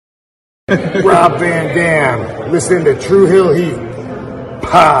Rob Van Dam, listening to True Hill Heat.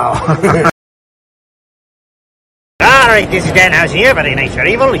 Pow. Alright, this is Danhausen here, very nice,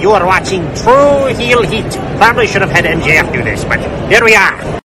 very evil. You are watching True Heel Heat. Probably should have had MJF do this, but here we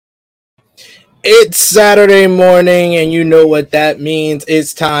are. It's Saturday morning, and you know what that means.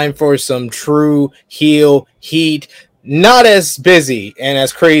 It's time for some True Heel Heat. Not as busy and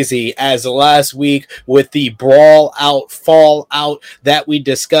as crazy as last week with the fallout that we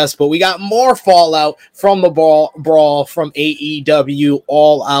discussed, but we got more fallout from the brawl from AEW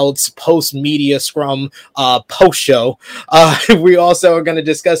All Out's post-media scrum post-show. We also are going to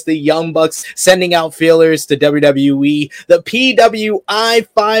discuss the Young Bucks sending out feelers to WWE. The PWI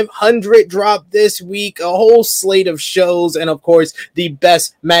 500 dropped this week, a whole slate of shows, and of course, the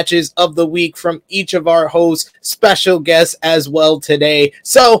best matches of the week from each of our hosts, special guests as well today.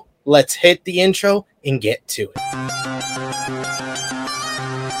 So let's hit the intro and get to it.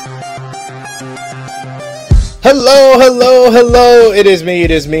 Hello. It is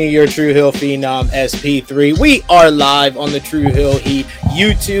me, your True Hill Phenom SP3. We are live on the True Hill Heat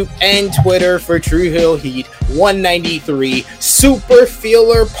YouTube and Twitter for True Hill Heat 193 Super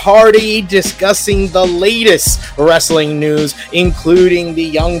Feeler Party, discussing the latest wrestling news, including the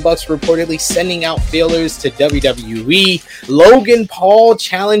Young Bucks reportedly sending out feelers to WWE, Logan Paul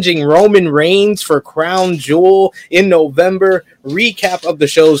challenging Roman Reigns for Crown Jewel in November, recap of the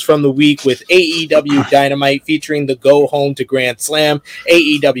shows from the week with AEW Dynamite featuring the Go Home to Grand Slam,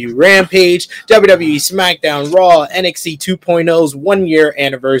 AEW Rampage, WWE SmackDown Raw, NXT 2.0's 1-year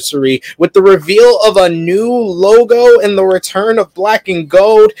anniversary with the reveal of a new logo and the return of Black and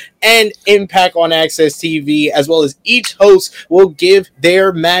Gold, and Impact on Access TV, as well as each host will give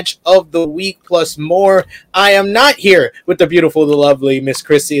their match of the week plus more. I am not here with the beautiful, the lovely Miss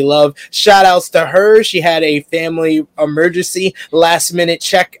Chrissy Love. Shout outs to her. She had a family emergency last minute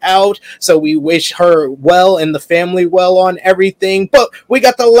check out, so we wish her well and the family well on everything. But we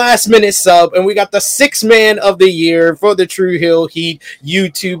got the last minute sub, and we got the 6th man of the year for the True Hill Heat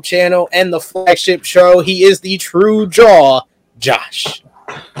YouTube channel and the flagship show. He is the True Jaw, Josh.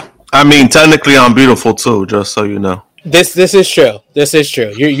 I mean, technically, I'm beautiful too. Just so you know, this is true. This is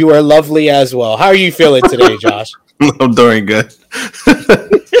true. You are lovely as well. How are you feeling today, Josh? I'm doing good.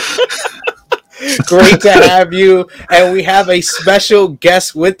 Great to have you, and we have a special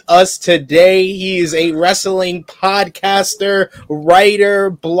guest with us today. He is a wrestling podcaster, writer,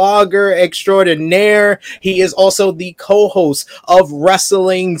 blogger extraordinaire. He is also the co-host of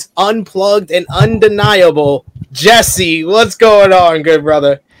Wrestling's Unplugged and Undeniable. Jesse, what's going on, good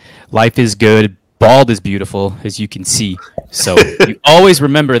brother? Life is good. Bald is beautiful, as you can see. So you always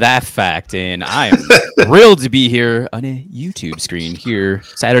remember that fact. And I am thrilled to be here on a YouTube screen here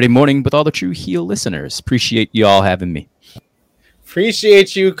Saturday morning with all the True Heel listeners. Appreciate you all having me.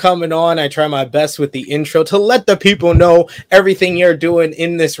 Appreciate you coming on. I try my best with the intro to let the people know everything you're doing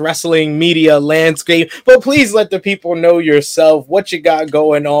in this wrestling media landscape. But please let the people know yourself, what you got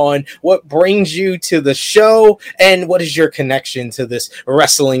going on, what brings you to the show, and what is your connection to this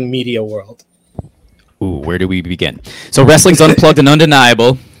wrestling media world. Ooh, where do we begin? So Wrestling's Unplugged and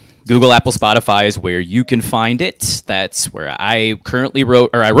Undeniable. Google, Apple, Spotify is where you can find it. That's where I currently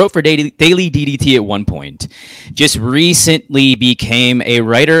wrote for Daily DDT at one point. Just recently became a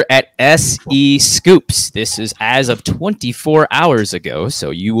writer at SE Scoops. This is as of 24 hours ago,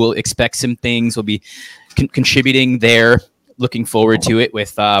 so you will expect some things. We'll be contributing there. Looking forward to it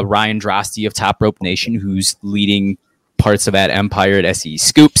with Ryan Drosty of Top Rope Nation, who's leading parts of that empire at SE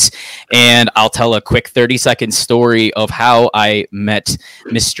Scoops, and I'll tell a quick 30-second story of how I met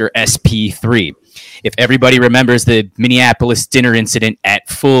Mr. SP3. If everybody remembers the Minneapolis dinner incident at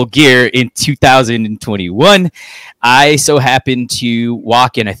Full Gear in 2021, I so happened to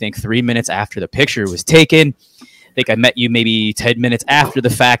walk in, I think 3 minutes after the picture was taken. I think I met you maybe 10 minutes after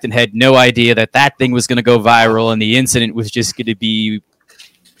the fact and had no idea that thing was going to go viral and the incident was just going to be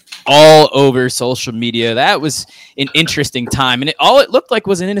all over social media. That was an interesting time, and all it looked like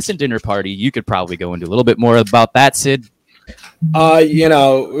was an innocent dinner party. You could probably go into a little bit more about that, Sid.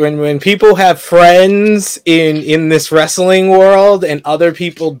 When people have friends in this wrestling world and other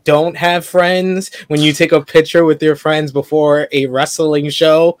people don't have friends, when you take a picture with your friends before a wrestling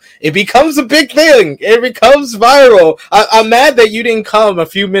show, it becomes a big thing. It becomes viral. I'm mad that you didn't come a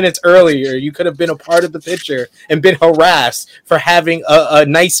few minutes earlier. You could have been a part of the picture and been harassed for having a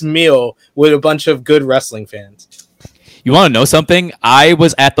nice meal with a bunch of good wrestling fans. You want to know something? I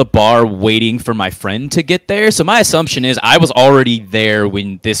was at the bar waiting for my friend to get there. So my assumption is I was already there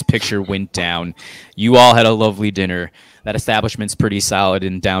when this picture went down. You all had a lovely dinner. That establishment's pretty solid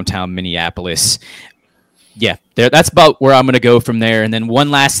in downtown Minneapolis. yeah, that's about where I'm going to go from there. And then one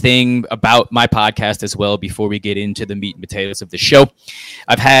last thing about my podcast as well before we get into the meat and potatoes of the show.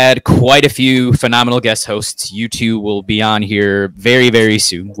 I've had quite a few phenomenal guest hosts. You two will be on here very, very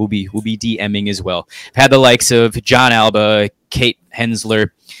soon. We'll be DMing as well. I've had the likes of John Alba, Kate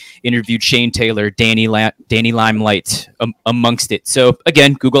Hensler, interviewed Shane Taylor, Danny Limelight amongst it. So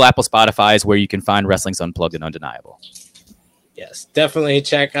again, Google, Apple, Spotify is where you can find Wrestling's Unplugged and Undeniable. Yes, definitely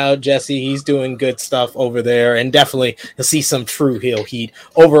check out Jesse. He's doing good stuff over there, and definitely you'll see some True Heel Heat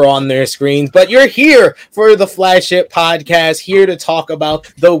over on their screens. But you're here for the Flagship Podcast, here to talk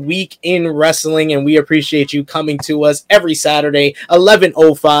about the week in wrestling, and we appreciate you coming to us every Saturday,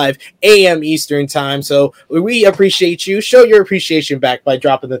 11:05 a.m. Eastern Time. So we appreciate you. Show your appreciation back by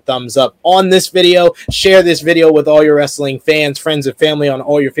dropping the thumbs up on this video. Share this video with all your wrestling fans, friends, and family on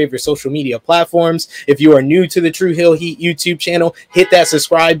all your favorite social media platforms. If you are new to the True Heel Heat YouTube channel, hit that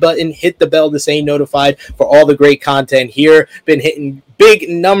subscribe button, hit the bell to stay notified for all the great content here. Been hitting big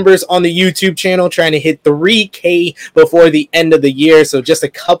numbers on the YouTube channel, trying to hit 3K before the end of the year, so just a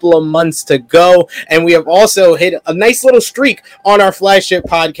couple of months to go. And we have also hit a nice little streak on our Flagship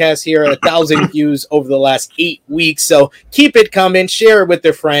Podcast here, 1,000 views over the last 8 weeks. So keep it coming, share it with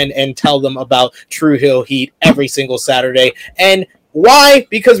a friend, and tell them about True Heel Heat every single Saturday. And why?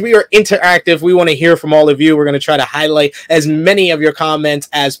 Because we are interactive. We want to hear from all of you. We're going to try to highlight as many of your comments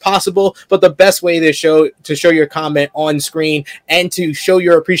as possible. But the best way to show your comment on screen and to show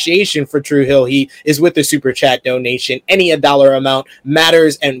your appreciation for True Heel Heat is with the super chat donation. Any $1 amount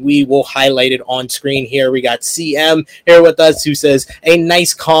matters, and we will highlight it on screen here. We got CM here with us, who says a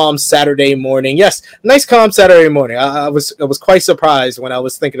nice calm Saturday morning. Yes, nice calm Saturday morning. I was quite surprised when I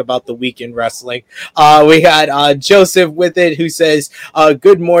was thinking about the week in wrestling. We got Joseph with it, who says,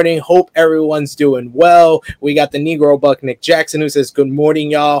 good morning. Hope everyone's doing well. We got the Negro Buck Nick Jackson, who says, good morning,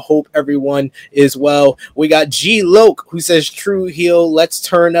 y'all. Hope everyone is well. We got G Loke, who says, True Heel, let's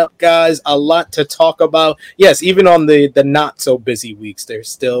turn up, guys. A lot to talk about. Yes, even on the not so busy weeks, there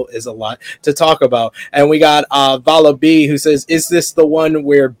still is a lot to talk about. And we got Vala B, who says, is this the one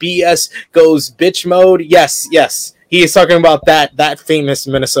where BS goes bitch mode? Yes. He is talking about that famous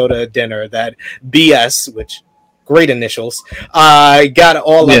Minnesota dinner, that BS, which great initials. I got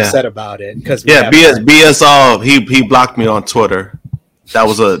all upset about it because BS. He blocked me on Twitter. That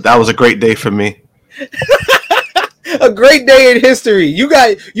was a great day for me. A great day in history. You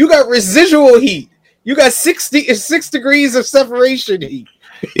got residual heat. You got 6 degrees of separation heat.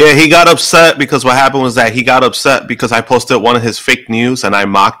 Yeah, he got upset because what happened was that he got upset because I posted one of his fake news and I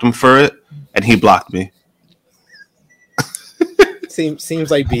mocked him for it, and he blocked me. Seems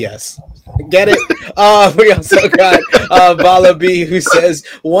like BS. Get it? We also got Vala B, who says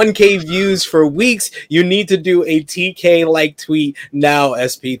 1K views for weeks. You need to do a TK like tweet now,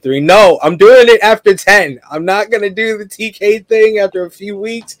 SP3. No, I'm doing it after 10. I'm not gonna do the TK thing after a few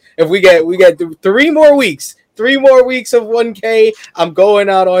weeks. If we get 3 more weeks. 3 more weeks of 1K, I'm going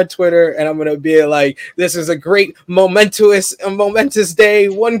out on Twitter and I'm going to be like, this is a great momentous day,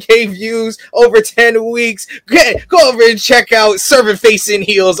 1K views over 10 weeks. Go over and check out Servant Facing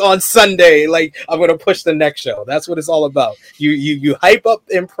Heels on Sunday. Like, I'm going to push the next show. That's what it's all about. You hype up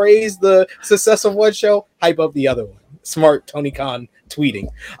and praise the success of one show, hype up the other one. Smart Tony Khan tweeting.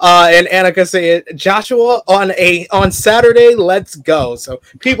 And Annika said, Joshua on Saturday, let's go. So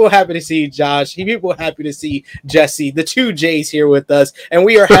people happy to see Josh. People happy to see Jesse, the 2 J's here with us. And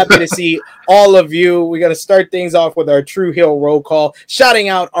we are happy to see all of you. We're going to start things off with our True Heel roll call, shouting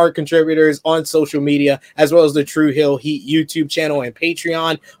out our contributors on social media, as well as the True Heel Heat YouTube channel and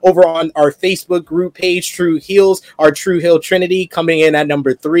Patreon. Over on our Facebook group page, True Heels, our True Heel Trinity, coming in at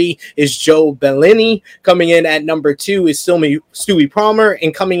number 3 is Joe Bellini. Coming in at number 2 is Stewie Palmer,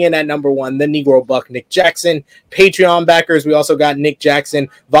 and coming in at number 1, the Negro Buck Nick Jackson. Patreon backers, we also got Nick Jackson,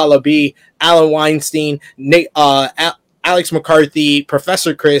 Vala B, Alan Weinstein, Alex McCarthy,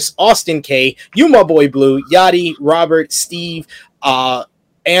 Professor Chris, Austin K, You My Boy Blue, Yachty, Robert, Steve,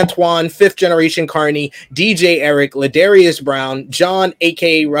 Antoine, 5th Generation Carney, DJ Eric, Ladarius Brown, John,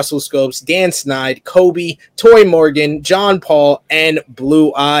 aka Russell Scopes, Dan Snide, Kobe, Toy Morgan, John Paul, and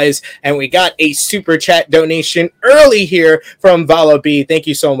Blue Eyes. And we got a super chat donation early here from Vala B. Thank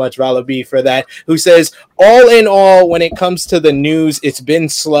you so much, Vala B, for that. Who says, all in all, when it comes to the news, it's been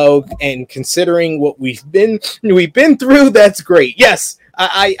slow, and considering what we've been through, that's great. Yes,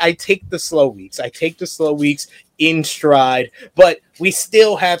 I take the slow weeks. I take the slow weeks in stride, but we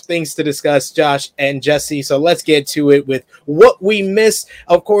still have things to discuss, Josh and Jesse. So let's get to it with what we missed.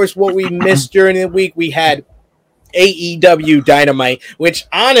 Of course, what we missed during the week, we had AEW Dynamite, which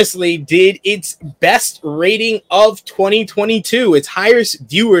honestly did its best rating of 2022, its highest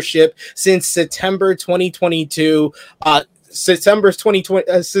viewership since September 2022. September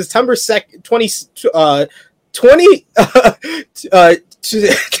 2020, September 2nd,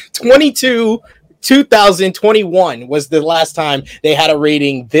 22. 2021 was the last time they had a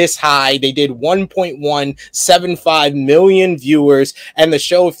rating this high. They did 1.175 million viewers, and the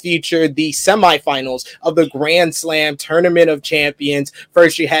show featured the semifinals of the Grand Slam Tournament of Champions.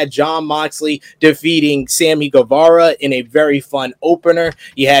 First, you had Jon Moxley defeating Sammy Guevara in a very fun opener.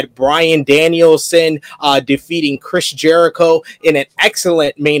 You had Bryan Danielson defeating Chris Jericho in an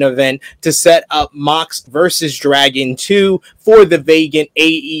excellent main event to set up Mox versus Dragon 2 for the vacant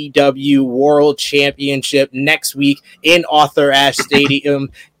AEW World Championship next week in Arthur Ashe Stadium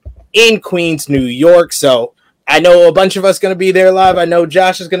in Queens, New York. So I know a bunch of us going to be there live. I know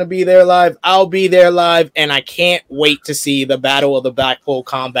Josh is going to be there live. I'll be there live, and I can't wait to see the Battle of the Blackpool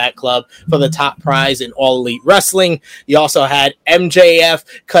Combat Club for the top prize in All Elite Wrestling. You also had MJF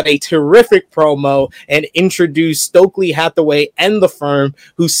cut a terrific promo and introduce Stokely Hathaway and the Firm,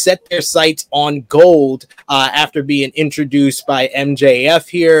 who set their sights on gold after being introduced by MJF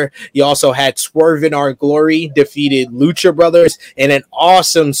here. You also had Swerve in Our Glory defeated Lucha Brothers in an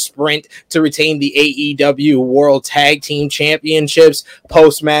awesome sprint to retain the AEW World Tag Team Championships.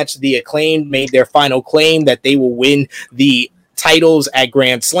 Post-match, the Acclaimed made their final claim that they will win the titles at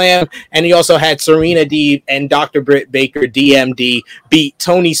Grand Slam. And he also had Serena Deeb and Dr. Britt Baker, DMD, beat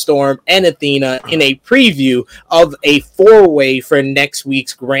Toni Storm and Athena in a preview of a four-way for next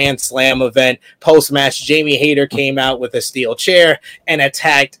week's Grand Slam event. Post-match, Jamie Hayter came out with a steel chair and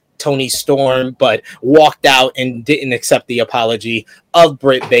attacked Toni Storm, but walked out and didn't accept the apology of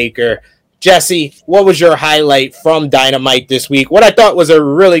Britt Baker. Jesse, what was your highlight from Dynamite this week? What I thought was a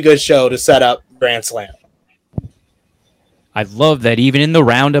really good show to set up Grand Slam. I love that even in the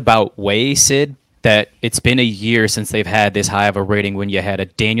roundabout way, Sid, that it's been a year since they've had this high of a rating when you had a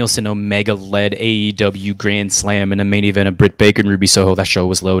Danielson Omega-led AEW Grand Slam and a main event of Britt Baker and Ruby Soho. That show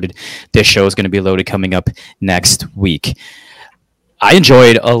was loaded. This show is going to be loaded coming up next week. I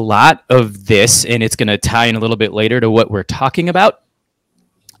enjoyed a lot of this, and it's going to tie in a little bit later to what we're talking about.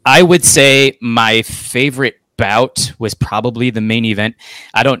 I would say my favorite bout was probably the main event.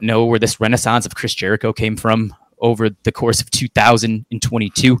 I don't know where this renaissance of Chris Jericho came from over the course of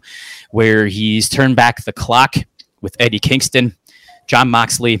 2022, where he's turned back the clock with Eddie Kingston, Jon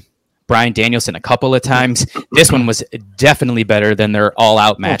Moxley, Bryan Danielson a couple of times. This one was definitely better than their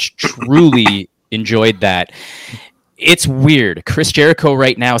all-out match. Truly enjoyed that. It's weird. Chris Jericho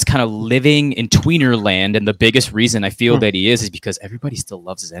right now is kind of living in tweener land, and the biggest reason I feel that he is because everybody still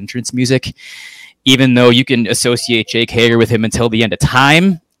loves his entrance music, even though you can associate Jake Hager with him until the end of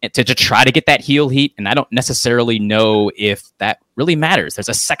time to try to get that heel heat, and I don't necessarily know if that really matters. There's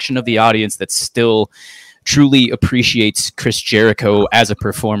a section of the audience that still truly appreciates Chris Jericho as a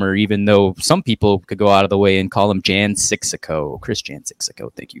performer, even though some people could go out of the way and call him Jan Sixico. Chris Jan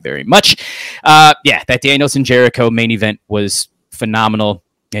Sixico, thank you very much. Yeah, that Danielson-Jericho main event was phenomenal,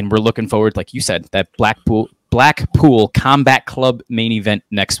 and we're looking forward, like you said, that Blackpool Combat Club main event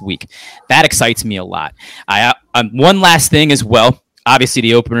next week. That excites me a lot. One last thing as well. Obviously,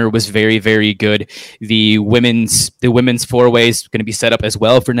 the opener was very, very good. The women's four-way is going to be set up as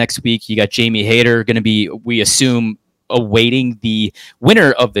well for next week. You got Jamie Hayter going to be, we assume, awaiting the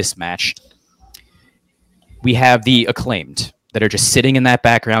winner of this match. We have the Acclaimed that are just sitting in that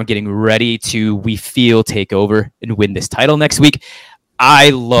background, getting ready to, we feel, take over and win this title next week. I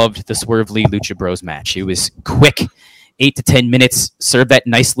loved the Swerve Lee Lucha Bros match. It was quick. 8 to 10 minutes, serve that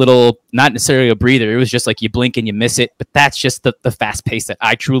nice little, not necessarily a breather. It was just like you blink and you miss it, but that's just the fast pace that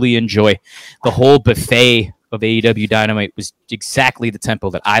I truly enjoy. The whole buffet of AEW Dynamite was exactly the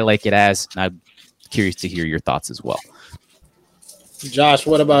tempo that I like it as, and I'm curious to hear your thoughts as well. Josh,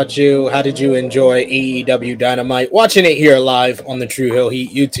 what about you? How did you enjoy AEW Dynamite? Watching it here live on the True Hill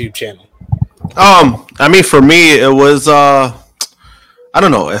Heat YouTube channel. I mean, for me, it was, I don't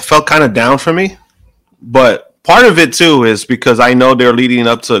know, it felt kind of down for me, but part of it, too, is because I know they're leading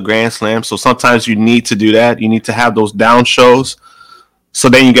up to a Grand Slam, so sometimes you need to do that. You need to have those down shows, so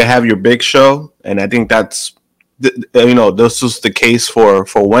then you can have your big show, and I think that's, this was the case for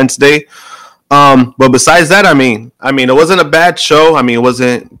Wednesday. But besides that, I mean, it wasn't a bad show. I mean, it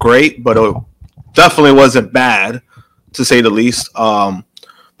wasn't great, but it definitely wasn't bad, to say the least.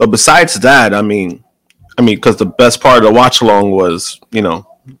 But besides that, I mean, because the best part of the watch-along was,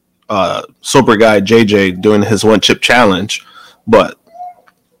 Super Guy JJ doing his one chip challenge, but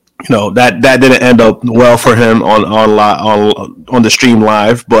that didn't end up well for him on the stream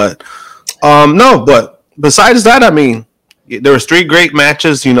live. But but besides that, I mean, there was three great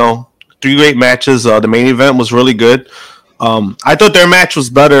matches. Three great matches. The main event was really good. I thought their match was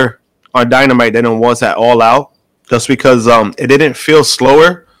better on Dynamite than it was at All Out, just because it didn't feel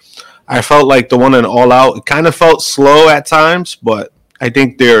slower. I felt like the one in All Out, it kind of felt slow at times, but I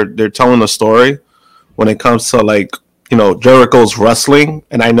think they're telling a story when it comes to Jericho's wrestling,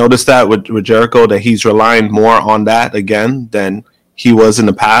 and I noticed that with Jericho that he's relying more on that again than he was in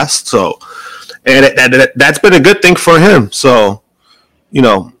the past. So, and that's been a good thing for him. So,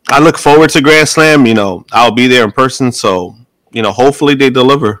 I look forward to Grand Slam. I'll be there in person. So, hopefully they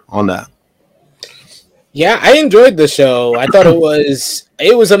deliver on that. Yeah, I enjoyed the show. I thought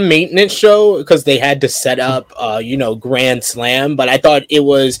it was a maintenance show because they had to set up, Grand Slam. But I thought it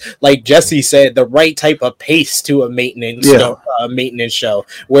was, like Jesse said, the right type of pace to a maintenance show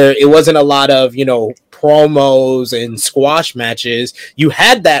where it wasn't a lot of, promos and squash matches. You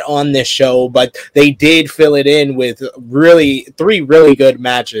had that on this show, but they did fill it in with three really good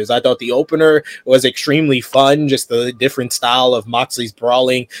matches. I thought the opener was extremely fun, just the different style of Moxley's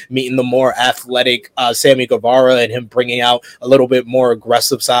brawling, meeting the more athletic Sammy Guevara and him bringing out a little bit more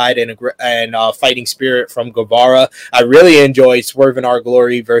aggressive side and fighting spirit from Guevara. I really enjoyed Swerve in Our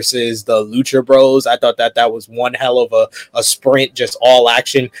Glory versus the Lucha Bros. I thought that was one hell of a sprint, just all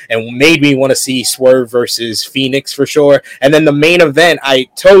action, and made me want to see Swerve versus Phoenix for sure. And then the main event, I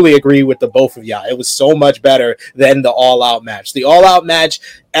totally agree with the both of y'all. It was so much better than the All Out match. The All Out match,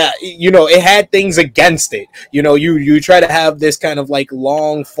 it had things against it. You try to have this kind of like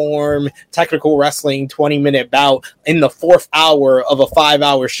long form technical wrestling 20-minute bout in the 4th hour of a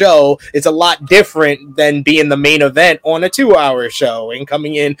 5-hour show. It's a lot different than being the main event on a 2-hour show and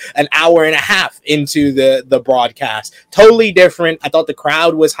coming in an hour and a half into the broadcast. Totally different. I thought the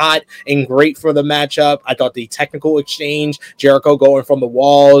crowd was hot and great for the matchup. I thought the technical exchange, Jericho going from the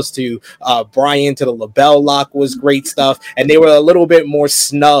walls to Bryan to the LaBelle lock, was great stuff. And they were a little bit more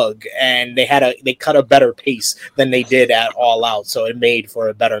snug, and they cut a better pace than they did at All Out, so it made for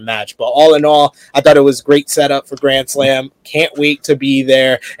a better match. But all in all, I thought it was great setup for Grand Slam. Can't wait to be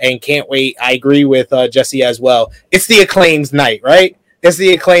there, and can't wait. I agree with Jesse as well. It's the Acclaim's night, right? It's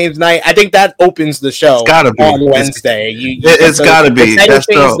the Acclaimed night. I think that opens the show on Wednesday. It's got to be. That's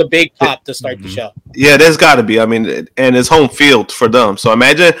the big pop to start the show. Yeah, there's got to be. I mean, and it's home field for them. So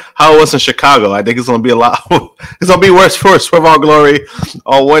imagine how it was in Chicago. I think it's going to be a lot. It's going to be worse for Swerve Our Glory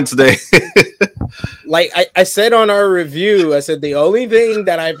on Wednesday. Like I said on our review, I said the only thing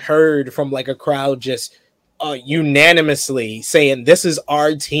that I've heard from like a crowd just unanimously saying this is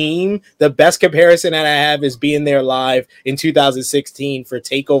our team. The best comparison that I have is being there live in 2016 for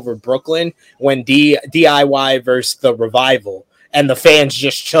TakeOver Brooklyn when DIY versus the Revival, and the fans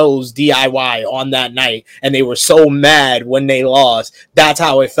just chose DIY on that night, and they were so mad when they lost. That's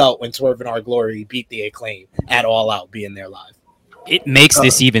how it felt when Swerve in Our Glory beat the Acclaim at All Out, being there live. It makes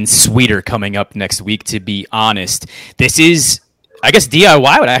this even sweeter coming up next week, to be honest. This is, I guess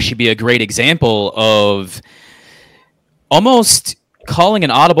DIY would actually be a great example of almost calling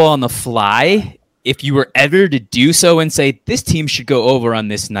an audible on the fly if you were ever to do so and say, this team should go over on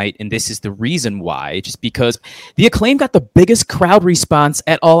this night, and this is the reason why, just because the Acclaim got the biggest crowd response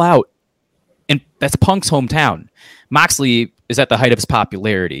at All Out, and that's Punk's hometown. Moxley is at the height of his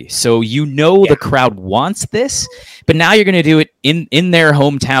popularity, so the crowd wants this, but now you're going to do it in their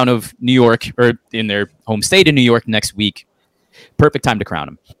hometown of New York, or in their home state of New York next week. Perfect time to crown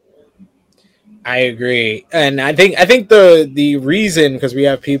him. I agree, and I think the reason, because we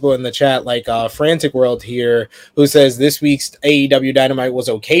have people in the chat like Frantic World here who says this week's AEW Dynamite was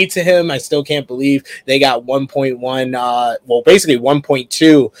okay to him. I still can't believe they got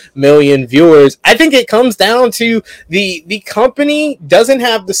 1.2 million viewers. I think it comes down to the company doesn't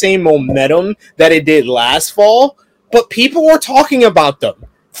have the same momentum that it did last fall, but people were talking about them.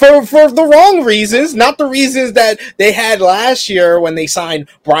 For the wrong reasons, not the reasons that they had last year when they signed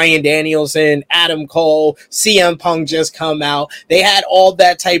Bryan Danielson, Adam Cole, CM Punk just come out. They had all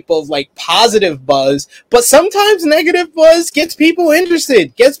that type of like positive buzz, but sometimes negative buzz gets people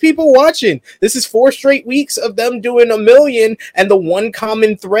interested, gets people watching. This is 4 straight weeks of them doing 1 million, and the one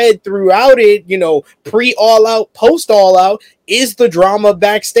common thread throughout it, pre-All Out, post-All Out, is the drama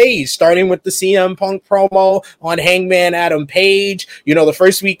backstage, starting with the CM Punk promo on Hangman Adam Page. The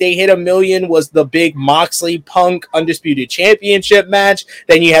first week they hit 1 million was the big Moxley Punk Undisputed Championship match.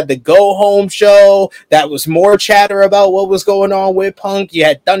 Then you had the Go Home show. That was more chatter about what was going on with Punk. You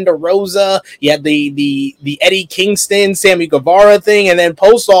had Thunder Rosa. You had the Eddie Kingston, Sammy Guevara thing. And then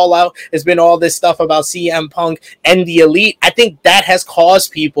post All Out has been all this stuff about CM Punk and the Elite. I think that has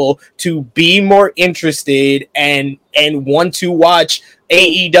caused people to be more interested and want to watch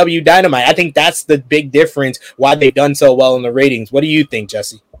AEW Dynamite. I think that's the big difference why they've done so well in the ratings. What do you think,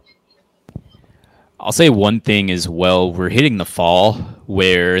 Jesse? I'll say one thing as well. We're hitting the fall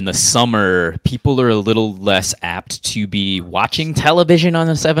where in the summer, people are a little less apt to be watching television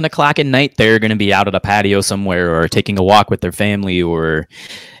on 7 o'clock at night. They're going to be out at a patio somewhere or taking a walk with their family, or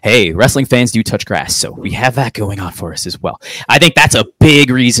hey, wrestling fans do touch grass. So we have that going on for us as well. I think that's a big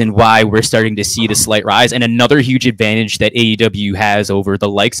reason why we're starting to see the slight rise. And another huge advantage that AEW has over the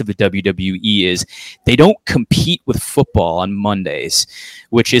likes of the WWE is they don't compete with football on Mondays,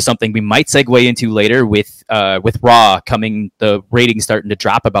 which is something we might segue into later with Raw coming, the ratings starting to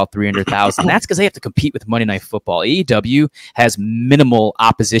drop about 300,000. That's because they have to compete with Monday Night Football. AEW has minimal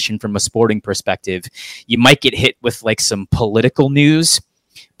opposition from a sporting perspective. You might get hit with like some political news,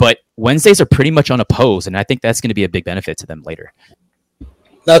 but Wednesdays are pretty much unopposed, and I think that's going to be a big benefit to them later.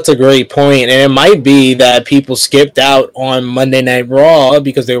 That's a great point. And it might be that people skipped out on Monday Night Raw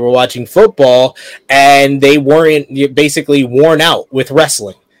because they were watching football and they weren't basically worn out with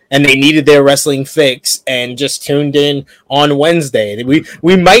wrestling. And they needed their wrestling fix and just tuned in on Wednesday.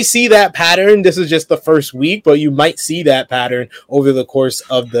 We might see that pattern. This is just the first week, but you might see that pattern over the course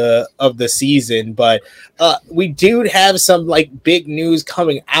of the season. But we do have some like big news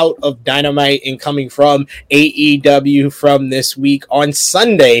coming out of Dynamite and coming from AEW from this week. On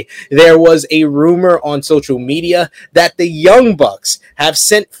Sunday, there was a rumor on social media that the Young Bucks have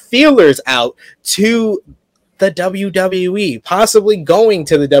sent feelers out to the WWE, possibly going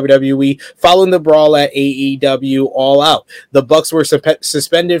to the WWE following the brawl at AEW All Out. The Bucks were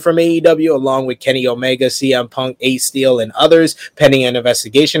suspended from AEW along with Kenny Omega, CM Punk, Ace Steel, and others pending an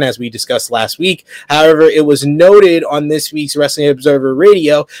investigation, as we discussed last week. However, it was noted on this week's Wrestling Observer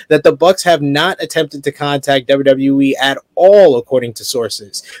Radio that the Bucks have not attempted to contact WWE at all, according to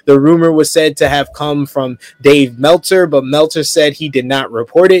sources. The rumor was said to have come from Dave Meltzer, but Meltzer said he did not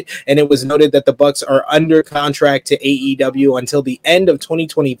report it, and it was noted that the Bucks are under contract to AEW until the end of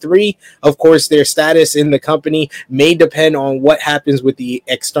 2023. Of course, their status in the company may depend on what happens with the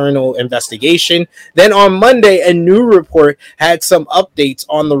external investigation. Then on Monday, a new report had some updates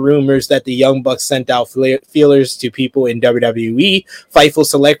on the rumors that the Young Bucks sent out feelers to people in WWE. Fightful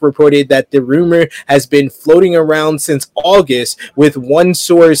Select reported that the rumor has been floating around since August, with one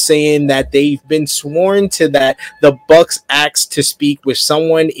source saying that they've been sworn to that the Bucks asked to speak with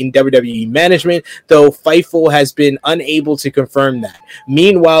someone in WWE management, though Fightful has been unable to confirm that.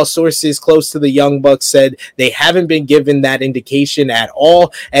 Meanwhile, sources close to the Young Bucks said they haven't been given that indication at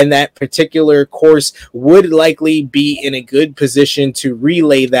all, and that particular course would likely be in a good position to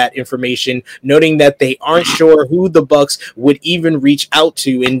relay that information, noting that they aren't sure who the Bucks would even reach out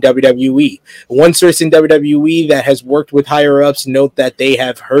to in WWE. One source in WWE that has worked with higher-ups note that they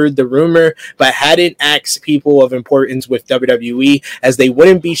have heard the rumor, but hadn't asked people of importance with WWE, as they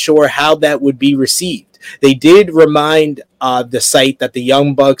wouldn't be sure how that would be received. They did remind the site that the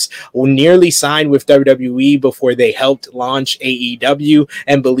Young Bucks nearly signed with WWE before they helped launch AEW,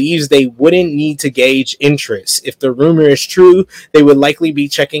 and believes they wouldn't need to gauge interest. If the rumor is true, they would likely be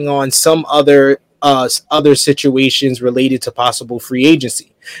checking on some other situations related to possible free agency.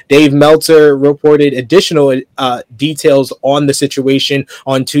 Dave Meltzer reported additional details on the situation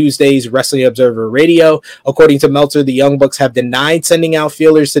on Tuesday's Wrestling Observer Radio. According to Meltzer, the Young Bucks have denied sending out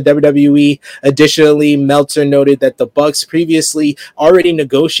feelers to WWE. Additionally, Meltzer noted that the Bucks previously already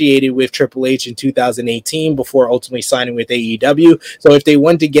negotiated with Triple H in 2018 before ultimately signing with AEW. So if they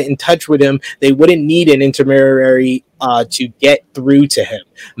wanted to get in touch with him, they wouldn't need an intermediary to get through to him.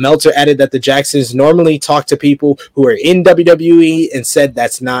 Meltzer added that the Jacksons normally talk to people who are in WWE and said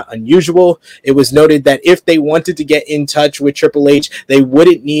that's not unusual. It was noted that if they wanted to get in touch with Triple H, they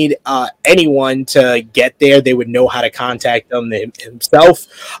wouldn't need anyone to get there. They would know how to contact them himself.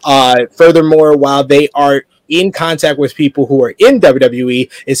 Furthermore, while they are in contact with people who are in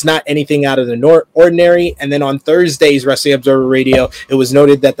WWE, it's not anything out of the ordinary. And then on Thursday's Wrestling Observer Radio, it was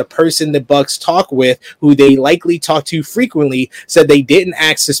noted that the person the Bucks talk with, who they likely talk to frequently, said they didn't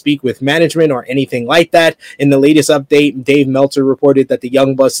ask to speak with management or anything like that. In the latest update, Dave Meltzer reported that the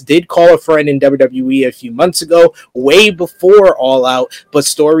Young Bucks did call a friend in WWE a few months ago, way before All Out, but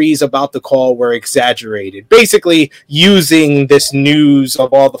stories about the call were exaggerated. Basically, using this news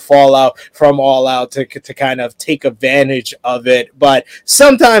of all the fallout from All Out to kind of take advantage of it. But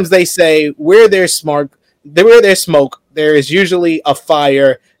sometimes they say where there's smoke, there is usually a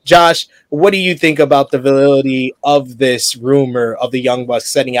fire. Josh, what do you think about the validity of this rumor of the Young Bucks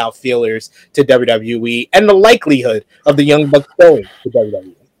sending out feelers to WWE and the likelihood of the Young Bucks going to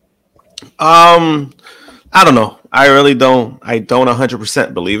WWE? I don't know. I really don't. I don't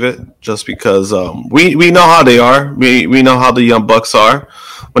 100% believe it, just because we know how they are. We know how the Young Bucks are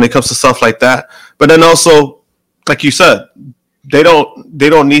when it comes to stuff like that. But then also, like you said, they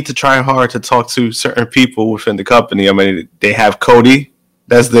don't need to try hard to talk to certain people within the company. I mean, they have Cody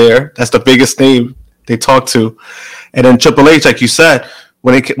that's there. That's the biggest name they talk to, and then Triple H, like you said.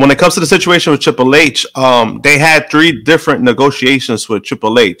 When it comes to the situation with Triple H, they had 3 different negotiations with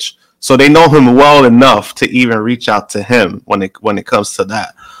Triple H. So they know him well enough to even reach out to him when it comes to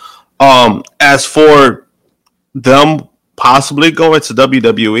that. As for them possibly going to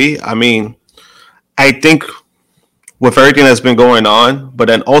WWE, I mean, I think with everything that's been going on, but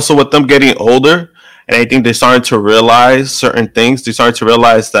then also with them getting older, and I think they're starting to realize certain things. They're starting to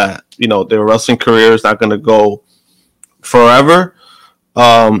realize that, their wrestling career is not going to go forever.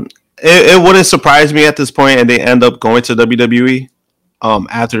 It wouldn't surprise me at this point, and they end up going to WWE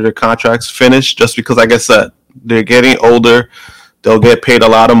after their contracts finish, just because, like I said, they're getting older. They'll get paid a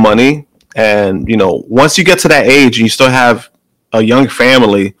lot of money, and once you get to that age and you still have a young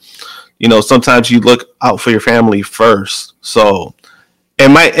family, sometimes you look out for your family first. So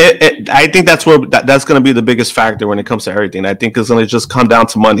I think that's where that's going to be the biggest factor when it comes to everything. I think it's going to just come down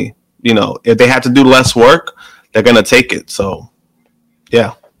to money. If they have to do less work, they're going to take it. So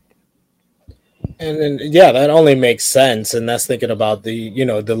yeah. And then, yeah, that only makes sense. And that's thinking about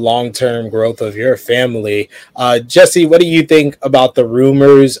the long-term growth of your family. Jesse, what do you think about the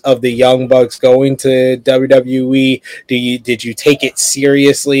rumors of the Young Bucks going to WWE? Did you take it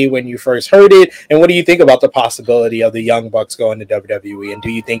seriously when you first heard it? And what do you think about the possibility of the Young Bucks going to WWE? And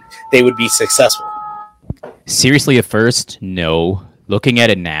do you think they would be successful? Seriously, at first, no. Looking at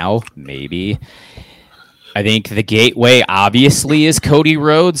it now, maybe. I think the gateway obviously is Cody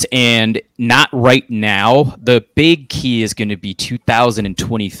Rhodes, and not right now. The big key is going to be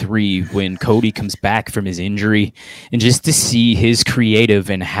 2023 when Cody comes back from his injury, and just to see his creative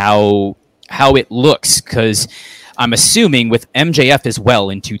and how it looks, because I'm assuming with MJF as well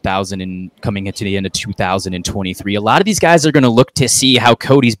in 2000 and coming into the end of 2023, a lot of these guys are going to look to see how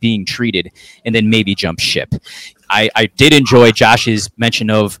Cody's being treated and then maybe jump ship. I did enjoy Josh's mention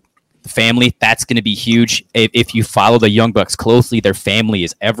of the family. That's going to be huge. If you follow the Young Bucks closely, their family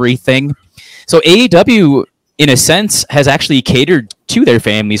is everything. So AEW, in a sense, has actually catered to their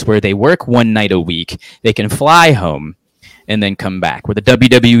families where they work one night a week. They can fly home and then come back. With the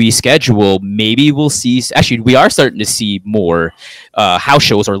WWE schedule, maybe we'll see... Actually, we are starting to see more house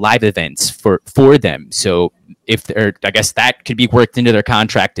shows or live events for them. So I guess that could be worked into their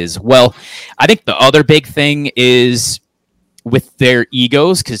contract as well. I think the other big thing is with their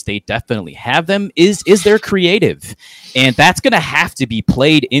egos, because they definitely have them, is their creative. And that's going to have to be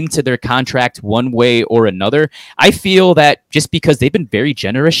played into their contract one way or another. I feel that just because they've been very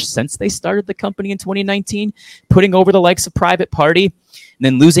generous since they started the company in 2019, putting over the likes of Private Party, and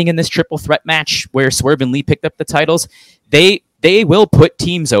then losing in this triple threat match where Swerve and Lee picked up the titles, they will put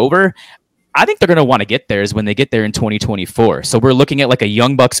teams over. I think they're going to want to get theirs when they get there in 2024. So we're looking at like a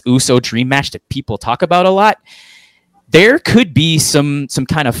Young Bucks Uso dream match that people talk about a lot. There could be some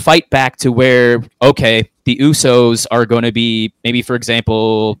kind of fight back to where, okay, the Usos are going to be, maybe, for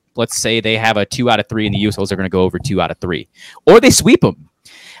example, let's say they have a 2 out of 3 and the Usos are going to go over 2 out of 3. Or they sweep them.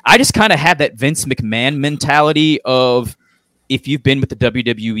 I just kind of have that Vince McMahon mentality of, if you've been with the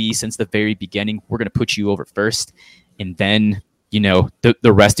WWE since the very beginning, we're going to put you over first. And then, the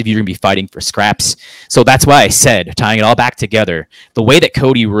rest of you are going to be fighting for scraps. So that's why I said, tying it all back together, the way that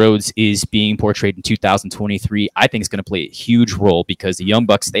Cody Rhodes is being portrayed in 2023, I think is going to play a huge role, because the Young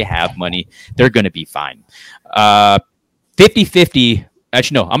Bucks, they have money. They're going to be fine. 50-50.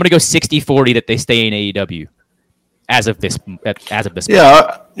 Actually, no, I'm going to go 60-40 that they stay in AEW as of this.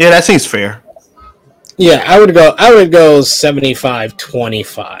 Yeah, that seems fair. Yeah, I would go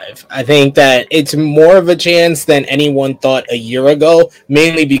 75-25. I think that it's more of a chance than anyone thought a year ago,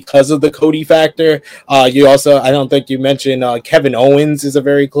 mainly because of the Cody factor. You also, I don't think you mentioned, Kevin Owens is a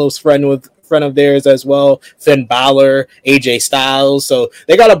very close friend of theirs as well. Finn Balor, AJ Styles. So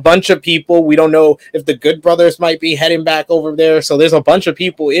they got a bunch of people. We don't know if the Good Brothers might be heading back over there. So there's a bunch of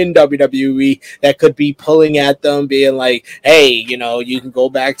people in WWE that could be pulling at them, being like, hey, you can go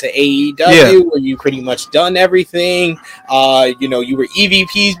back to AEW where you pretty much done everything. You were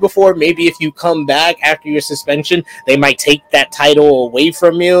EVPs before. Maybe if you come back after your suspension, they might take that title away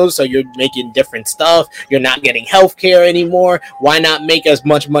from you. So you're making different stuff. You're not getting healthcare anymore. Why not make as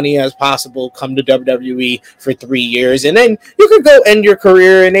much money as possible? Come to WWE for 3 years, and then you could go end your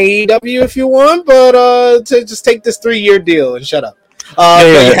career in AEW if you want, but to just take this 3-year deal and shut up.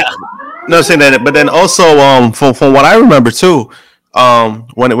 No, saying that, but then also, from what I remember too,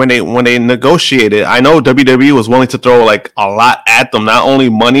 when they negotiated, I know WWE was willing to throw like a lot at them, not only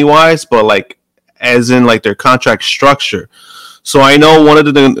money wise, but like as in like their contract structure. So I know one of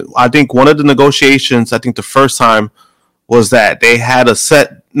the negotiations, I think the first time was that they had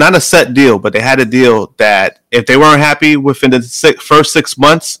not a set deal, but they had a deal that if they weren't happy within the first 6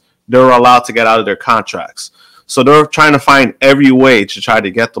 months, they were allowed to get out of their contracts. So they're trying to find every way to try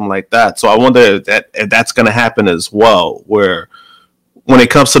to get them like that. So I wonder if that's going to happen as well, where when it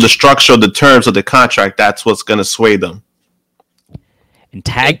comes to the structure of the terms of the contract, that's what's going to sway them. In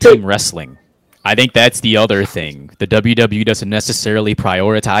tag team wrestling, I think that's the other thing. The WWE doesn't necessarily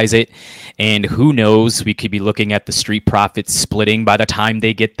prioritize it, and who knows, we could be looking at the Street Profits splitting by the time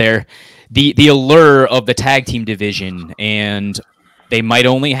they get there. The allure of the tag team division, and they might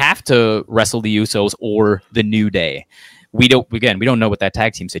only have to wrestle the Usos or the New Day. We don't know what that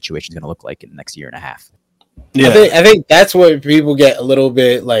tag team situation is going to look like in the next year and a half. Yeah, I think that's where people get a little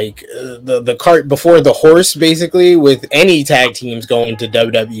bit like the cart before the horse, basically, with any tag teams going to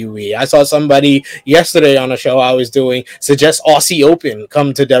WWE. I saw somebody yesterday on a show I was doing suggest Aussie Open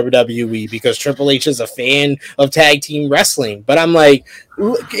come to WWE because Triple H is a fan of tag team wrestling. But I'm like,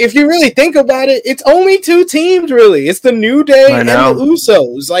 if you really think about it, it's only two teams, really. It's the New Day and the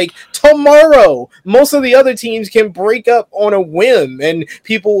Usos. Like, tomorrow, most of the other teams can break up on a whim, and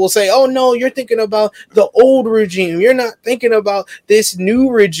people will say, oh, no, you're thinking about the old regime. You're not thinking about this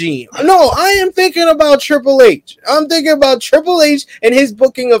new regime. No, I am thinking about Triple H. I'm thinking about Triple H and his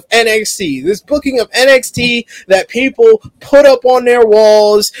booking of NXT. This booking of NXT that people put up on their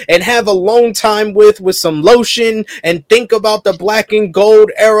walls and have alone time with some lotion and think about the black and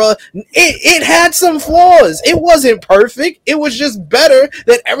gold era. It had some flaws. It wasn't perfect. It was just better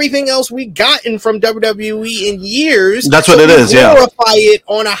than everything else we gotten from WWE in years. That's what it is. Yeah, glorify it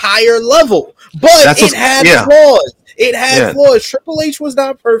on a higher level, but it had flaws. It had flaws. Triple H was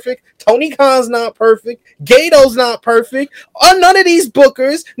not perfect. Tony Khan's not perfect. Gato's not perfect. None of these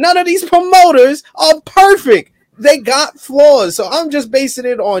bookers, none of these promoters are perfect. They got flaws. So I'm just basing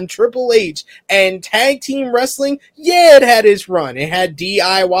it on Triple H and tag team wrestling. Yeah, it had its run. It had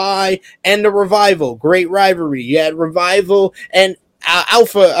DIY and the Revival. Great rivalry. You had Revival and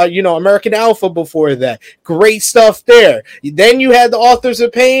Alpha, American Alpha before that. Great stuff there. Then you had the Authors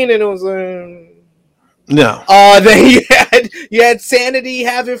of Pain, and it was then you had Sanity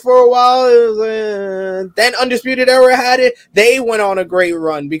have it for a while. It was, then Undisputed Era had it. They went on a great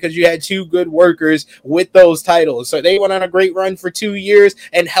run because you had two good workers with those titles. So they went on a great run for 2 years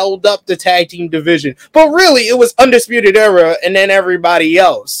and held up the tag team division. But really, it was Undisputed Era and then everybody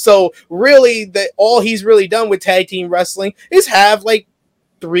else. So really, all he's really done with tag team wrestling is have like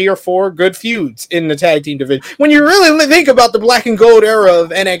 3 or 4 good feuds in the tag team division. When you really think about the black and gold era of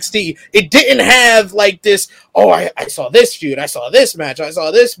NXT, it didn't have like this, I saw this feud, I saw this match.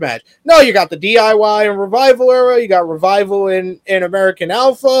 No, you got the DIY and Revival era, you got Revival in American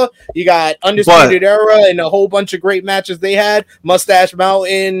Alpha, you got Undisputed Era and a whole bunch of great matches they had, Mustache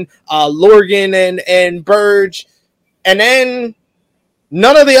Mountain, Lorgan and Burge, and then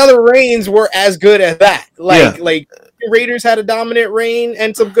none of the other reigns were as good as that. Like Raiders had a dominant reign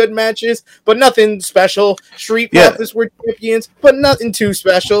and some good matches, but nothing special. Street Profits were champions, but nothing too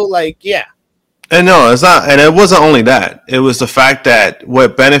special. And no, it's not. And it wasn't only that. It was the fact that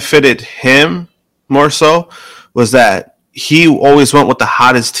what benefited him more so was that he always went with the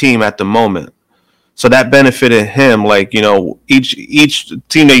hottest team at the moment. So that benefited him. Each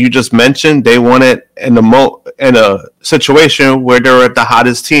team that you just mentioned, they won it in a situation where they were at the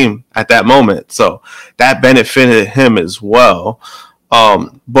hottest team at that moment. So that benefited him as well.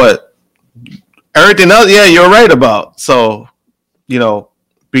 But everything else, you're right about. So,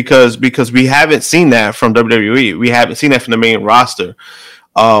 because we haven't seen that from WWE, we haven't seen that from the main roster.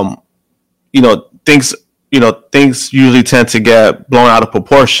 Things usually tend to get blown out of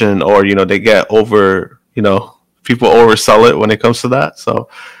proportion, or they get over. People oversell it when it comes to that. So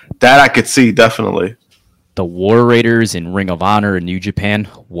that I could see definitely. The War Raiders in Ring of Honor in New Japan,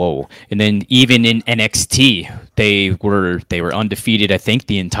 whoa! And then even in NXT, they were undefeated, I think,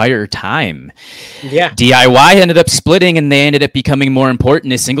 the entire time. Yeah. DIY ended up splitting, and they ended up becoming more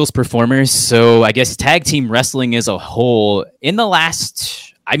important as singles performers. So I guess tag team wrestling as a whole, in the last,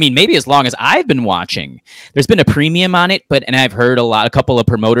 maybe as long as I've been watching, there's been a premium on it, and I've heard a couple of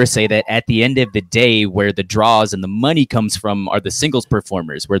promoters say that at the end of the day, where the draws and the money comes from are the singles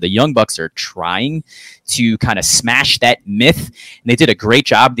performers, where the Young Bucks are trying to kind of smash that myth. And they did a great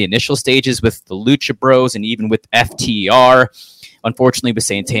job the initial stages with the Lucha Bros and even with FTR. unfortunately with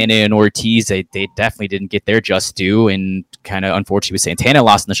Santana and Ortiz, they definitely didn't get their just due, and kind of unfortunately with Santana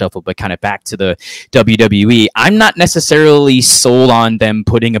lost in the shuffle, but kind of back to the WWE. I'm not necessarily sold on them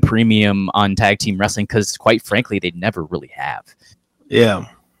putting a premium on tag team wrestling because, quite frankly, they never really have. Yeah.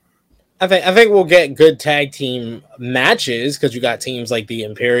 I think we'll get good tag team matches because you got teams like the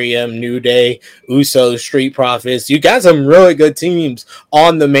Imperium, New Day, Usos, Street Profits. You got some really good teams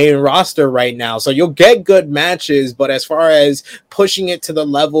on the main roster right now. So you'll get good matches, but as far as pushing it to the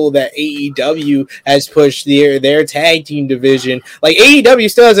level that AEW has pushed their tag team division, like AEW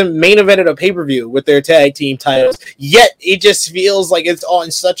still hasn't main evented a pay-per-view with their tag team titles, yet it just feels like it's on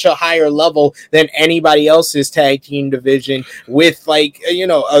such a higher level than anybody else's tag team division with, like, you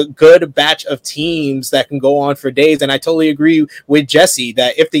know, a good batch of teams that can go on for days. And I totally agree with Jesse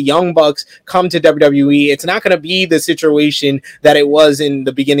that if the Young Bucks come to WWE, it's not going to be the situation that it was in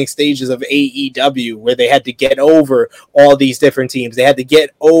the beginning stages of AEW, where they had to get over all these different teams. They had to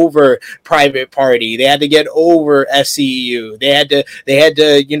get over Private Party. They had to get over SCU. They had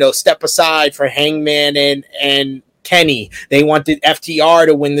to, you know, step aside for Hangman and Kenny. They wanted FTR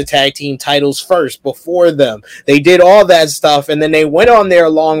to win the tag team titles first before them. They did all that stuff, and then they went on their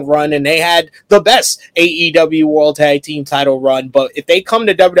long run, and they had the best AEW World Tag Team title run. But if they come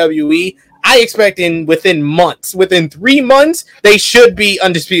to WWE, I expect within 3 months, they should be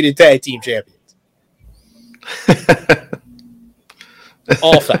undisputed tag team champions.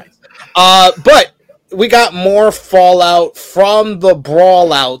 All facts. But we got more fallout from the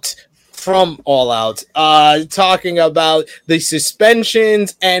brawl out from All Out, talking about the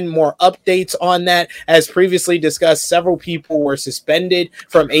suspensions and more updates on that. As previously discussed, several people were suspended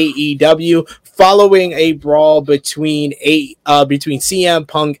from AEW following a brawl between CM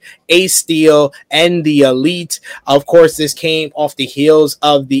Punk, Ace Steel, and the Elite. Of course, this came off the heels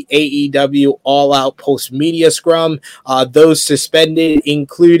of the AEW All Out post-media scrum. Those suspended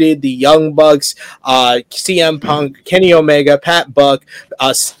included the Young Bucks, CM Punk, Kenny Omega, Pat Buck,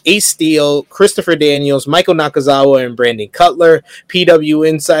 Ace Steel, Christopher Daniels, Michael Nakazawa, and Brandon Cutler. PW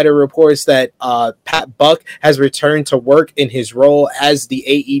Insider reports that Pat Buck has returned to work in his role as the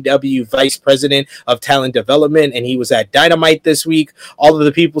AEW Vice President of Talent Development, and he was at Dynamite this week. All of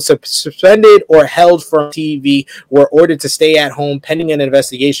the people suspended or held from TV were ordered to stay at home pending an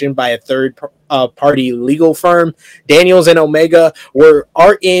investigation by a third party legal firm. Daniels and Omega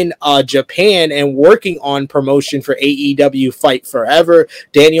are in Japan and working on promotion for AEW Fight Forever.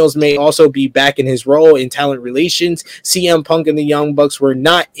 Daniels may also be back in his role in talent relations. CM Punk and the Young Bucks were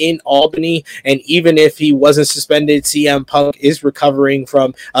not in Albany, and even if he wasn't suspended, CM Punk is recovering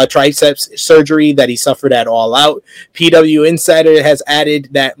from triceps surgery that he suffered at All Out. PW Insider has added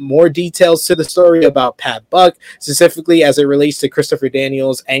that more details to the story about Pat Buck, specifically as it relates to Christopher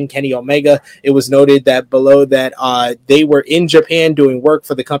Daniels and Kenny Omega. It was noted that below that they were in Japan doing work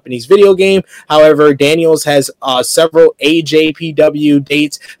for the company's video game. However, Daniels has several AJPW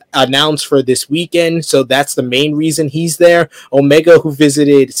dates announced for this weekend, so that's the main reason he's there. Omega, who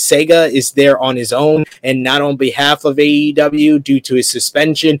visited Sega, is there on his own and not on behalf of AEW due to his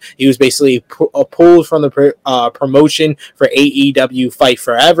suspension. He was basically pulled from the promotion for AEW Fight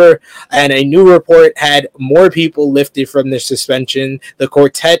Forever, and a new report had more people lifted from their suspension. The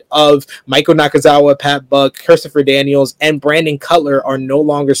quartet of Michael Nakazawa, Pat Buck, Christopher Daniels, and Brandon Cutler are no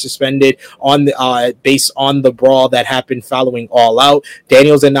longer suspended on the based on the brawl that happened following All Out.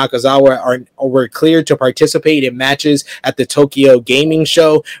 Daniels and Nakazawa were cleared to participate in matches at the Tokyo Gaming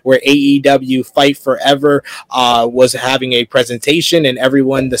Show, where AEW Fight Forever was having a presentation, and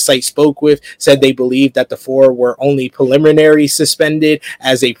everyone the site spoke with said they believed that the four were only preliminary suspended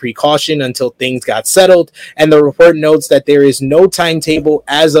as a precaution until things got settled. And the report notes that there is no timetable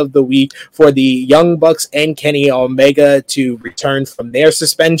as of the week for the Young Bucks and Kenny Omega to return from their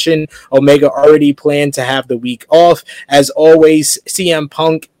suspension. Omega already planned to have the week off. As always, CM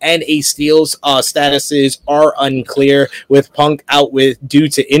Punk and Ace Steel's statuses are unclear, with Punk out due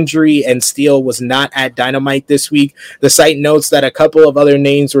to injury, and Steel was not at Dynamite this week. The site notes that a couple of other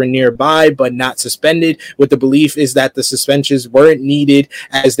names were nearby but not suspended, with the belief is that the suspensions weren't needed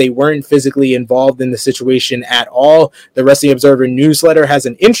as they weren't physically involved in the situation at all. The Wrestling Observer newsletter has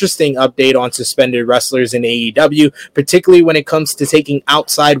an interesting update on suspended wrestlers in AEW, particularly when it comes to taking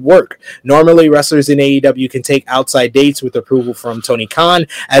outside work. Normally, wrestlers in AEW can take outside dates with approval from Tony Khan,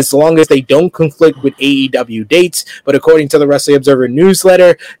 as long as they don't conflict with AEW dates. But according to the Wrestling Observer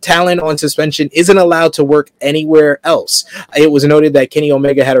newsletter, talent on suspension isn't allowed to work anywhere else. It was noted that Kenny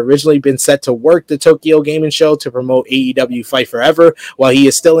Omega had originally been set to work the Tokyo Gaming Show to promote AEW Fight Forever while he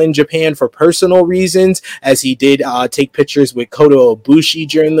is still in Japan for personal reasons, as he did take pictures with Kota Ibushi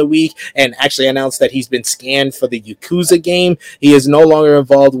during the week and actually announced that he's been scanned for the Yakuza game. He is no longer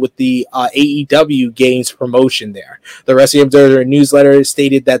involved with the AEW games promotion there. The Wrestling Observer newsletter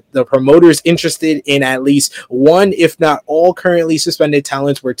stated that the promoters interested in at least one, if not all, currently suspended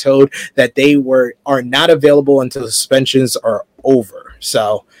talents were told that they are not available until the suspensions are over.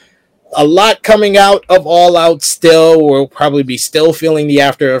 So a lot coming out of All Out still. We'll probably be still feeling the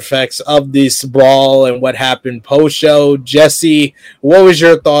after effects of this brawl and what happened post-show. Jesse, what was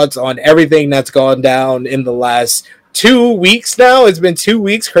your thoughts on everything that's gone down in the last 2 weeks now? It's been 2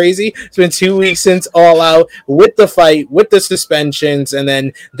 weeks, crazy. It's been 2 weeks since All Out, with the fight, with the suspensions, and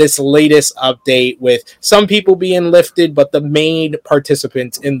then this latest update with some people being lifted, but the main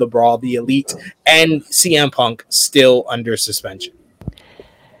participants in the brawl, the Elite and CM Punk, still under suspension.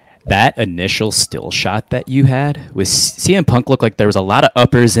 That initial still shot that you had with CM Punk looked like there was a lot of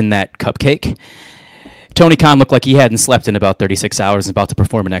uppers in that cupcake. Tony Khan looked like he hadn't slept in about 36 hours and about to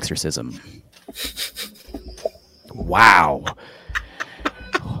perform an exorcism. Wow.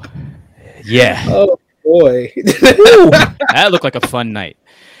 Yeah. Oh, boy. That looked like a fun night.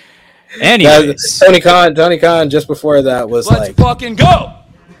 Anyways. Tony Khan, just before that was Let's fucking go!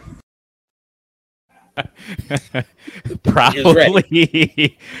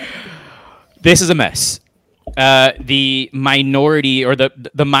 Probably. This is a mess. The minority or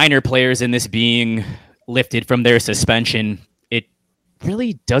the minor players in this being lifted from their suspension, it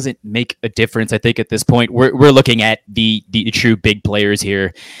really doesn't make a difference. I think at this point we're looking at the true big players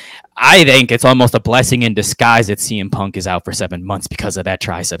here. I think it's almost a blessing in disguise that CM Punk is out for 7 months because of that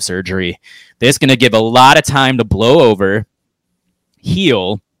tricep surgery. This is going to give a lot of time to blow over,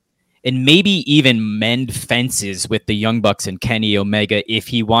 heal, and maybe even mend fences with the Young Bucks and Kenny Omega if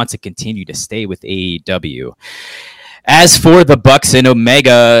he wants to continue to stay with AEW. As for the Bucks and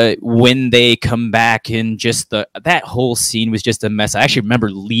Omega, when they come back, and just that whole scene was just a mess. I actually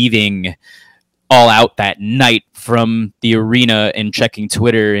remember leaving All Out that night from the arena and checking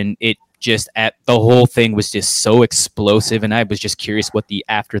Twitter, and it just the whole thing was just so explosive, and I was just curious what the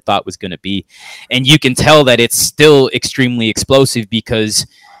afterthought was going to be. And you can tell that it's still extremely explosive because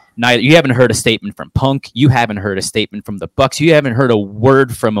you haven't heard a statement from Punk. You haven't heard a statement from the Bucks. You haven't heard a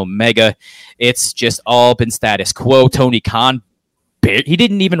word from Omega. It's just all been status quo. Tony Khan, he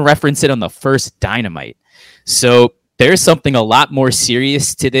didn't even reference it on the first Dynamite. So there's something a lot more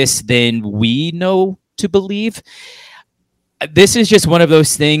serious to this than we know to believe. This is just one of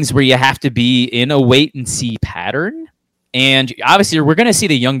those things where you have to be in a wait and see pattern. And obviously, we're going to see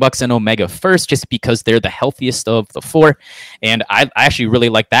the Young Bucks and Omega first, just because they're the healthiest of the four. And I actually really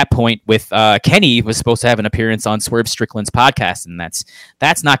like that point with Kenny was supposed to have an appearance on Swerve Strickland's podcast, and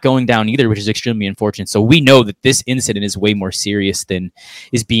that's not going down either, which is extremely unfortunate. So we know that this incident is way more serious than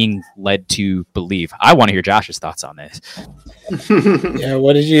is being led to believe. I want to hear Josh's thoughts on this. Yeah,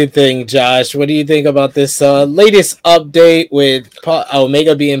 what did you think, Josh? What do you think about this latest update with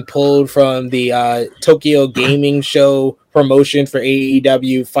Omega being pulled from the Tokyo Gaming Show promotion for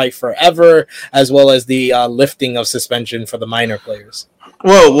AEW Fight Forever, as well as the lifting of suspension for the minor players?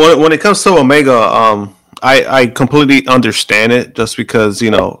 Well, when it comes to Omega, I completely understand it, just because,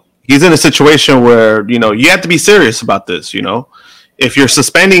 he's in a situation where, you have to be serious about this. If you're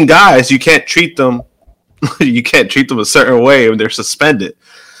suspending guys, you can't treat them a certain way when they're suspended.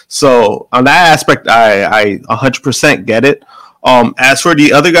 So on that aspect, I 100% get it. As for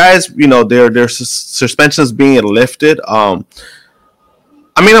the other guys, their suspensions being lifted, I'm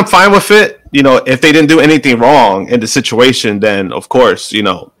fine with it. If they didn't do anything wrong in the situation, then of course,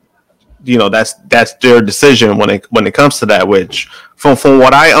 that's their decision when it comes to that. Which, from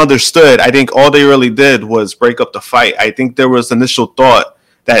what I understood, I think all they really did was break up the fight. I think there was initial thought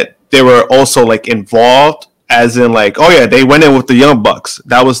that they were also involved, as in oh yeah, they went in with the Young Bucks.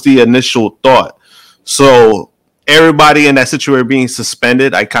 That was the initial thought. So everybody in that situation being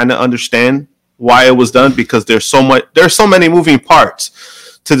suspended, I kind of understand why it was done, because there's so many moving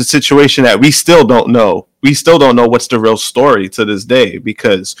parts to the situation that we still don't know. We still don't know what's the real story to this day,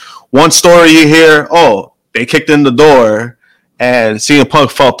 because one story you hear, oh, they kicked in the door and CM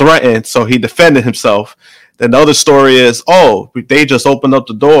Punk felt threatened, so he defended himself. Then the other story is, oh, they just opened up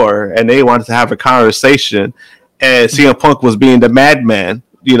the door and they wanted to have a conversation, and CM Punk was being the madman.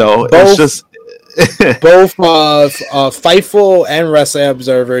 It's just Both Fightful and Wrestling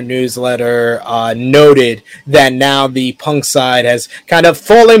Observer newsletter noted that now the Punk side has kind of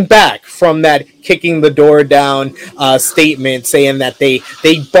fallen back from that kicking the door down statement, saying that they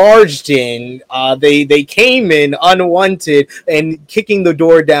barged in, they came in unwanted, and kicking the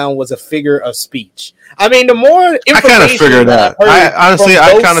door down was a figure of speech. I mean, the more information I kind of figured that. I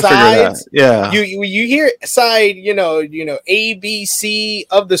kind of figured that. Yeah. You hear side, A, B, C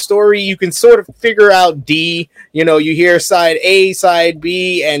of the story, you can sort of figure out D. You hear side A, side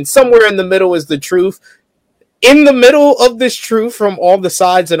B, and somewhere in the middle is the truth. In the middle of this truth from all the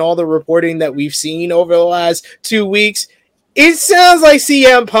sides and all the reporting that we've seen over the last 2 weeks, it sounds like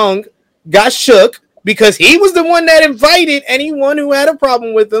CM Punk got shook because he was the one that invited anyone who had a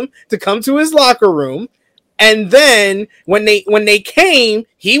problem with him to come to his locker room. And then when they came,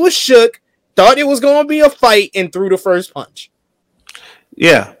 he was shook, thought it was going to be a fight, and threw the first punch.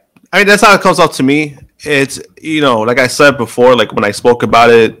 Yeah. I mean, that's how it comes off to me. It's, like I said before, like when I spoke about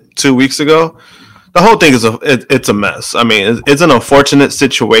it 2 weeks ago, the whole thing is it's a mess. I mean, it's an unfortunate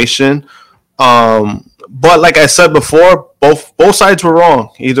situation. But like I said before, both sides were wrong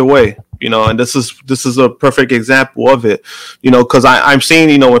either way. And this is a perfect example of it. Because I'm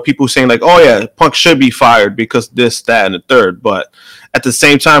seeing, when people saying like, oh yeah, Punk should be fired because this, that, and the third. But at the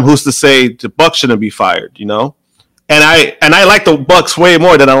same time, who's to say the Bucks shouldn't be fired? And I like the Bucks way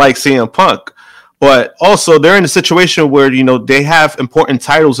more than I like CM Punk. But also, they're in a situation where they have important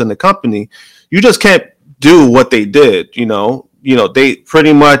titles in the company. You just can't do what they did. They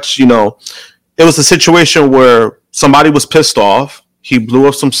pretty much, it was a situation where somebody was pissed off. He blew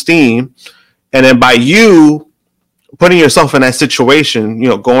up some steam. And then by you putting yourself in that situation,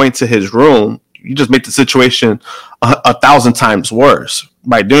 going to his room, you just make the situation 1,000 times worse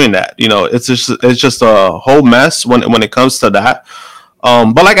by doing that. It's just a whole mess when it comes to that.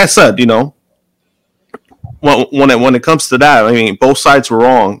 But like I said, when it comes to that, I mean, both sides were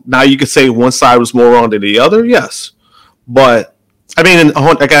wrong. Now you could say one side was more wrong than the other, yes. But I mean,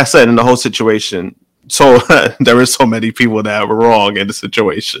 like I said, in the whole situation, so there were so many people that were wrong in the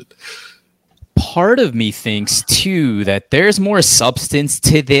situation. Part of me thinks too that there's more substance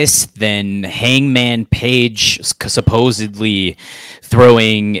to this than Hangman Page supposedly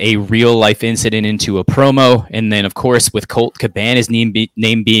throwing a real life incident into a promo, and then of course with Colt Cabana's name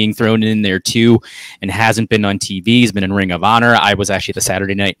being thrown in there too, and hasn't been on TV. He's been in Ring of Honor. I was actually at the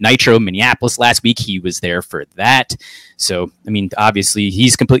Saturday Night Nitro Minneapolis last week. He was there for that. So, I mean, obviously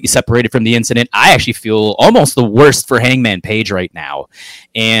he's completely separated from the incident. I actually feel almost the worst for Hangman Page right now.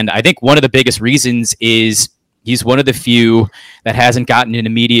 And I think one of the biggest reasons is he's one of the few that hasn't gotten an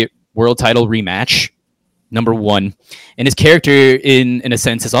immediate world title rematch, number one. And his character, in a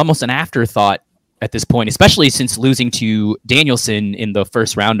sense, is almost an afterthought at this point, especially since losing to Danielson in the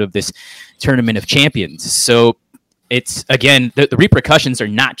first round of this Tournament of Champions. So it's, again, the repercussions are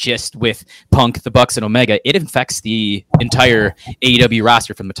not just with Punk, the Bucks, and Omega. It affects the entire AEW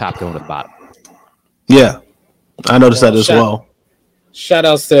roster from the top going to the bottom. Yeah, I noticed that as well. Shout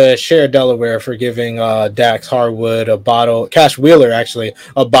outs to Cher Delaware for giving Dax Harwood Cash Wheeler actually,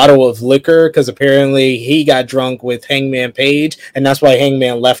 a bottle of liquor, because apparently he got drunk with Hangman Page, and that's why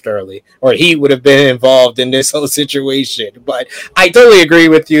Hangman left early, or he would have been involved in this whole situation. But I totally agree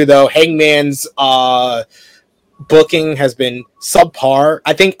with you, though. Hangman's booking has been subpar,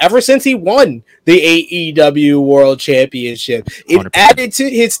 I think, ever since he won the AEW World Championship. It 100%. Added to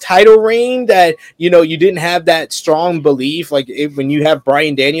his title reign that, you didn't have that strong belief. Like when you have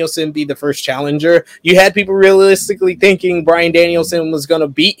Bryan Danielson be the first challenger, you had people realistically thinking Bryan Danielson was going to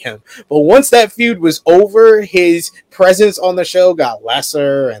beat him. But once that feud was over, his presence on the show got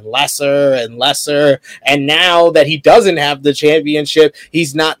lesser and lesser and lesser. And now that he doesn't have the championship,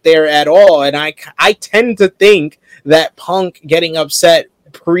 he's not there at all. And I tend to think that Punk getting upset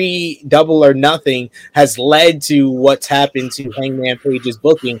pre-Double or Nothing has led to what's happened to Hangman Page's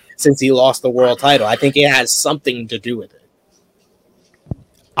booking since he lost the world title. I think it has something to do with it.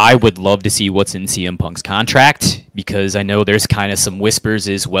 I would love to see what's in CM Punk's contract, because I know there's kind of some whispers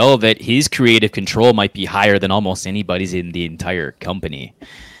as well that his creative control might be higher than almost anybody's in the entire company.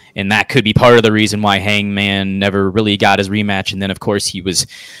 And that could be part of the reason why Hangman never really got his rematch. And then, of course, he was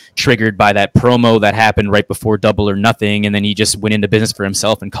triggered by that promo that happened right before Double or Nothing. And then he just went into business for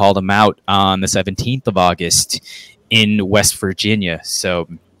himself and called him out on the 17th of August in West Virginia. So,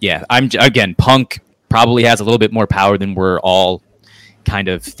 yeah, Punk probably has a little bit more power than we're all kind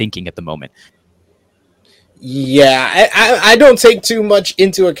of thinking at the moment. Yeah, I don't take too much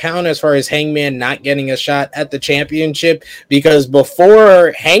into account as far as Hangman not getting a shot at the championship, because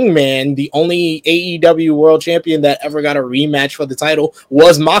before Hangman, the only AEW World Champion that ever got a rematch for the title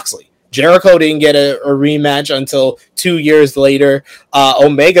was Moxley. Jericho didn't get a rematch until 2 years later.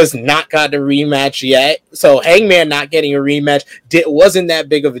 Omega's not got a rematch yet. So Hangman not getting a rematch wasn't that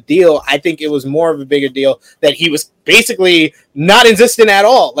big of a deal. I think it was more of a bigger deal that he was basically not existent at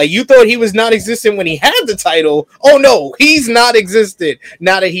all. Like, you thought he was not existent when he had the title. Oh no, he's not existent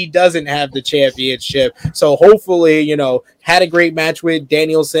now that he doesn't have the championship. So hopefully, had a great match with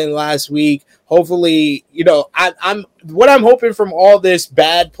Danielson last week. Hopefully, I'm hoping from all this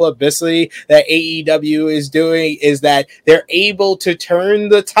bad publicity that AEW is doing is that they're able to turn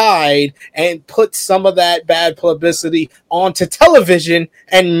the tide and put some of that bad publicity onto television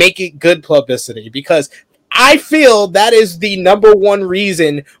and make it good publicity, because I feel that is the number one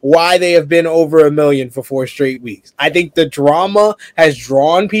reason why they have been over 1 million for 4 straight weeks. I think the drama has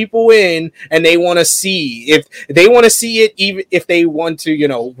drawn people in, and they want to see if they want to see it, even if they want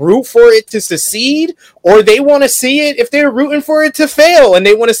to, root for it to succeed, or they want to see it if they're rooting for it to fail and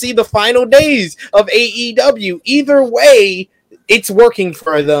they want to see the final days of AEW. Either way, it's working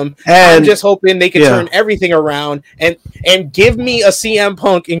for them. And I'm just hoping they can turn everything around and give me a CM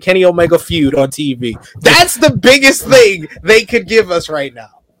Punk and Kenny Omega feud on TV. That's the biggest thing they could give us right now.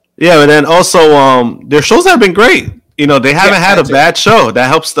 Yeah, but then also their shows have been great. They haven't had a bad show. That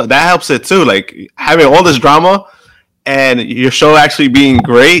helps it too. Like, having all this drama and your show actually being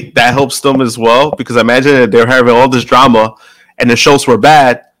great, that helps them as well. Because I imagine that they're having all this drama and the shows were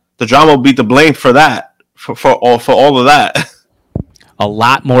bad, the drama will be to blame for that, for all of that. A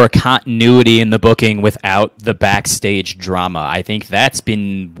lot more continuity in the booking without the backstage drama. I think that's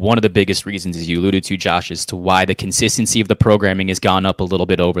been one of the biggest reasons, as you alluded to, Josh, as to why the consistency of the programming has gone up a little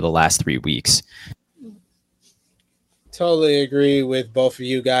bit over the last 3 weeks. Totally agree with both of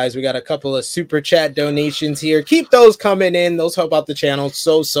you guys. We got a couple of super chat donations here. Keep those coming in. Those help out the channel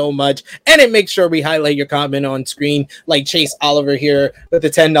so much. And it makes sure we highlight your comment on screen, like Chase Oliver here with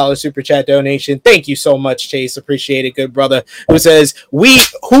the $10 super chat donation. Thank you so much, Chase. Appreciate it, good brother. Who says,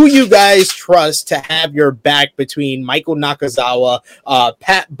 who you guys trust to have your back between Michael Nakazawa,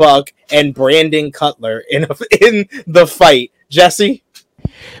 Pat Buck, and Brandon Cutler in the fight? Jesse?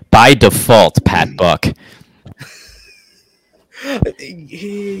 By default, Pat Buck.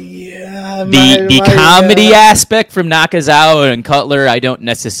 Yeah, the comedy aspect from Nakazawa and Cutler, I don't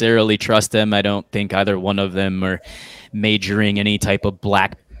necessarily trust them. I don't think either one of them are majoring any type of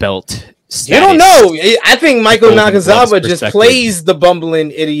black belt status. You don't know. I think Michael Nakazawa just plays the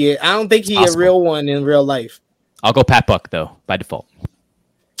bumbling idiot. I don't think he's a real one in real life. I'll go Pat Buck though, by default.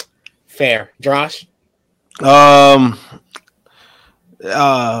 Fair. Josh? There's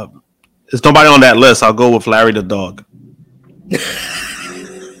nobody on that list. I'll go with Larry the Dog.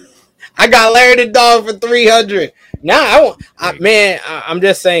 I got Larry the Dog for 300. Now I'm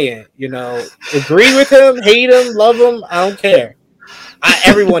just saying, agree with him, hate him, love him, I don't care.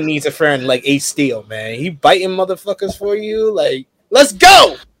 Everyone needs a friend like Ace Steel, man. He biting motherfuckers for you, like, let's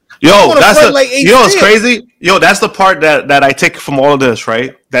go. Yo, what's crazy? Yo, that's the part that I take from all of this,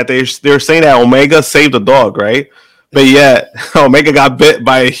 right? That they're saying that Omega saved the dog, right? But yet Omega got bit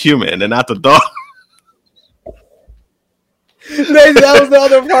by a human and not the dog. That was the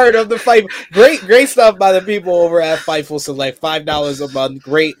other part of the fight. Great stuff by the people over at Fightful Select. $5 a month,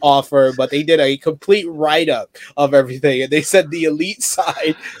 great offer, but they did a complete write-up of everything, and they said the elite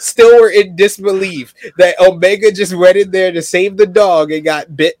side still were in disbelief that Omega just went in there to save the dog and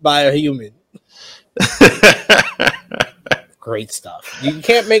got bit by a human. Great stuff. You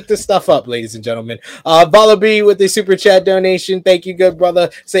can't make this stuff up, ladies and gentlemen. Vala B with the super chat donation. Thank you, good brother.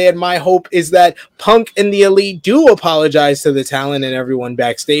 Saying, my hope is that Punk and the Elite do apologize to the talent and everyone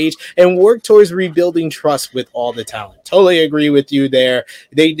backstage and work towards rebuilding trust with all the talent. Totally agree with you there.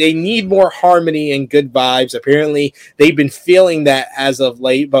 They need more harmony and good vibes. Apparently, they've been feeling that as of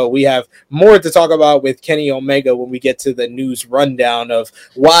late, but we have more to talk about with Kenny Omega when we get to the news rundown of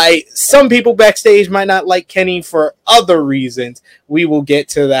why some people backstage might not like Kenny for other reasons. We will get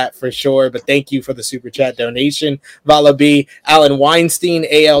to that for sure, but thank you for the super chat donation. Vala B, Alan Weinstein,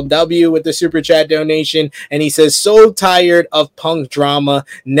 ALW with the super chat donation, and he says, so tired of Punk drama,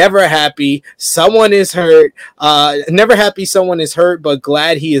 never happy someone is hurt, but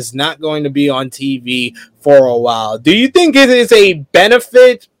glad he is not going to be on TV for a while. Do you think it is a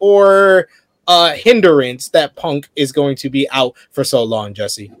benefit or a hindrance that Punk is going to be out for so long,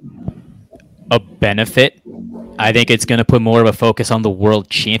 Jesse? A benefit. I think it's going to put more of a focus on the World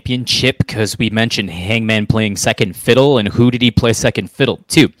Championship because we mentioned Hangman playing second fiddle, and who did he play second fiddle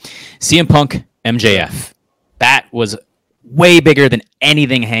to? CM Punk, MJF. That was way bigger than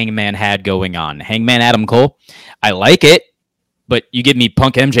anything Hangman had going on. Hangman Adam Cole, I like it, but you give me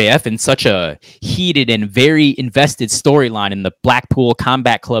Punk MJF in such a heated and very invested storyline in the Blackpool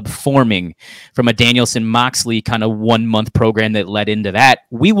Combat Club forming from a Danielson Moxley kind of 1 month program that led into that.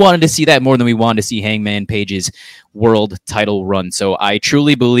 We wanted to see that more than we wanted to see Hangman Page's world title run. So I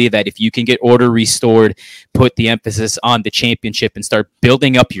truly believe that if you can get order restored, put the emphasis on the championship and start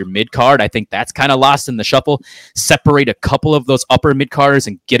building up your mid card, I think that's kind of lost in the shuffle. Separate a couple of those upper mid carders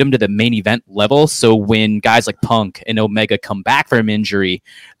and get them to the main event level. So when guys like Punk and Omega come back from injury,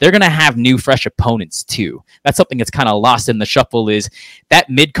 they're going to have new fresh opponents too. That's something that's kind of lost in the shuffle, is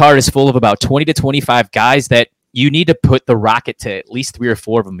that mid card is full of about 20 to 25 guys that you need to put the rocket to at least 3 or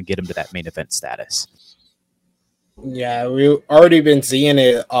 4 of them and get them to that main event status. Yeah, we've already been seeing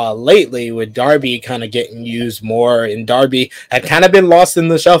it lately with Darby kind of getting used more, and Darby had kind of been lost in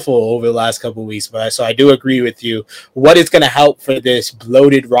the shuffle over the last couple of weeks. But so I do agree with you. What is going to help for this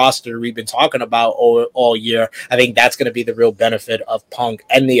bloated roster we've been talking about all year? I think that's going to be the real benefit of Punk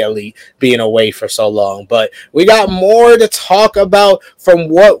and the Elite being away for so long. But we got more to talk about from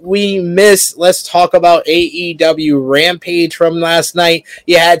what we missed. Let's talk about AEW Rampage from last night.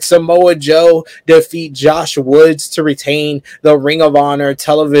 You had Samoa Joe defeat Josh Woods to retain the Ring of Honor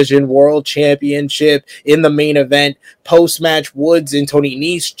Television World Championship in the main event. Post-match, Woods and Tony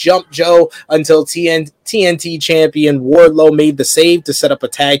Nese jumped Joe until TNT champion Wardlow made the save to set up a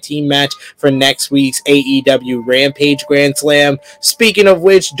tag team match for next week's AEW Rampage Grand Slam. Speaking of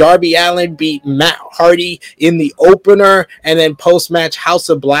which, Darby Allin beat Matt Hardy in the opener, and then post-match, House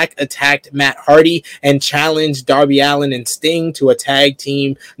of Black attacked Matt Hardy and challenged Darby Allin and Sting to a tag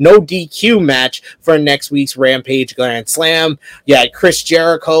team no DQ match for next week's Rampage Grand Slam. You had Chris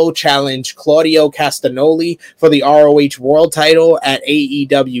Jericho challenge Claudio Castagnoli for the ROH World title at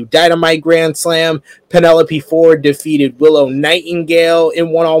AEW Dynamite Grand Slam. Penelope Ford defeated Willow Nightingale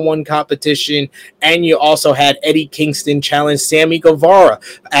in one-on-one competition, and you also had Eddie Kingston challenge Sammy Guevara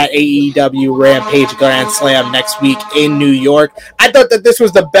at AEW Rampage Grand Slam next week in New York. I thought that this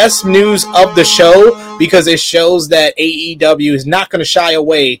was the best news of the show because it shows that AEW is not going to shy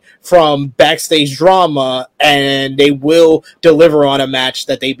away from backstage drama, and they will deliver on a match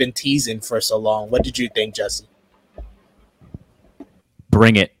that they've been teasing for so long. What did you think, Jesse?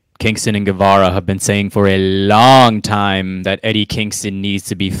 Bring it. Kingston and Guevara have been saying for a long time that Eddie Kingston needs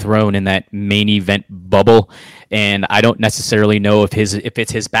to be thrown in that main event bubble, and I don't necessarily know if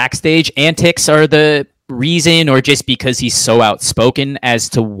it's his backstage antics are the reason or just because he's so outspoken as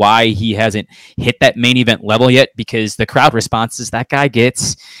to why he hasn't hit that main event level yet, because the crowd responses that guy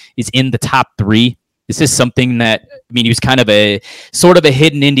gets is in the top 3. This is something that, I mean, he was kind of a sort of a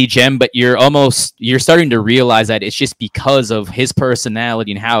hidden indie gem, but you're starting to realize that it's just because of his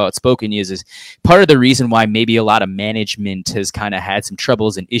personality and how outspoken he is part of the reason why maybe a lot of management has kind of had some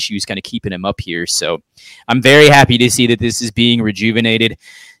troubles and issues kind of keeping him up here. So I'm very happy to see that this is being rejuvenated.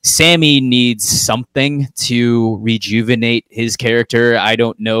 Sammy needs something to rejuvenate his character. I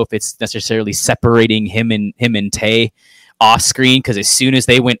don't know if it's necessarily separating him and Tay off screen, because as soon as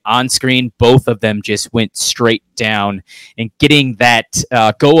they went on screen, both of them just went straight down, and getting that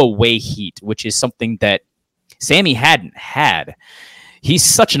go away heat, which is something that Sammy hadn't had. He's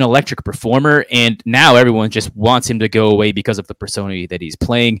such an electric performer, and now everyone just wants him to go away because of the persona that he's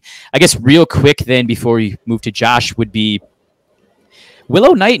playing. I guess real quick then, before we move to Josh, would be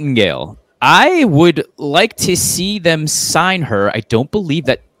Willow Nightingale. I would like to see them sign her. I don't believe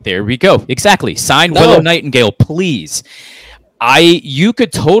that. There we go. Exactly. Sign Willow Nightingale, please. You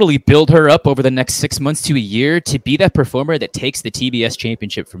could totally build her up over the next 6 months to a year to be that performer that takes the TBS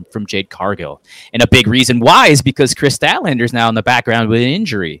championship from Jade Cargill. And a big reason why is because Chris Statlander's now in the background with an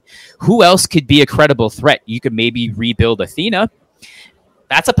injury. Who else could be a credible threat? You could maybe rebuild Athena.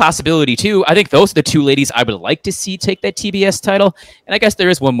 That's a possibility too. I think those are the 2 ladies I would like to see take that TBS title. And I guess there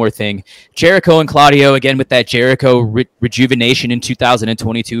is one more thing. Jericho and Claudio, again, with that Jericho rejuvenation in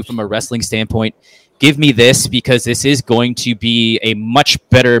 2022 from a wrestling standpoint. Give me this, because this is going to be a much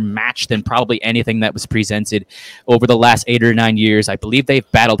better match than probably anything that was presented over the last 8 or 9 years. I believe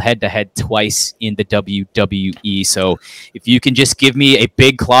they've battled head-to-head twice in the WWE. So if you can just give me a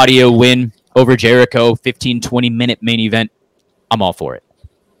big Claudio win over Jericho, 15, 20-minute main event, I'm all for it.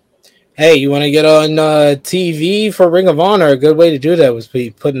 Hey, you want to get on TV for Ring of Honor? A good way to do that was be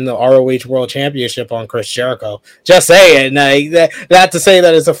putting the ROH World Championship on Chris Jericho. Just saying. Not to say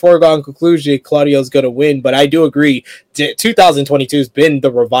that it's a foregone conclusion Claudio's going to win, but I do agree. 2022 has been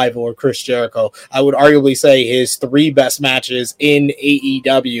the revival of Chris Jericho. I would arguably say his 3 best matches in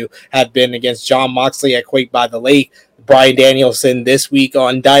AEW have been against Jon Moxley at Quake by the Lake, Bryan Danielson this week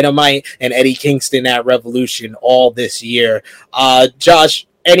on Dynamite, and Eddie Kingston at Revolution all this year. Josh,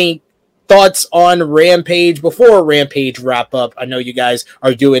 any thoughts on Rampage before Rampage wrap up? I know you guys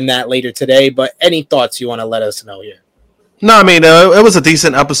are doing that later today, but any thoughts you want to let us know here? No, I mean, it was a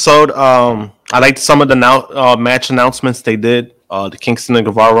decent episode. I liked some of the match announcements they did. The Kingston and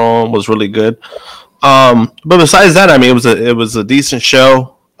Guevara was really good. But besides that, I mean, it was a decent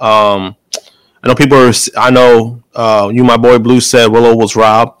show. I know you, my boy Blue, said Willow was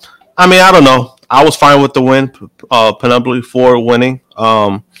robbed. I mean, I don't know. I was fine with the win. Penelope Ford winning.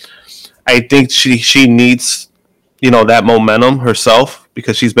 I think she needs, that momentum herself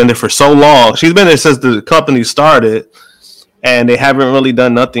because she's been there for so long. She's been there since the company started, and they haven't really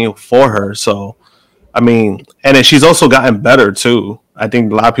done nothing for her. So, I mean, and then she's also gotten better too. I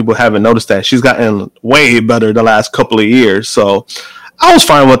think a lot of people haven't noticed that she's gotten way better the last couple of years. So, I was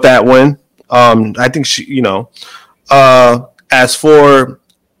fine with that win. I think she, as for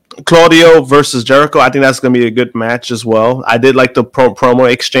Claudio versus Jericho, I think that's going to be a good match as well. I did like the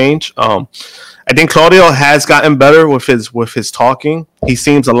promo exchange. I think Claudio has gotten better with his talking. He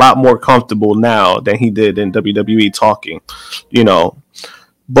seems a lot more comfortable now than he did in WWE talking,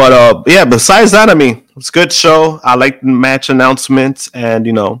 But yeah, besides that, I mean, it's a good show. I like the match announcements and,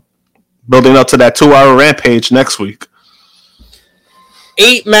 building up to that 2-hour Rampage next week.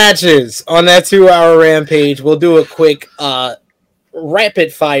 8 matches on that 2-hour Rampage. We'll do a quick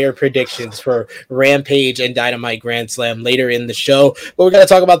rapid fire predictions for Rampage and Dynamite Grand Slam later in the show. But we're going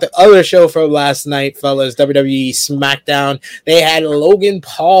to talk about the other show from last night, fellas. WWE SmackDown. They had Logan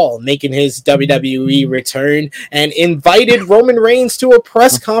Paul making his WWE return and invited Roman Reigns to a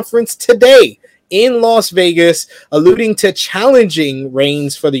press conference today in Las Vegas, alluding to challenging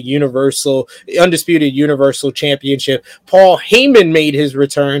Reigns for the Undisputed Universal Championship. Paul Heyman made his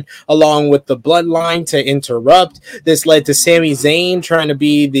return along with the Bloodline to interrupt. This led to Sami Zayn trying to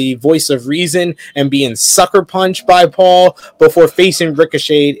be the voice of reason and being sucker punched by Paul before facing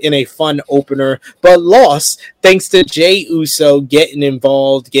Ricochet in a fun opener, but lost thanks to Jey Uso getting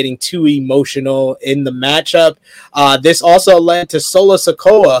involved, getting too emotional in the matchup. This also led to Solo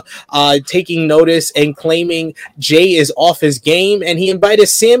Sikoa taking notice and claiming Jey is off his game, and he invited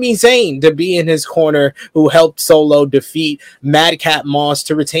Sami Zayn to be in his corner, who helped Solo defeat Madcap Moss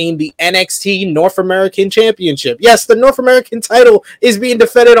to retain the NXT North American Championship. Yes, the North American title is being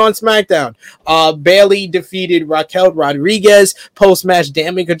defended on SmackDown. Bayley defeated Raquel Rodriguez. Post-match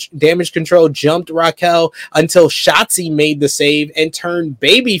damage control jumped Raquel until Shotzi made the save and turned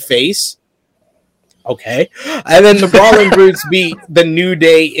babyface. Okay. And then the Brawling Brutes beat the New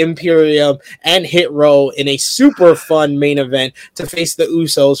Day, Imperium, and Hit Row in a super fun main event to face the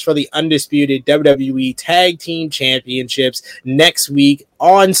Usos for the undisputed WWE Tag Team Championships next week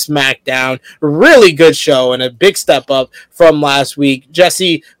on SmackDown. Really good show and a big step up from last week.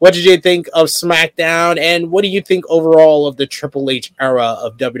 Jesse, what did you think of SmackDown, and what do you think overall of the Triple H era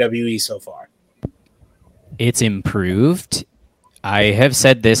of WWE so far? It's improved. I have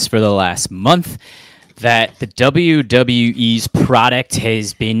said this for the last month, that the WWE's product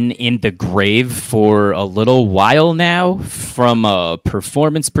has been in the grave for a little while now from a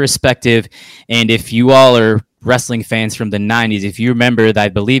performance perspective. And if you all are wrestling fans from the 90s, if you remember that, I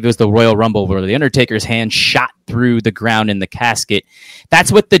believe it was the Royal Rumble where the Undertaker's hand shot through the ground in the casket.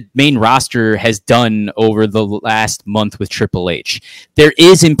 That's what the main roster has done over the last month with Triple H. There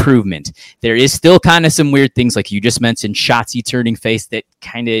is improvement. There is still kind of some weird things, like you just mentioned, Shotzi turning face, that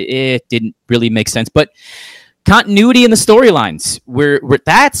kind of didn't really make sense. But continuity in the storylines, where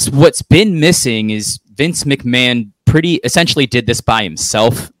that's what's been missing, is Vince McMahon essentially did this by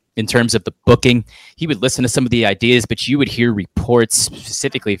himself. In terms of the booking, he would listen to some of the ideas, but you would hear reports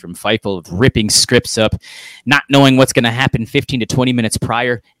specifically from Fightful of ripping scripts up, not knowing what's going to happen 15 to 20 minutes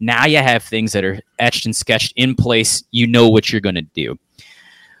prior. Now you have things that are etched and sketched in place. You know what you're going to do.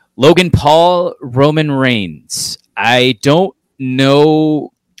 Logan Paul, Roman Reigns. I don't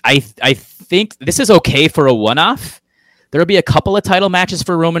know. I think this is okay for a one-off. There will be a couple of title matches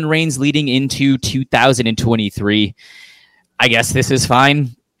for Roman Reigns leading into 2023. I guess this is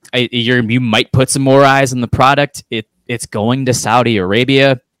fine. You might put some more eyes on the product. It's going to Saudi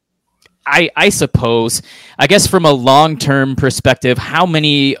Arabia. I suppose. I guess from a long-term perspective, how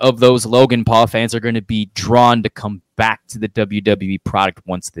many of those Logan Paul fans are going to be drawn to come back to the WWE product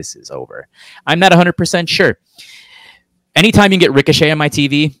once this is over? I'm not 100% sure. Anytime you can get Ricochet on my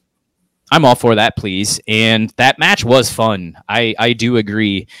TV, I'm all for that, please. And that match was fun. I do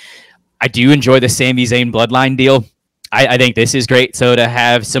agree. I do enjoy the Sami Zayn Bloodline deal. I think this is great. So to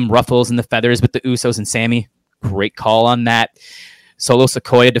have some ruffles and the feathers with the Usos and Sami, great call on that. Solo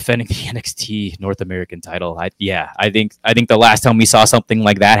Sikoa defending the NXT North American title. I think the last time we saw something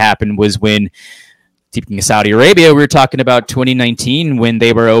like that happen was when Speaking of Saudi Arabia, we were talking about 2019 when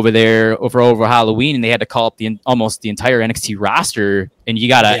they were over there over Halloween, and they had to call up almost the entire NXT roster, and you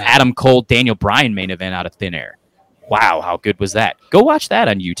got a Adam Cole, Daniel Bryan main event out of thin air. Wow, how good was that? Go watch that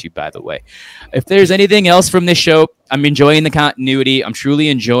on YouTube, by the way. If there's anything else from this show, I'm enjoying the continuity. I'm truly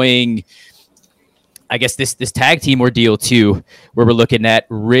enjoying, I guess, this tag team ordeal, too, where we're looking at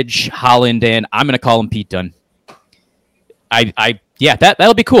Ridge Holland, and I'm going to call him Pete Dunne. Yeah,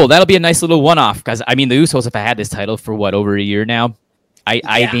 that'll be cool. That'll be a nice little one-off, because, I mean, the Usos have had this title for, over a year now?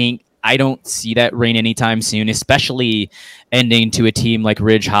 I think I don't see that reign anytime soon, especially ending to a team like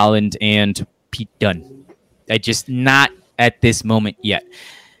Ridge Holland and Pete Dunne. Just not at this moment yet.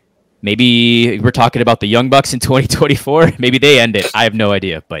 Maybe we're talking about the Young Bucks in 2024. Maybe they end it. I have no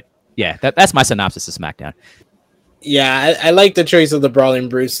idea. But yeah, that's my synopsis of SmackDown. Yeah, I like the choice of the Brawling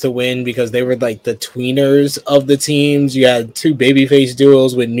Brutes to win because they were like the tweeners of the teams. You had two babyface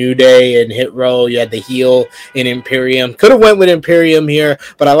duels with New Day and Hit Row. You had the heel in Imperium. Could have went with Imperium here,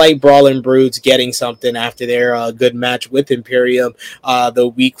 but I like Brawling Brutes getting something after their good match with Imperium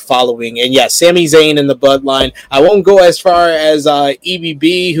the week following. And yeah, Sami Zayn and the Bloodline. I won't go as far as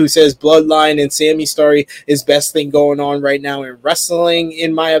EBB, who says Bloodline and Sami story is best thing going on right now in wrestling,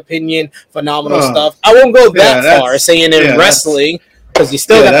 in my opinion. Phenomenal stuff. I won't go that far. Saying in wrestling, because you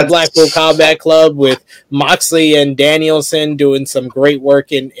still got the Blackpool Combat Club with Moxley and Danielson doing some great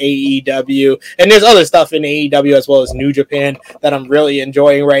work in AEW, and there's other stuff in AEW as well as New Japan that I'm really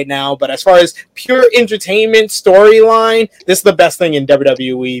enjoying right now. But as far as pure entertainment storyline, this is the best thing in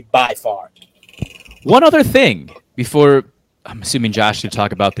WWE by far. One other thing before, I'm assuming Josh should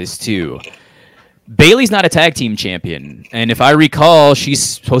talk about this too. Bayley's not a tag team champion, and if I recall, she's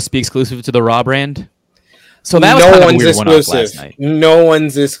supposed to be exclusive to the Raw brand. So that was kind of a weird one-off last night. No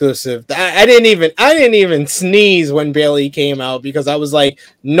one's exclusive. I didn't even sneeze when Bayley came out because I was like,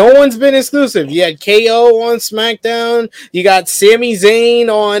 no one's been exclusive. You had KO on SmackDown. You got Sami Zayn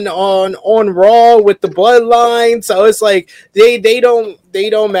on Raw with the Bloodline. So it's like they don't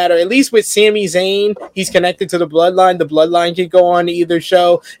matter. At least with Sami Zayn, he's connected to the Bloodline. The Bloodline can go on either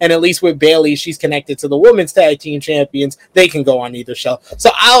show. And at least with Bayley, she's connected to the Women's Tag Team Champions. They can go on either show.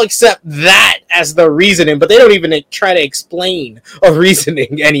 So I'll accept that as the reasoning, but they don't even try to explain a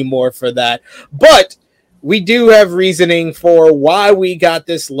reasoning anymore for that. But we do have reasoning for why we got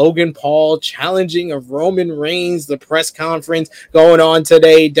this Logan Paul challenging of Roman Reigns, the press conference going on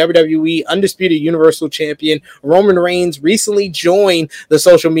today. WWE Undisputed Universal Champion Roman Reigns recently joined the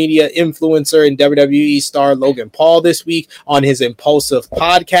social media influencer and WWE star Logan Paul this week on his Impulsive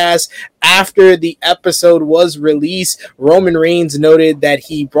podcast. After the episode was released, Roman Reigns noted that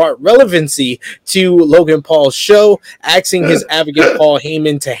he brought relevancy to Logan Paul's show, asking his advocate Paul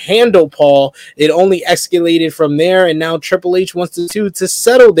Heyman to handle Paul. It only escalated from there, and now Triple H wants the two to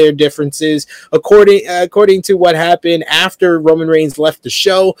settle their differences. According to what happened after Roman Reigns left the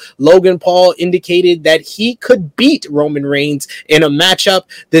show, Logan Paul indicated that he could beat Roman Reigns in a matchup.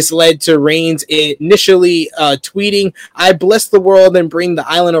 This led to Reigns initially tweeting, "I bless the world and bring the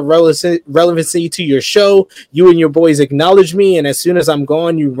island of relevancy to your show. You and your boys acknowledge me, and as soon as I'm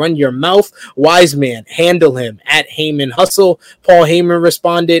gone, you run your mouth. Wise man, handle him." At Heyman Hustle, Paul Heyman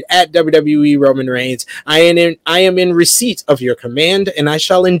responded, "At WWE Roman Reigns, I am in receipt of your command, and I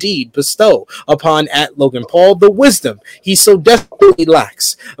shall indeed bestow upon at Logan Paul the wisdom he so desperately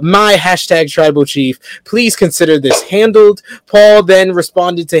lacks. My hashtag tribal chief, please consider this handled." Paul then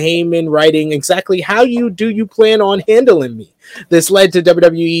responded to Heyman, writing, "Exactly how you plan on handling me?" This led to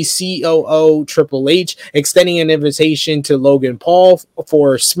WWE COO Triple H extending an invitation to Logan Paul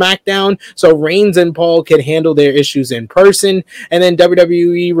for SmackDown so Reigns and Paul can handle their issues in person. And then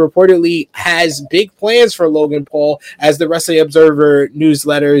WWE reportedly has big plans for Logan Paul, as the Wrestling Observer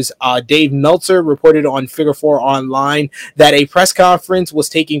newsletters Dave Meltzer reported on Figure 4 Online that a press conference was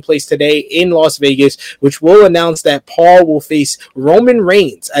taking place today in Las Vegas, which will announce that Paul will face Roman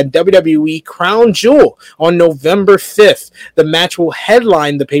Reigns at WWE Crown Jewel on November 5th. The match will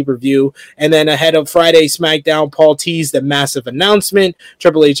headline the pay-per-view, and then ahead of Friday SmackDown, Paul teased a massive announcement.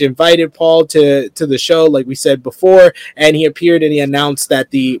 Triple H invited Paul to the show, like we said before, and he appeared and he announced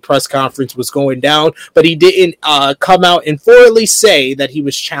that the press conference was going down, but he didn't come out and formally say that he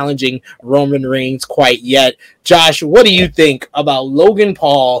was challenging Roman Reigns quite yet. Josh, what do you think about Logan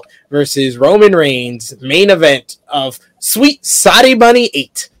Paul versus Roman Reigns main event of Sweet Saudi Money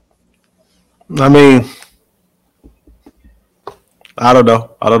 8? I mean, I don't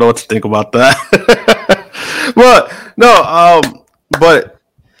know what to think about that. But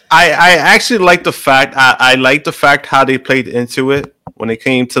I actually like the fact I like the fact how they played into it when it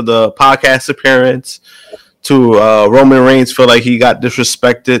came to the podcast appearance, Roman Reigns feel like he got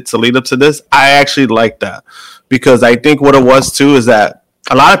disrespected to lead up to this. I actually like that because I think what it was too is that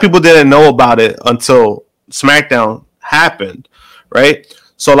a lot of people didn't know about it until SmackDown happened, right?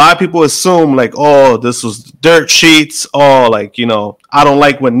 So a lot of people assume like, oh, this was dirt sheets. Oh, like, you know, I don't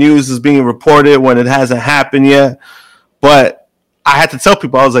like when news is being reported when it hasn't happened yet. But I had to tell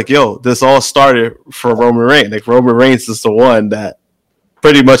people, I was like, yo, this all started for Roman Reigns. Like Roman Reigns is the one that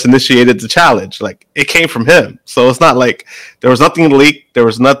pretty much initiated the challenge. Like it came from him. So it's not like there was nothing leaked. There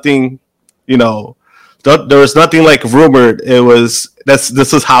was nothing, you know, there was nothing like rumored. It was this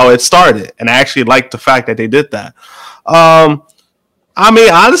is how it started. And I actually liked the fact that they did that. I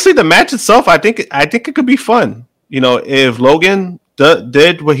mean, honestly, the match itself, I think it could be fun. You know, if Logan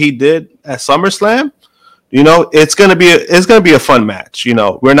did what he did at SummerSlam, you know, it's gonna be a fun match. You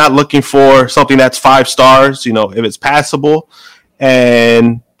know, we're not looking for something that's 5 stars. You know, if it's passable,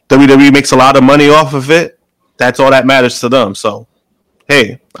 and WWE makes a lot of money off of it, that's all that matters to them. So,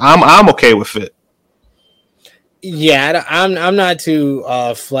 hey, I'm okay with it. Yeah, I'm not too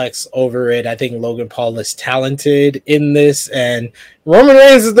flex over it. I think Logan Paul is talented in this, and Roman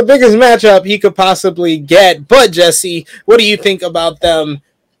Reigns is the biggest matchup he could possibly get. But Jesse, what do you think about them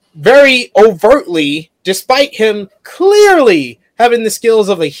very overtly, despite him clearly having the skills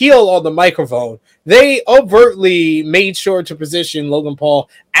of a heel on the microphone, they overtly made sure to position Logan Paul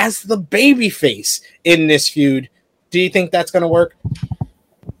as the babyface in this feud. Do you think that's going to work?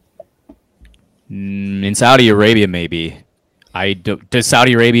 In Saudi Arabia, maybe. Does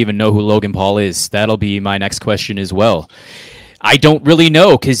Saudi Arabia even know who Logan Paul is? That'll be my next question as well. I don't really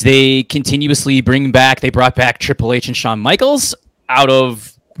know because they continuously they brought back Triple H and Shawn Michaels out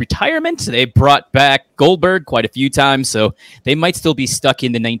of retirement. They brought back Goldberg quite a few times, so they might still be stuck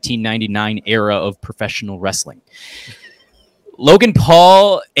in the 1999 era of professional wrestling. Logan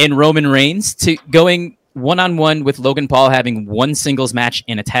Paul and Roman Reigns going one-on-one with Logan Paul having one singles match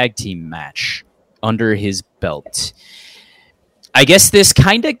and a tag team match under his belt. I guess this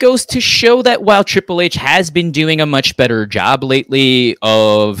kind of goes to show that while Triple H has been doing a much better job lately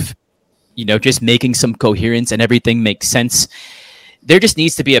of, you know, just making some coherence and everything makes sense, there just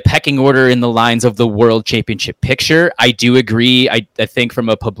needs to be a pecking order in the lines of the World Championship picture. I do agree. I think from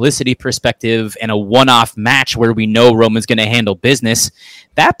a publicity perspective and a one-off match where we know Roman's going to handle business,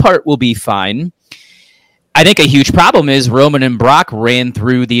 that part will be fine. I think a huge problem is Roman and Brock ran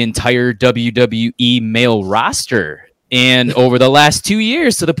through the entire WWE male roster, and over the last 2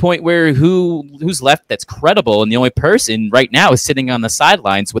 years, to the point where who's left that's credible, and the only person right now is sitting on the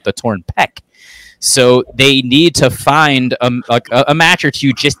sidelines with a torn pec. So they need to find a match or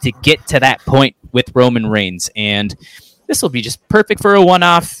two just to get to that point with Roman Reigns, and this will be just perfect for a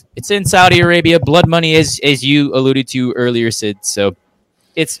one-off. It's in Saudi Arabia, blood money, as you alluded to earlier, Sid. So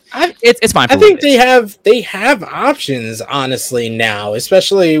it's fine. I think they have options, honestly, now,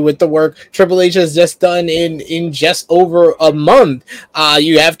 especially with the work Triple H has just done in just over a month.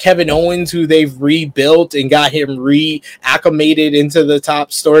 You have Kevin Owens, who they've rebuilt and got him reacclimated into the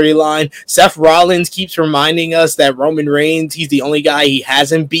top storyline. Seth Rollins keeps reminding us that Roman Reigns, he's the only guy he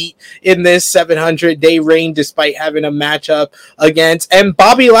hasn't beat in this 700-day reign, despite having a matchup against. And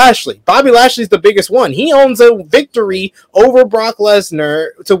Bobby Lashley. Bobby Lashley's the biggest one. He owns a victory over Brock Lesnar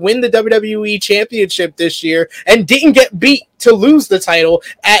to win the WWE Championship this year and didn't get beat to lose the title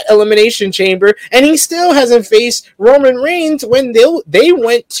at Elimination Chamber, and he still hasn't faced Roman Reigns when they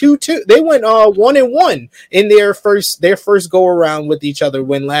went 2-2. They went 1-1 in their first go around with each other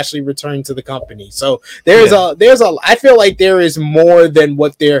when Lashley returned to the company. So I feel like there is more than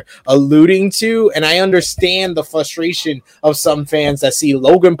what they're alluding to, and I understand the frustration of some fans that see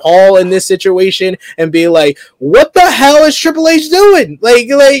Logan Paul in this situation and be like, what the hell is Triple H doing? Like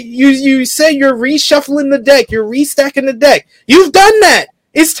you say you're reshuffling the deck, you're restacking the deck. You've done that.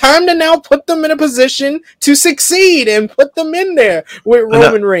 It's time to now put them in a position to succeed and put them in there with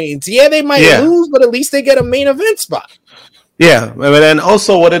Roman Reigns. Yeah, they might lose, but at least they get a main event spot. Yeah, but then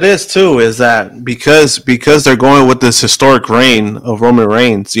also what it is too is that because they're going with this historic reign of Roman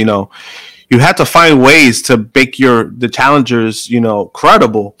Reigns, you know, you have to find ways to make the challengers, you know,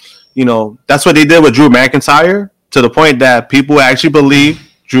 credible. You know, that's what they did with Drew McIntyre, to the point that people actually believe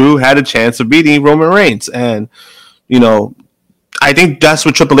Drew had a chance of beating Roman Reigns. And, you know, I think that's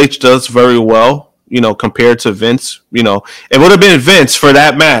what Triple H does very well, you know, compared to Vince. You know, it would have been Vince for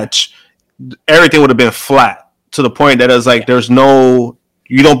that match, everything would have been flat, to the point that it's like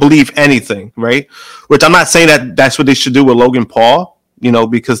you don't believe anything, right? Which I'm not saying that that's what they should do with Logan Paul, you know,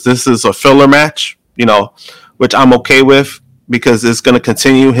 because this is a filler match, you know, which I'm okay with because it's going to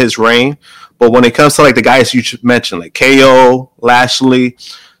continue his reign. But when it comes to like the guys you mentioned, like KO, Lashley,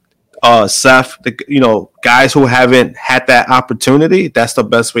 Seth, guys who haven't had that opportunity, that's the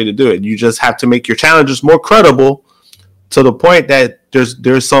best way to do it. You just have to make your challenges more credible to the point that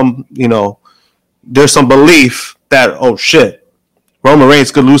there's some belief that, oh shit, Roman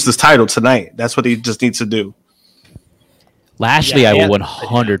Reigns could lose this title tonight. That's what he just needs to do. Lashley, I will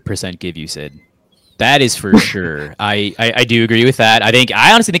 100% give you, Sid. That is for sure. I do agree with that.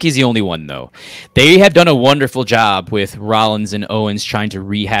 I honestly think he's the only one, though. They have done a wonderful job with Rollins and Owens trying to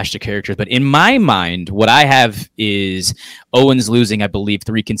rehash the characters. But in my mind, what I have is Owens losing, I believe,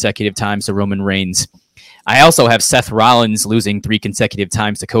 3 consecutive times to Roman Reigns. I also have Seth Rollins losing 3 consecutive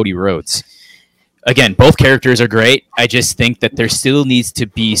times to Cody Rhodes. Again, both characters are great. I just think that there still needs to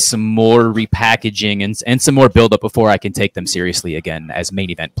be some more repackaging and some more build-up before I can take them seriously again as main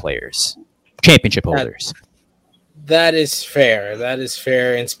event players. Championship holders. That is fair. That is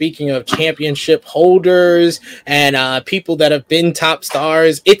fair. And speaking of championship holders and people that have been top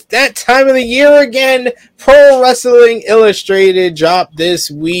stars, it's that time of the year again. Pro Wrestling Illustrated dropped this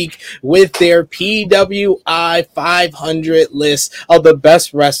week with their PWI 500 list of the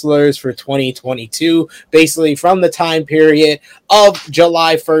best wrestlers for 2022, basically from the time period of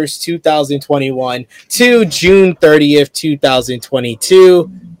July 1st, 2021 to June 30th,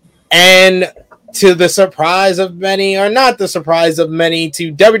 2022. And to the surprise of many, or not the surprise of many,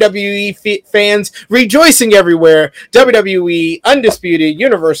 to WWE fans rejoicing everywhere, WWE Undisputed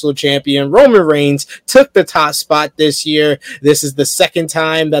Universal Champion Roman Reigns took the top spot this year. This is the second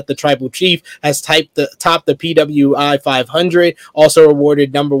time that the Tribal Chief has topped the PWI 500, also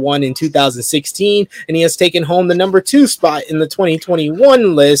awarded number 1 in 2016, and he has taken home the number 2 spot in the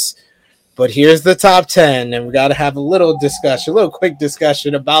 2021 list. But here's the top 10, and we got to have a little quick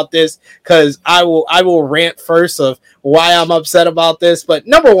discussion about this, because I will rant first of why I'm upset about this. But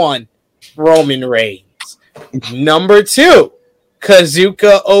number 1, Roman Reigns. Number 2,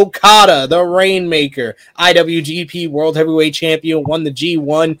 Kazuchika Okada, the Rainmaker, IWGP World Heavyweight Champion, won the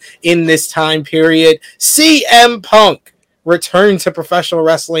G1 in this time period. CM Punk returned to professional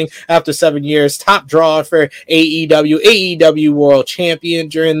wrestling after 7 years, top draw for AEW World Champion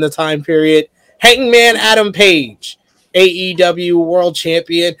during the time period. Hangman Adam Page, AEW World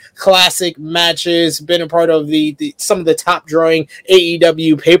Champion, classic matches, been a part of the some of the top drawing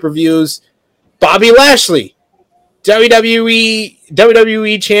AEW pay-per-views. Bobby Lashley,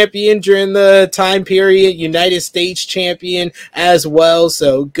 WWE champion during the time period, United States champion as well,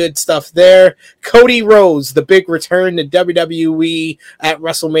 so good stuff there. Cody Rhodes, the big return to WWE at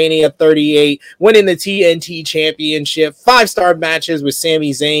WrestleMania 38, winning the TNT championship, 5-star matches with Sami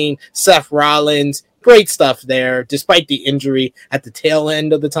Zayn, Seth Rollins, great stuff there, despite the injury at the tail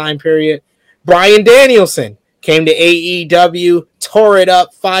end of the time period. Bryan Danielson came to AEW, tore it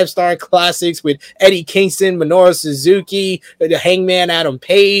up, 5-star classics with Eddie Kingston, Minoru Suzuki, the Hangman Adam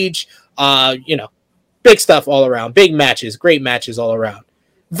Page, big stuff all around, big matches, great matches all around.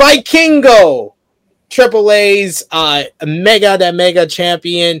 Vikingo, Triple A's mega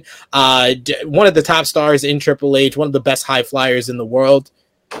champion, one of the top stars in Triple H, one of the best high flyers in the world.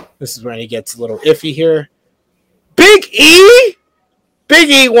 This is when he gets a little iffy here. Big E! Big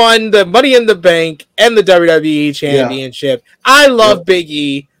E won the Money in the Bank and the WWE Championship. Yeah. I love Big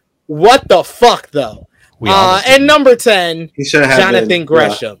E. What the fuck, though? And number 10, Jonathan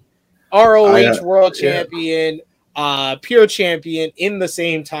Gresham. ROH World Champion, Pure Champion in the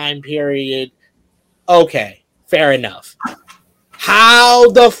same time period. Okay, fair enough. How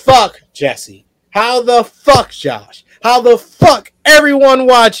the fuck, Jesse? How the fuck, Josh? How the fuck everyone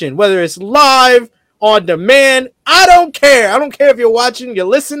watching, whether it's live, on demand, I don't care. I don't care if you're watching, you're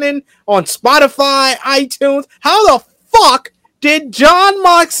listening on Spotify, iTunes. How the fuck did Jon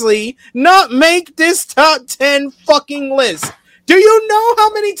Moxley not make this top 10 fucking list? Do you know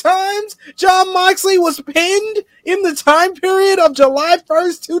how many times Jon Moxley was pinned in the time period of July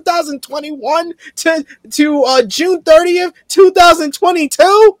 1st, 2021 to June 30th,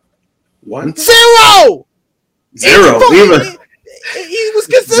 2022? 1. 0! He was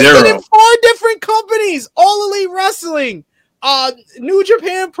consistent in 4 different companies. All Elite Wrestling, New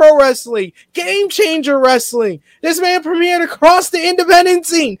Japan Pro Wrestling, Game Changer Wrestling. This man premiered across the independent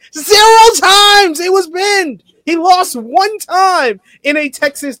scene 0 times. It was banned. He lost 1 time in a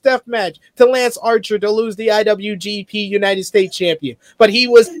Texas death match to Lance Archer to lose the IWGP United States Champion. But he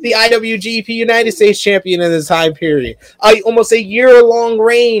was the IWGP United States Champion in this time period. Almost a year-long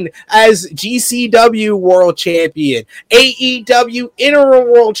reign as GCW World Champion. AEW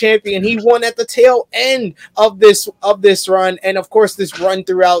Interim World Champion. He won at the tail end of this run. And, of course, this run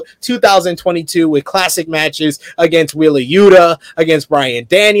throughout 2022 with classic matches against Wheeler Yuta, against Bryan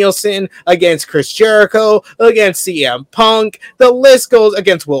Danielson, against Chris Jericho, against CM Punk. The list goes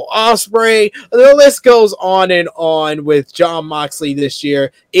against Will Ospreay. The list goes on and on with Jon Moxley this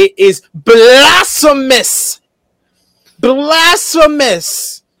year. It is blasphemous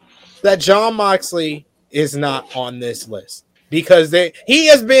that Jon Moxley is not on this list. Because he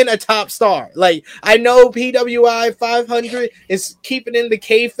has been a top star. Like, I know PWI 500 is keeping in the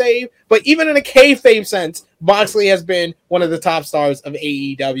kayfabe, but even in a kayfabe sense, Moxley has been one of the top stars of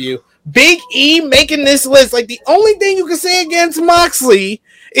AEW. Big E making this list. Like, the only thing you can say against Moxley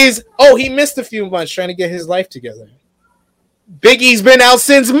is, oh, he missed a few months trying to get his life together. Big E's been out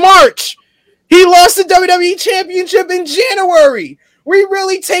since March. He lost the WWE Championship in January. We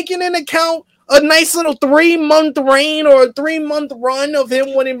really taking into account a nice little 3-month reign or a 3-month run of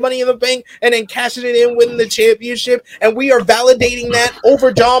him winning Money in the Bank and then cashing it in, winning the championship, and we are validating that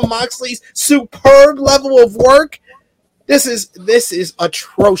over Jon Moxley's superb level of work. This is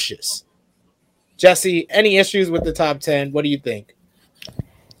atrocious. Jesse, any issues with the top 10? What do you think?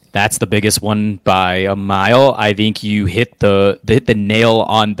 That's the biggest one by a mile. I think you hit the nail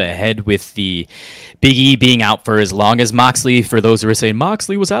on the head with the Big E being out for as long as Moxley. For those who are saying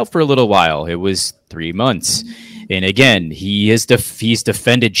Moxley was out for a little while, it was 3 months. And again, he's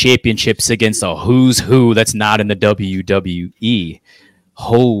defended championships against a who's who that's not in the WWE.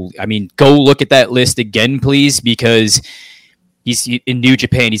 Go look at that list again, please, because he's in New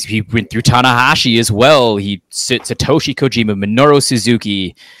Japan. He went through Tanahashi as well. He Satoshi Kojima, Minoru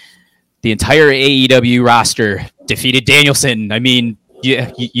Suzuki, the entire AEW roster, defeated Danielson. I mean,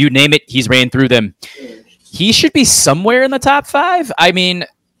 you name it, he's ran through them. He should be somewhere in the top 5. I mean,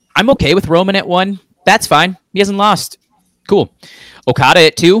 I'm okay with Roman at 1. That's fine. He hasn't lost. Cool. Okada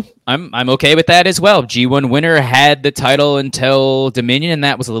at 2. I'm okay with that as well. G1 winner, had the title until Dominion, and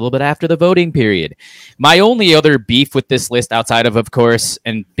that was a little bit after the voting period. My only other beef with this list outside of course,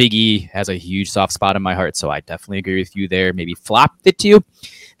 and Big E has a huge soft spot in my heart, so I definitely agree with you there. Maybe flopped it to you.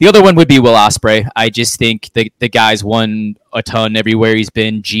 The other one would be Will Ospreay. I just think the guy's won a ton everywhere he's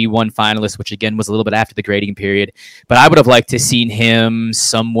been. G1 finalist, which again was a little bit after the grading period. But I would have liked to seen him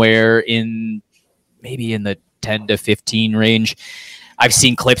somewhere maybe in the 10 to 15 range. I've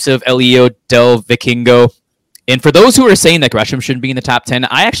seen clips of Elio Del Vikingo. And for those who are saying that Gresham shouldn't be in the top 10,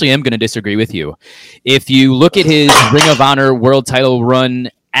 I actually am going to disagree with you. If you look at his Ring of Honor world title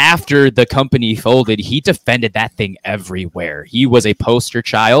run after the company folded, he defended that thing everywhere. He was a poster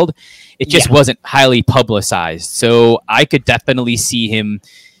child. It just wasn't highly publicized. So I could definitely see him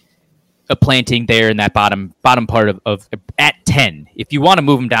planting there in that bottom part of at 10. If you want to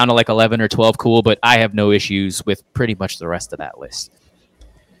move him down to like 11 or 12, cool, but I have no issues with pretty much the rest of that list.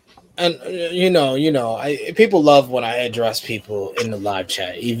 And people love when I address people in the live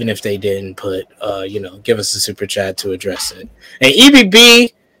chat, even if they didn't put give us a super chat to address it. And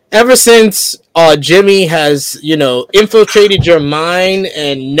EBB, ever since Jimmy has, infiltrated your mind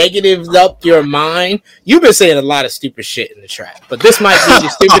and negatived up your mind, you've been saying a lot of stupid shit in the chat. But this might be the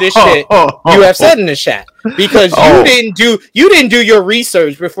stupidest shit you have said in the chat because you didn't do your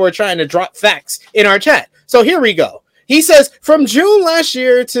research before trying to drop facts in our chat. So here we go. He says, from June last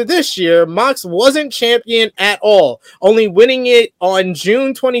year to this year, Mox wasn't champion at all, only winning it on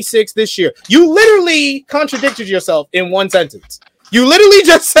June 26th this year. You literally contradicted yourself in one sentence. You literally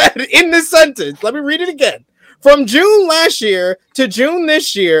just said in this sentence, let me read it again. From June last year to June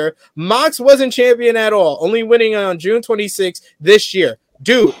this year, Mox wasn't champion at all, only winning on June 26th this year.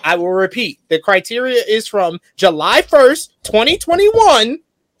 Dude, I will repeat. The criteria is from July 1st, 2021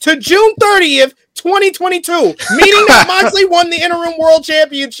 to June 30th, 2022, meaning that Moxley won the interim world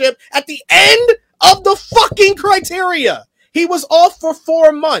championship at the end of the fucking criteria. He was off for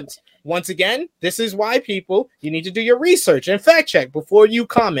 4 months. Once again, this is why you need to do your research and fact check before you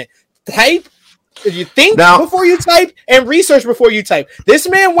comment. Type, you think before you type, and research before you type. This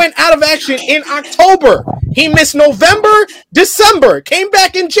man went out of action in October. He missed November, December, came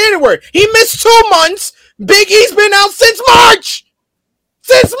back in January. He missed 2 months. Big E's been out since March.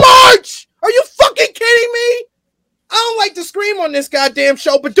 Since March! Are you fucking kidding me? I don't like to scream on this goddamn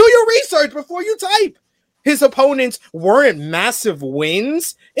show, but do your research before you type. His opponents weren't massive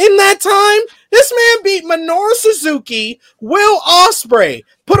wins in that time. This man beat Minoru Suzuki, Will Ospreay,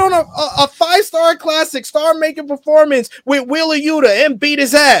 put on a 5-star classic star-making performance with Wheeler Yuta and beat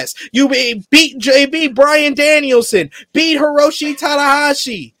his ass. You beat Bryan Danielson, beat Hiroshi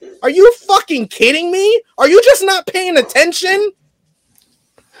Tanahashi. Are you fucking kidding me? Are you just not paying attention?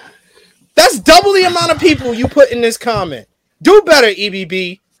 That's double the amount of people you put in this comment. Do better,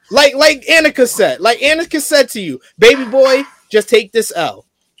 EBB. Like Annika said. Like Annika said to you, baby boy, just take this L.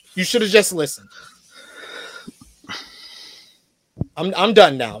 You should have just listened. I'm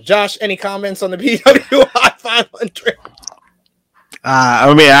done now. Josh, any comments on the PWI 500.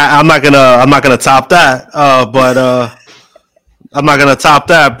 I mean, I'm not gonna top that. But I'm not gonna top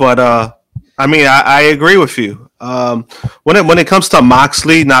that. But I mean, I agree with you. When it comes to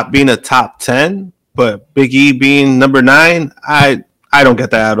Moxley not being a top 10, but Big E being number 9, I don't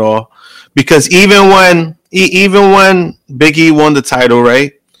get that at all. Because even when Big E won the title,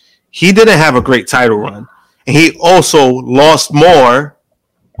 right, he didn't have a great title run, and he also lost more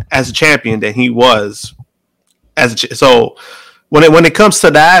as a champion than he was so. When it comes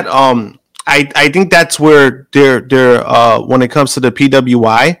to that, I think that's where they're when it comes to the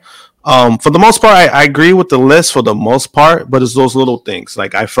PWI. For the most part, I agree with the list for the most part, but it's those little things.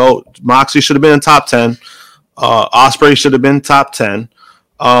 Like I felt Moxley should have been in top 10, Ospreay should have been top 10.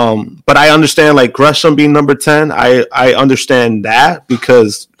 But I understand like Gresham being number 10. I understand that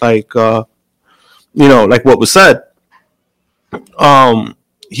because like like what was said,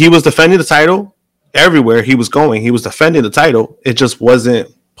 he was defending the title. Everywhere he was going, he was defending the title. It just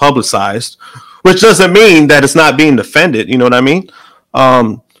wasn't publicized, which doesn't mean that it's not being defended. You know what I mean?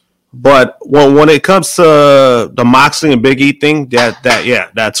 But when it comes to the Moxley and Big E thing,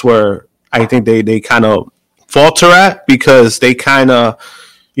 that's where I think they kind of falter at because they kind of,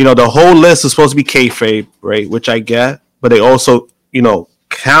 the whole list is supposed to be kayfabe, right? Which I get, but they also,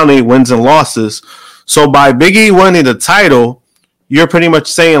 counting wins and losses. So by Big E winning the title, you're pretty much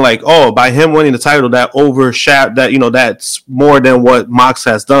saying like, oh, by him winning the title, that overshadowed that, that's more than what Mox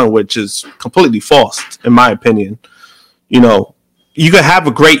has done, which is completely false, in my opinion. You could have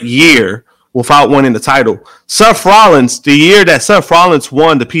a great year without winning the title. Seth Rollins, the year that Seth Rollins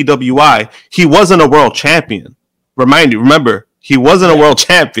won the PWI, he wasn't a world champion. Remember, he wasn't a world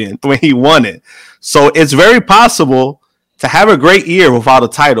champion when he won it. So it's very possible to have a great year without a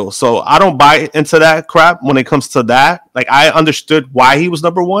title. So I don't buy into that crap when it comes to that. Like I understood why he was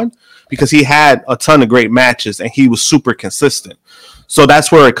number 1 because he had a ton of great matches and he was super consistent. So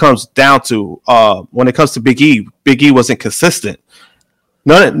that's where it comes down to. When it comes to Big E wasn't consistent.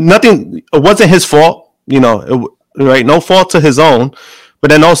 Nothing. It wasn't his fault. Right? No fault to his own. But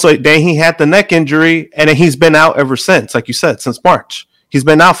then he had the neck injury and then he's been out ever since, like you said, since March. He's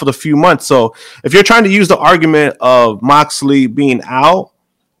been out for the few months. So if you're trying to use the argument of Moxley being out,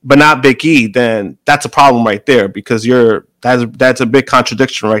 but not Big E, then that's a problem right there because that's a big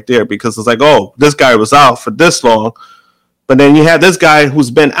contradiction right there because it's like, oh, this guy was out for this long, but then you have this guy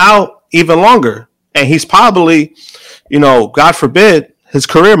who's been out even longer, and he's probably, God forbid, his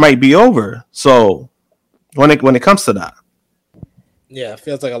career might be over. So when it comes to that, yeah, it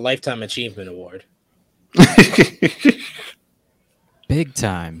feels like a lifetime achievement award. Big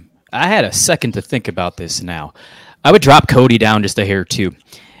time. I had a second to think about this now. I would drop Cody down just a hair too.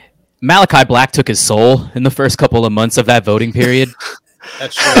 Malachi Black took his soul in the first couple of months of that voting period.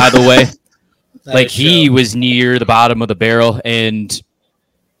 That's true. By the way, like he was near the bottom of the barrel, and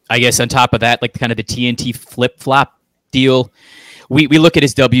I guess on top of that, like kind of the TNT flip flop deal. We look at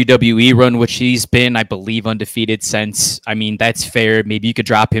his WWE run, which he's been, I believe, undefeated since. I mean, that's fair. Maybe you could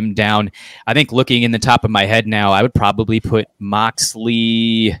drop him down. I think looking in the top of my head now, I would probably put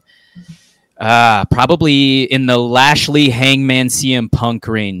Moxley probably in the Lashley, Hangman, CM Punk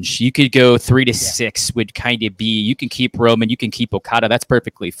range. You could go 3 to 6 would kind of be, you can keep Roman, you can keep Okada. That's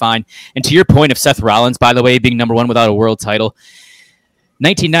perfectly fine. And to your point of Seth Rollins, by the way, being number 1 without a world title,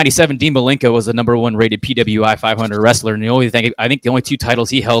 1997, Dean Malenko was the number 1 rated PWI 500 wrestler, and I think the only 2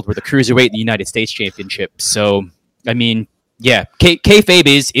 titles he held were the Cruiserweight and the United States Championship. So, I mean, yeah,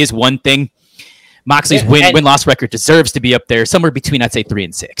 kayfabe is one thing. Moxley's win-loss record deserves to be up there, somewhere between, I'd say, 3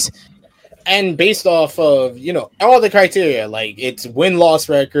 and 6. And based off of, all the criteria, like it's win-loss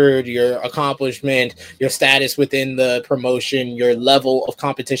record, your accomplishment, your status within the promotion, your level of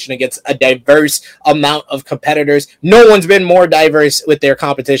competition against a diverse amount of competitors. No one's been more diverse with their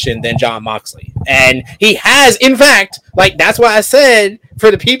competition than Jon Moxley. And he has, in fact, like that's why I said, for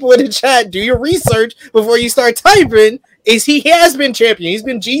the people in the chat, do your research before you start typing. He has been champion. He's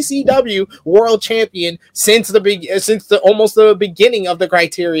been GCW world champion since almost the beginning of the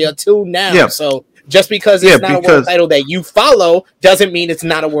criteria till now. Yeah. So just because it's not a world title that you follow doesn't mean it's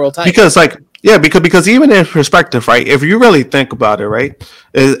not a world title. Because even in perspective, right? If you really think about it, right?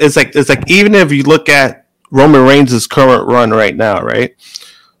 It's like even if you look at Roman Reigns' current run right now, right?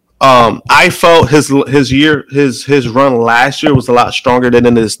 I felt his run last year was a lot stronger than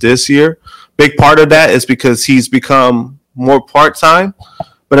it is this year. Big part of that is because he's become more part-time.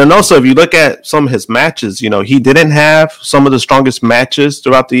 But then also, if you look at some of his matches, he didn't have some of the strongest matches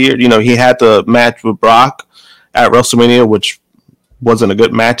throughout the year. He had the match with Brock at WrestleMania, which wasn't a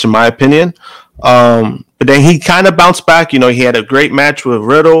good match in my opinion. But then he kind of bounced back. He had a great match with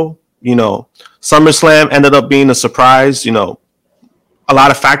Riddle. SummerSlam ended up being a surprise. You know, a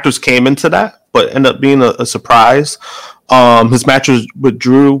lot of factors came into that, but ended up being a surprise. His match with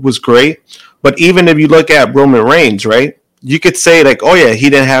Drew was great. But even if you look at Roman Reigns, right, you could say like, oh yeah, he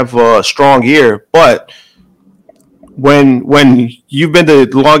didn't have a strong year, but when you've been the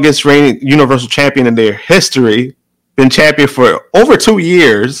longest reigning Universal Champion in their history, been champion for over 2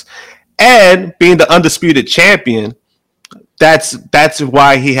 years, and being the undisputed champion, that's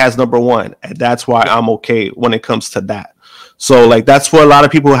why he has number one, and that's why I'm okay when it comes to that. So like that's what a lot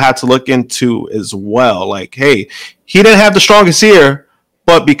of people have to look into as well. Like, hey, he didn't have the strongest year,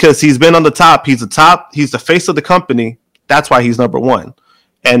 but because he's been on the top, he's the face of the company. That's why he's number one,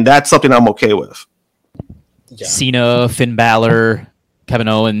 and that's something I'm okay with. Yeah. Cena, Finn Balor, Kevin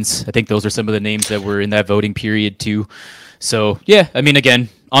Owens. I think those are some of the names that were in that voting period too. So yeah, I mean, again,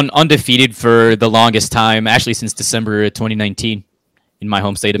 undefeated for the longest time, actually since December 2019 in my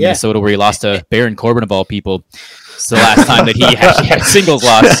home state of Minnesota, where he lost to Baron Corbin of all people. It's the last time that he actually had a singles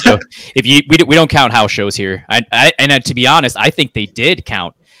loss. So if we don't count house shows here, and to be honest, I think they did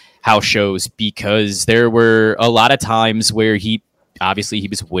count house shows because there were a lot of times where he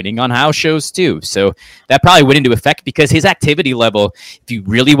was winning on house shows too. So that probably went into effect because his activity level, if you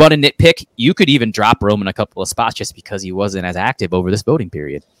really want to nitpick, you could even drop Roman a couple of spots just because he wasn't as active over this voting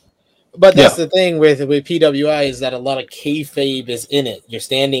period. But that's the thing with PWI is that a lot of kayfabe is in it. You're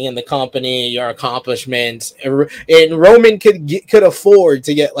standing in the company, your accomplishments, and Roman could afford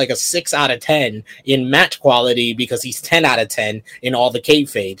to get like a 6 out of 10 in match quality because he's 10 out of 10 in all the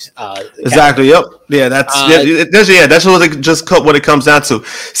kayfabes. Exactly. Yep. Yeah. That's what it comes down to.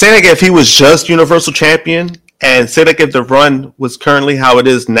 Say like if he was just Universal Champion, and say like if the run was currently how it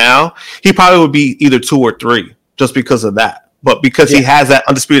is now, he probably would be either 2 or 3 just because of that. But because he has that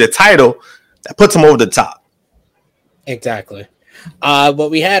undisputed title, that puts him over the top. Exactly.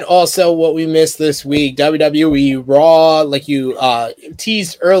 But we had also what we missed this week, WWE Raw, like you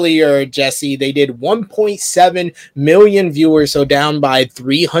teased earlier, Jesse. They did 1.7 million viewers, so down by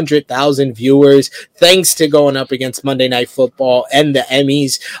 300,000 viewers, thanks to going up against Monday Night Football and the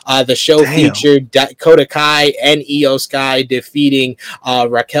Emmys. The show featured Dakota Kai and Io Sky defeating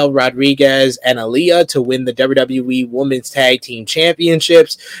Raquel Rodriguez and Aaliyah to win the WWE Women's Tag Team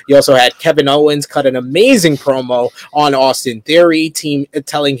Championships. You also had Kevin Owens cut an amazing promo on Austin Theory team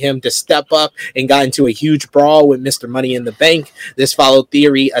telling him to step up and got into a huge brawl with Mr. Money in the Bank. This followed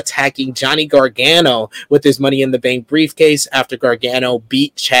Theory attacking Johnny Gargano with his Money in the Bank briefcase after Gargano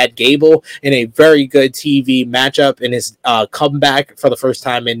beat Chad Gable in a very good TV matchup in his comeback for the first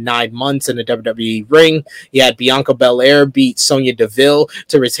time in 9 months in the WWE ring. He had Bianca Belair beat Sonya Deville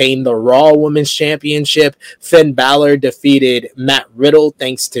to retain the Raw Women's Championship. Finn Balor defeated Matt Riddle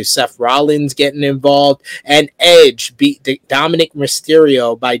thanks to Seth Rollins getting involved, and Edge beat Dominic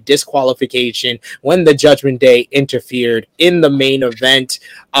Mysterio by disqualification when the Judgment Day interfered in the main event.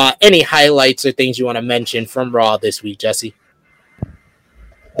 Any highlights or things you want to mention from Raw this week, Jesse?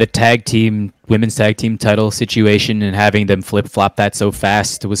 The women's tag team title situation and having them flip-flop that so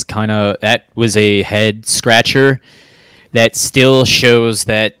fast was a head scratcher. That still shows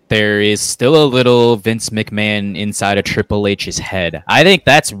that there is still a little Vince McMahon inside of Triple H's head. I think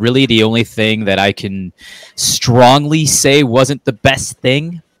that's really the only thing that I can strongly say wasn't the best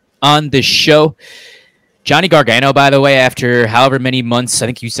thing on this show. Johnny Gargano, by the way, after however many months, I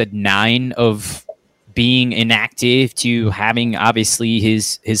think you said 9 of being inactive to having obviously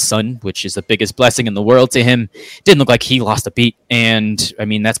his son, which is the biggest blessing in the world to him, didn't look like he lost a beat. And I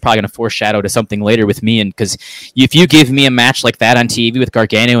mean, that's probably going to foreshadow to something later with me. And because if you give me a match like that on TV with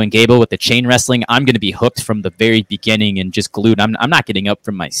Gargano and Gable with the chain wrestling, I'm going to be hooked from the very beginning and just glued. I'm not getting up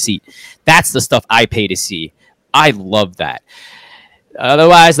from my seat. That's the stuff I pay to see. I love that.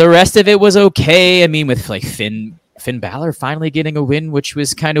 Otherwise, the rest of it was okay. I mean, with like Finn Balor finally getting a win, which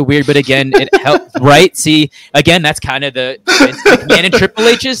was kind of weird, but again, it helped, right? See, again, that's kind of the McMahon and Triple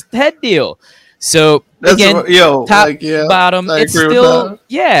H's head deal. So again, bottom, it's still,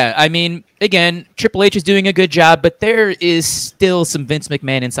 I mean, again, Triple H is doing a good job, but there is still some Vince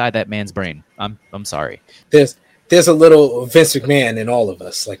McMahon inside that man's brain. I'm sorry. There's a little Vince McMahon in all of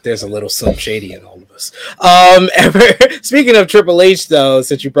us. Like there's a little Slim Shady in all of us. Speaking of Triple H, though,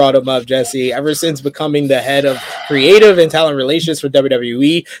 since you brought him up, Jesse, ever since becoming the head of creative and talent relations for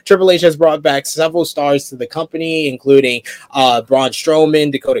WWE, Triple H has brought back several stars to the company, including Braun Strowman,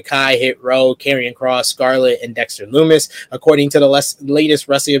 Dakota Kai, Hit Row, Karrion Kross, Scarlett, and Dexter Lumis. According to the latest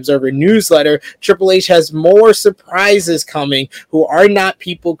Wrestling Observer newsletter, Triple H has more surprises coming who are not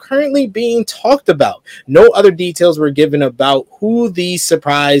people currently being talked about. No other details were given about who the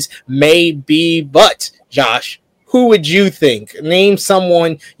surprise may be, but Josh, who would you think? Name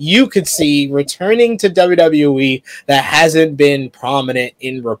someone you could see returning to WWE that hasn't been prominent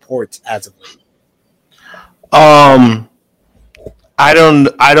in reports as of late. I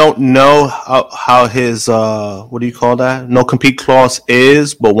don't know how his what do you call that? No compete clause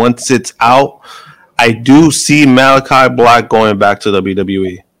is, but once it's out, I do see Malachi Black going back to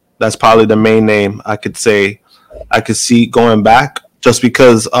WWE. That's probably the main name I could say I could see going back, just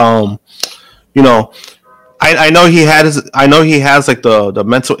because you know, I know he has like the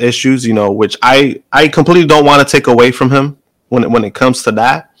mental issues, you know, which I completely don't want to take away from him when it comes to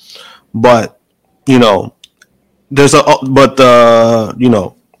that. But, you know, the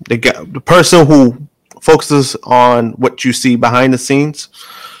person who focuses on what you see behind the scenes,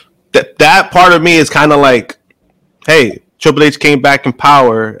 that part of me is kind of like, hey, Triple H came back in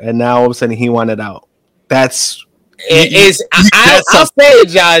power and now all of a sudden he wanted out. I'll say it,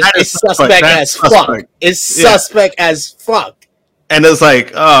 Josh. It's suspect as fuck. It's suspect as fuck. And it's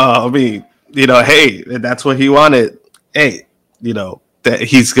like, I mean, you know, hey, that's what he wanted. Hey, you know, that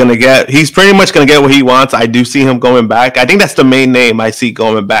he's pretty much gonna get what he wants. I do see him going back. I think that's the main name I see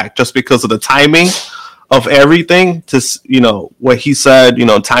going back, just because of the timing of everything. To, you know, what he said, you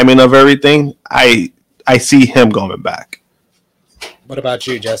know, timing of everything. I see him going back. What about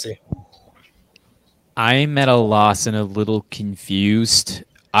you, Jesse? I'm at a loss and a little confused.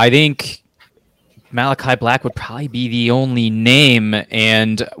 I think Malachi Black would probably be the only name,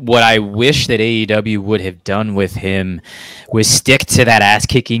 and what I wish that AEW would have done with him was stick to that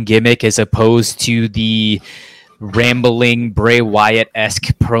ass-kicking gimmick as opposed to the rambling Bray Wyatt-esque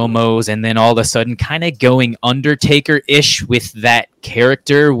promos and then all of a sudden kind of going Undertaker-ish with that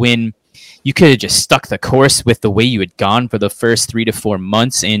character, when you could have just stuck the course with the way you had gone for the first 3 to 4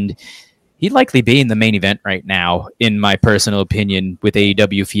 months, and he'd likely be in the main event right now, in my personal opinion, with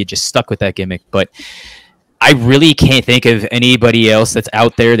AEW if he had just stuck with that gimmick. But I really can't think of anybody else that's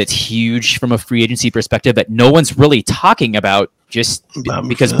out there that's huge from a free agency perspective that no one's really talking about, just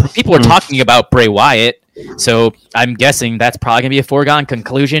because people are talking about Bray Wyatt. So I'm guessing that's probably going to be a foregone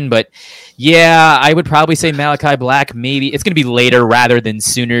conclusion. But yeah, I would probably say Malachi Black. Maybe it's going to be later rather than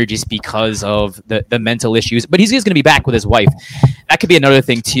sooner, just because of the mental issues. But he's going to be back with his wife. That could be another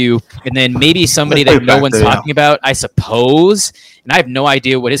thing too. And then maybe somebody that no one's talking about, I suppose, and I have no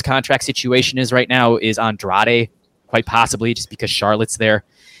idea what his contract situation is right now, is Andrade, quite possibly, just because Charlotte's there.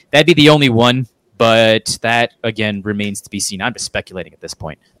 That'd be the only one. But that, again, remains to be seen. I'm just speculating at this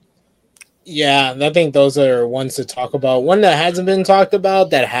point. Yeah, I think those are ones to talk about. One that hasn't been talked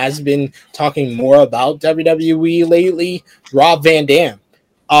about, that has been talking more about WWE lately, Rob Van Dam.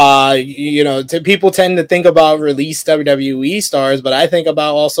 You know, people tend to think about released WWE stars, but I think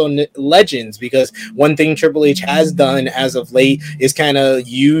about also legends, because one thing Triple H has done as of late is kind of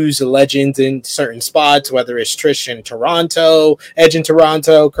use legends in certain spots, whether it's Trish in Toronto, Edge in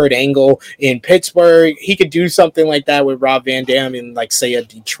Toronto, Kurt Angle in Pittsburgh. He could do something like that with Rob Van Dam in, like, say, a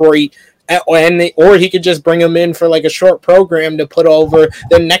Detroit. Or he could just bring him in for like a short program to put over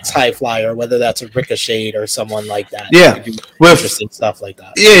the next high flyer, whether that's a Ricochet or someone like that. Yeah, with interesting stuff like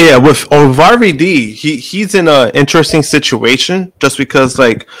that. Yeah. With RVD, he's in an interesting situation, just because,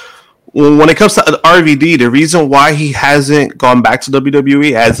 like, when it comes to RVD, the reason why he hasn't gone back to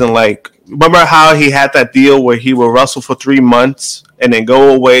WWE, as in, like, remember how he had that deal where he will wrestle for 3 months and then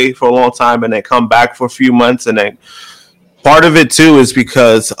go away for a long time and then come back for a few months, and then. Part of it too is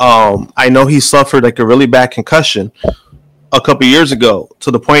because I know he suffered like a really bad concussion a couple years ago,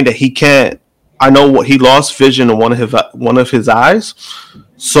 to the point that he can't. I know what he lost vision in one of his eyes.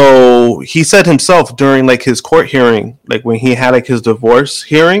 So he said himself during like his court hearing, like when he had like his divorce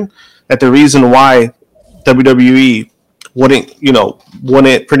hearing, that the reason why WWE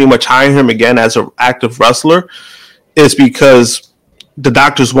wouldn't pretty much hire him again as an active wrestler is because the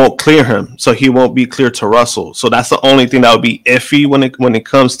doctors won't clear him, so he won't be cleared to wrestle. So that's the only thing that would be iffy when it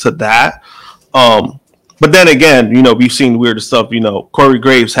comes to that. But then again, you know, we've seen weird stuff. You know, Corey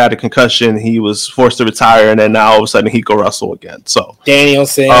Graves had a concussion; he was forced to retire, and then now all of a sudden he can wrestle again. So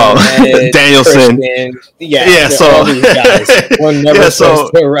Danielson, yeah. So all these guys will never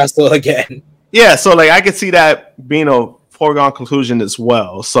supposed to wrestle again. Yeah, so like I could see that being a foregone conclusion as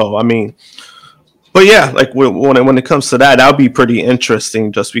well. So I mean. But yeah, like when it comes to that would be pretty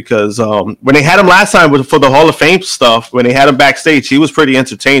interesting, just because when they had him last time for the Hall of Fame stuff, when they had him backstage, he was pretty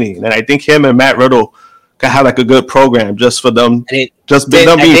entertaining, and I think him and Matt Riddle could have like a good program just for them, them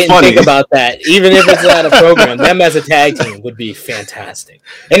being funny. Think about that. Even if it's not a program, them as a tag team would be fantastic,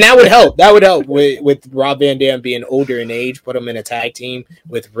 and that would help. That would help with Rob Van Dam being older in age. Put him in a tag team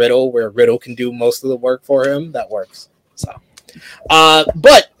with Riddle, where Riddle can do most of the work for him. That works. So,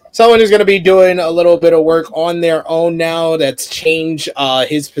 but. someone who's going to be doing a little bit of work on their own now. That's changed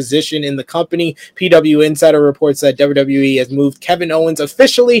his position in the company. PW Insider reports that WWE has moved Kevin Owens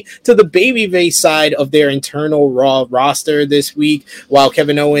officially to the babyface side of their internal Raw roster this week. While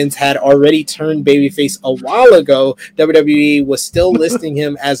Kevin Owens had already turned babyface a while ago, WWE was still listing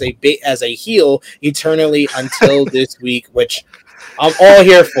him as a heel eternally until this week, which I'm all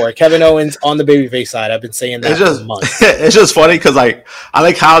here for. Kevin Owens on the babyface side. I've been saying that for months. It's just funny because I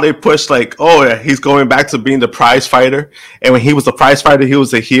like how they push he's going back to being the prize fighter, and when he was the prize fighter, he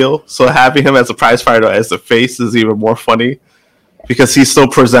was a heel. So having him as a prize fighter as the face is even more funny because he's so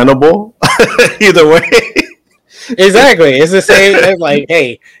presentable. Either way. Exactly. It's the same. It's like,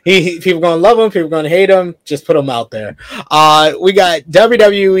 hey, people gonna love him, people gonna hate him. Just put him out there. We got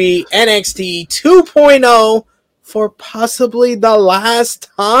WWE NXT 2.0 for possibly the last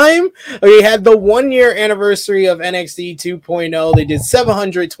time. We had the 1 year anniversary of NXT 2.0. They did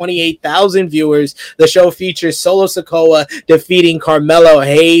 728,000 viewers. The show features Solo Sikoa defeating Carmelo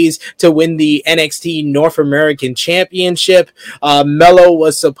Hayes to win the NXT North American Championship. Melo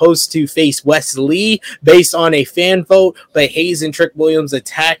was supposed to face Wes Lee based on a fan vote, but Hayes and Trick Williams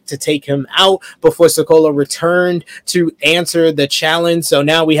attacked to take him out before Sikoa returned to answer the challenge. So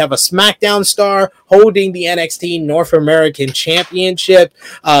now we have a SmackDown star holding the NXT North American Championship.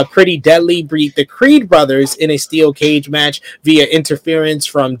 Pretty Deadly beat the Creed brothers in a steel cage match via interference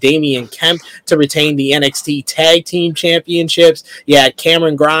from Damian Kemp to retain the NXT Tag Team Championships. Yeah,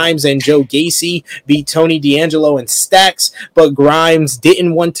 Cameron Grimes and Joe Gacy beat Tony D'Angelo and Stacks, but Grimes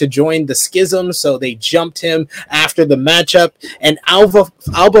didn't want to join the schism, so they jumped him after the matchup. And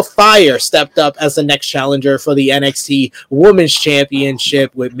Alba Fire stepped up as the next challenger for the NXT Women's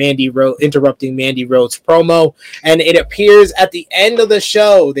Championship with Mandy Rose interrupting Mandy Rhodes' promo. And it appears at the end of the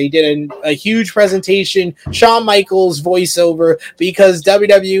show, they did a huge presentation, Shawn Michaels voiceover, because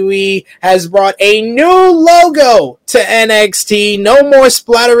WWE has brought a new logo to NXT. No more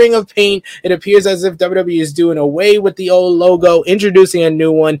splattering of paint. It appears as if WWE is doing away with the old logo, introducing a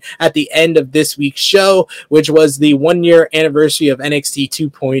new one at the end of this week's show, which was the 1 year anniversary of NXT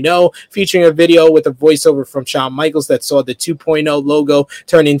 2.0, featuring a video with a voiceover from Shawn Michaels that saw the 2.0 logo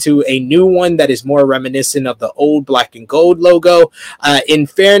turn into a new one that is more reminiscent of the old black and gold logo. In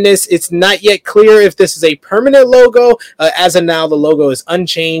fairness, it's not yet clear if this is a permanent logo. As of now, the logo is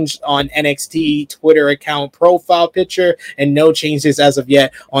unchanged on NXT Twitter account profile picture and no changes as of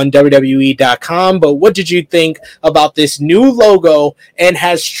yet on WWE.com. But what did you think about this new logo, and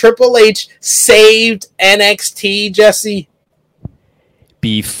has Triple H saved NXT, Jesse?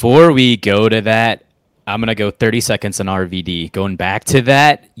 Before we go to that, I'm going to go 30 seconds on RVD. Going back to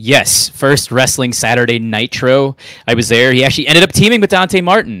that, yes, first Wrestling Saturday Nitro. I was there. He actually ended up teaming with Dante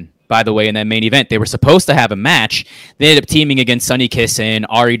Martin, by the way, in that main event. They were supposed to have a match. They ended up teaming against Sonny Kiss and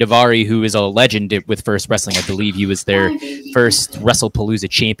Ari Daivari, who is a legend with First Wrestling. I believe he was their first WrestlePalooza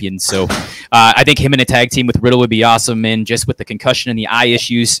champion. So I think him in a tag team with Riddle would be awesome. And just with the concussion and the eye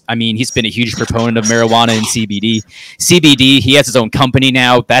issues, I mean, he's been a huge proponent of marijuana and CBD. CBD, he has his own company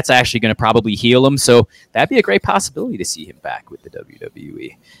now. That's actually going to probably heal him. So that'd be a great possibility to see him back with the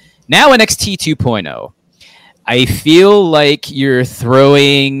WWE. Now NXT 2.0. I feel like you're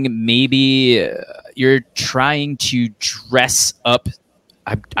throwing you're trying to dress up.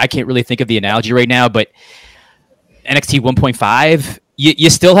 I can't really think of the analogy right now, but NXT 1.5, you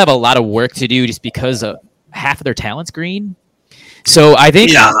still have a lot of work to do just because of half of their talent's green. So I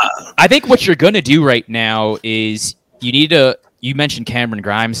think what you're going to do right now is you mentioned Cameron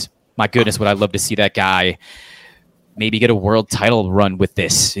Grimes. My goodness, would I love to see that guy maybe get a world title run with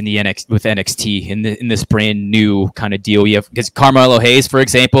this with NXT in this brand new kind of deal. You have, because Carmelo Hayes, for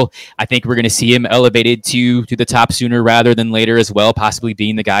example, I think we're going to see him elevated to the top sooner rather than later as well, possibly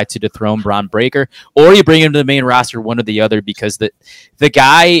being the guy to dethrone Braun Breaker, or you bring him to the main roster, one or the other, because the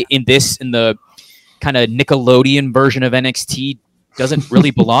guy in the kind of Nickelodeon version of NXT doesn't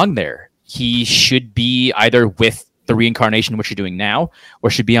really belong there. He should be either with the reincarnation, which you're doing now, or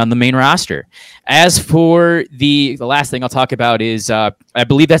should be on the main roster. As for the last thing I'll talk about is, I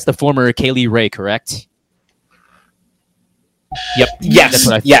believe that's the former Kaylee Ray, correct? Yep. Yes.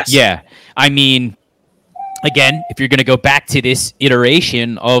 Yes. Yeah. I mean, again, if you're going to go back to this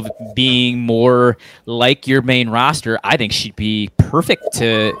iteration of being more like your main roster, I think she'd be perfect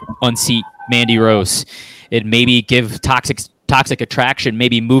to unseat Mandy Rose and maybe give Toxic Attraction,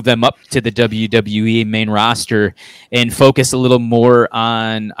 maybe move them up to the WWE main roster and focus a little more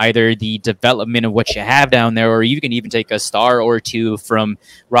on either the development of what you have down there, or you can even take a star or two from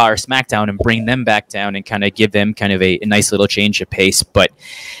Raw or SmackDown and bring them back down and kind of give them kind of a nice little change of pace. But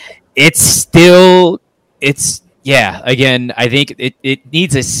it's Yeah, again, I think it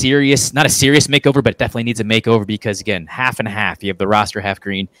needs a serious, not a serious makeover, but it definitely needs a makeover because again, half and half. You have the roster half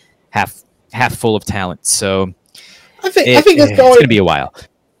green, half full of talent. So I think it's going to be a while.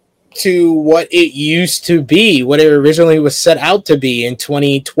 To what it used to be, what it originally was set out to be in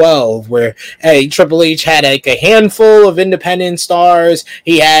 2012, where Triple H had like a handful of independent stars.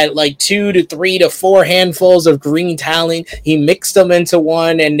 He had like 2 to 3 to 4 handfuls of green talent. He mixed them into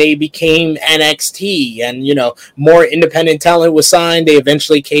one and they became NXT. And, you know, more independent talent was signed. They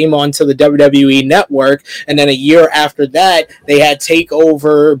eventually came onto the WWE network. And then a year after that, they had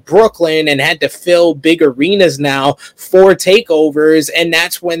TakeOver Brooklyn and had to fill big arenas now for takeovers. And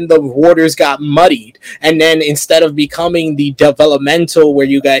that's when the waters got muddied, and then instead of becoming the developmental where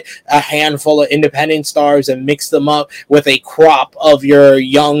you got a handful of independent stars and mix them up with a crop of your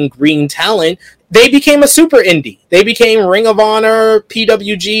young green talent, they became a super indie. They became Ring of Honor,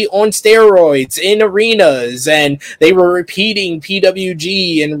 PWG on steroids in arenas, and they were repeating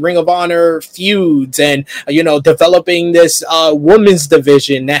PWG and Ring of Honor feuds and, you know, developing this women's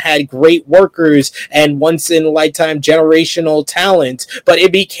division that had great workers and once-in-a-lifetime generational talent. But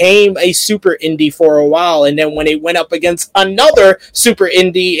it became a super indie for a while, and then when it went up against another super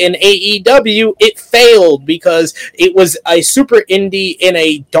indie in AEW, it failed because it was a super indie in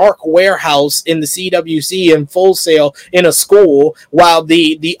a dark warehouse in the CWC in Full Sail in a school, while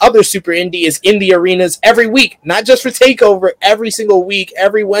the other super indie is in the arenas every week, not just for TakeOver, every single week,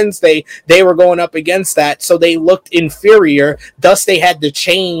 every Wednesday they were going up against that, so they looked inferior. Thus they had to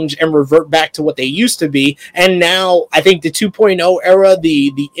change and revert back to what they used to be. And now I think the 2.0 era,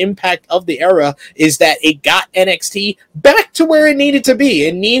 the impact of the era is that it got NXT back to where it needed to be.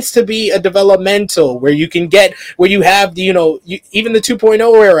 It needs to be a developmental where you can get, where you have the, you know, even the 2.0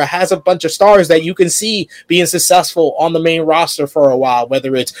 era has a bunch of stars that you can see being successful on the main roster for a while,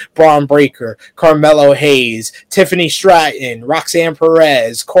 whether it's Braun Breaker, Carmelo Hayes, Tiffany Stratton, Roxanne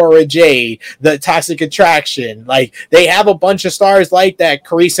Perez, Cora Jade, the Toxic Attraction. Like, they have a bunch of stars like that,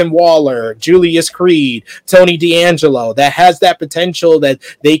 Carison Waller, Julius Creed, Tony D'Angelo, that has that potential that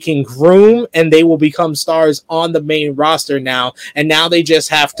they can groom and they will become stars on the main roster now. And now they just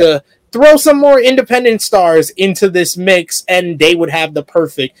have to throw some more independent stars into this mix, and they would have the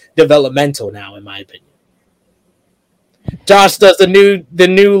perfect developmental now, in my opinion. Josh, does the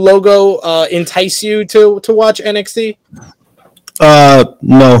new logo entice you to watch NXT?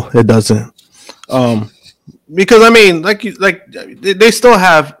 No, it doesn't. Because I mean, they still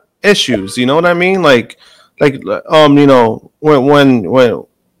have issues. You know what I mean? You know, when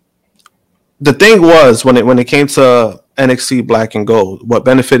the thing was when it came to NXT Black and Gold, what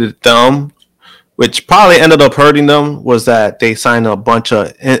benefited them, which probably ended up hurting them, was that they signed a bunch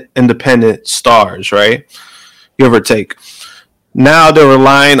of independent stars, right? Give or take. Now they're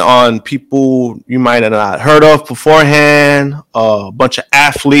relying on people you might have not heard of beforehand, a bunch of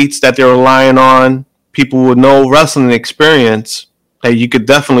athletes that they're relying on, people with no wrestling experience that you could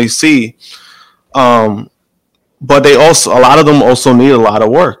definitely see. But they also, a lot of them also need a lot of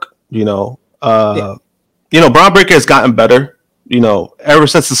work, you know. You know, Braun Breaker has gotten better. You know, ever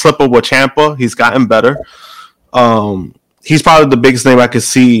since the slip up with Ciampa, he's gotten better. He's probably the biggest name I could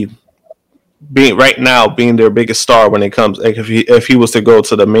see being their biggest star when it comes, like if he was to go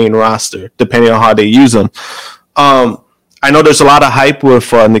to the main roster, depending on how they use him. I know there's a lot of hype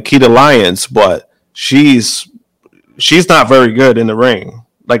with Nikita Lyons, but she's not very good in the ring.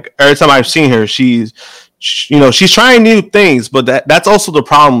 Like, every time I've seen her, she's trying new things, but that's also the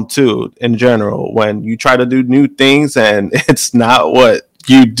problem too in general. When you try to do new things and it's not what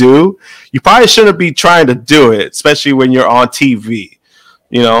you do, you probably shouldn't be trying to do it, especially when you're on TV,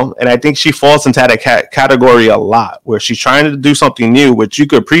 you know. And I think she falls into that category a lot, where she's trying to do something new, which you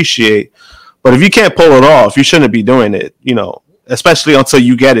could appreciate, but if you can't pull it off, you shouldn't be doing it, you know, especially until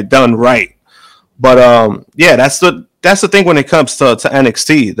you get it done right. But yeah, that's the thing when it comes to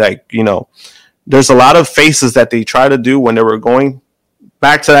NXT. Like, you know, there's a lot of faces that they try to do when they were going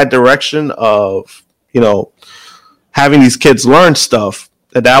back to that direction of, you know, having these kids learn stuff.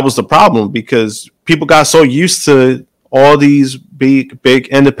 That was the problem, because people got so used to all these big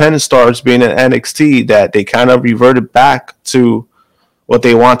independent stars being in NXT that they kind of reverted back to what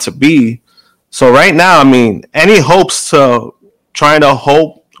they want to be. So right now, I mean, any hopes to trying to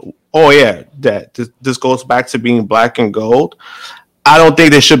hope, oh yeah, that this goes back to being Black and Gold, I don't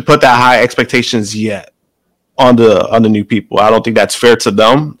think they should put that high expectations yet on the new people. I don't think that's fair to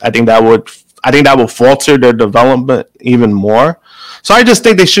them. I think that will falter their development even more. So I just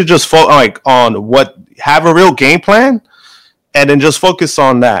think they should just have a real game plan, and then just focus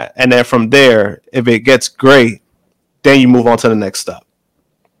on that. And then from there, if it gets great, then you move on to the next step.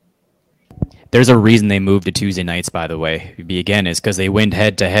 There's a reason they moved to Tuesday nights, by the way. Is because they went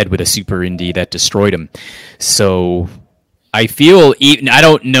head to head with a super indie that destroyed them. So I feel, I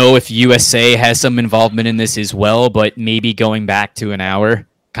don't know if USA has some involvement in this as well, but maybe going back to an hour,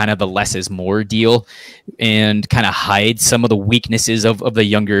 kind of the less is more deal, and kind of hide some of the weaknesses of the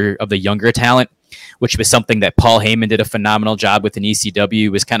younger talent, which was something that Paul Heyman did a phenomenal job with in ECW,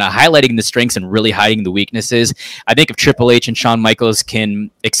 was kind of highlighting the strengths and really hiding the weaknesses. I think if Triple H and Shawn Michaels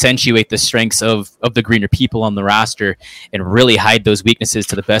can accentuate the strengths of the greener people on the roster and really hide those weaknesses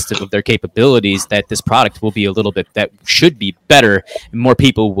to the best of their capabilities, that this product will be a little bit, that should be better, and more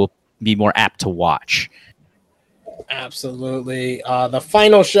people will be more apt to watch. Absolutely. The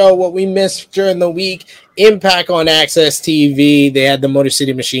final show, what we missed during the week, Impact on Access TV. They had the Motor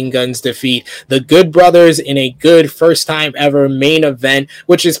City Machine Guns defeat the Good Brothers in a good first time ever main event,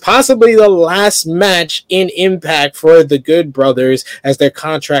 which is possibly the last match in Impact for the Good Brothers as their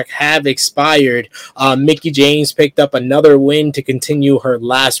contract have expired. Mickie James picked up another win to continue her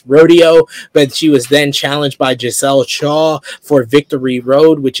last rodeo, but she was then challenged by Giselle Shaw for Victory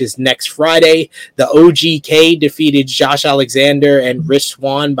Road, which is next Friday. The OGK defeated Josh Alexander and Rich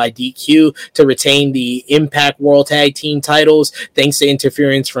Swann by DQ to retain the Impact World Tag Team titles thanks to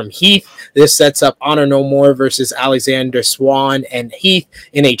interference from Heath. This sets up Honor No More versus Alexander, Swann, and Heath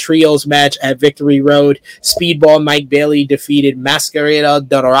in a trios match at Victory Road. Speedball Mike Bailey defeated Mascarada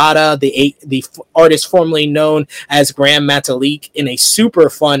Dorada, the artist formerly known as Grand Metalik, in a super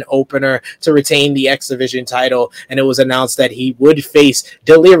fun opener to retain the X Division title, and it was announced that he would face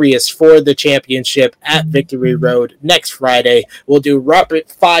Delirious for the championship at Victory Road next Friday. We'll do rapid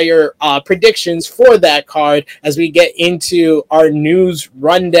fire predictions for that card as we get into our news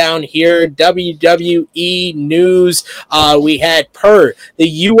rundown here. WWE news. We had per the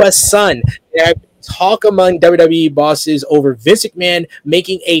U.S. Sun. Talk among WWE bosses over Vince McMahon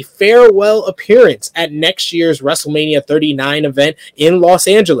making a farewell appearance at next year's WrestleMania 39 event in Los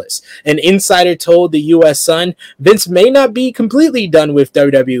Angeles. An insider told the U.S. Sun, Vince may not be completely done with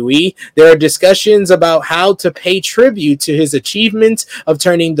WWE. There are discussions about how to pay tribute to his achievements of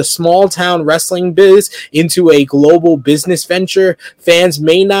turning the small-town wrestling biz into a global business venture. Fans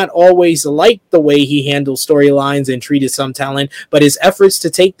may not always like the way he handles storylines and treated some talent, but his efforts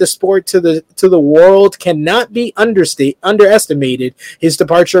to take the sport to the world cannot be underestimated. His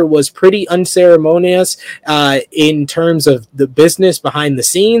departure was pretty unceremonious in terms of the business behind the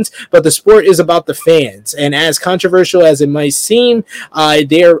scenes, but the sport is about the fans. And as controversial as it might seem,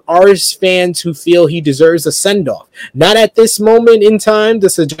 there are fans who feel he deserves a send-off. Not at this moment in time. The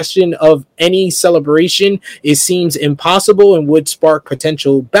suggestion of any celebration seems impossible and would spark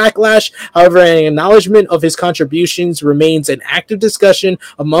potential backlash. However, an acknowledgement of his contributions remains an active discussion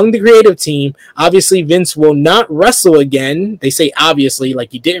among the creative team. Obviously, Vince will not wrestle again. They say obviously,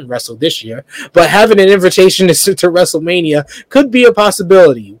 like he didn't wrestle this year, but having an invitation to WrestleMania could be a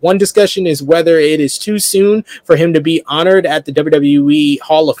possibility. One discussion is whether it is too soon for him to be honored at the WWE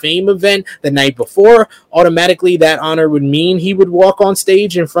Hall of Fame event the night before. Automatically, that honor would mean he would walk on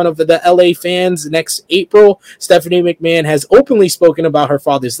stage in front of the LA fans next April. Stephanie McMahon has openly spoken about her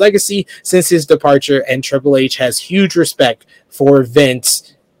father's legacy since his departure, and Triple H has huge respect for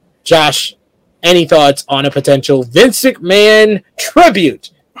Vince. Josh, any thoughts on a potential Vince McMahon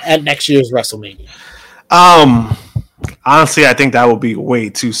tribute at next year's WrestleMania? Honestly, I think that would be way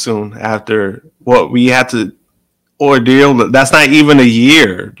too soon after what we had to ordeal. That's not even a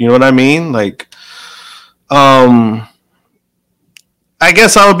year. You know what I mean? Like, I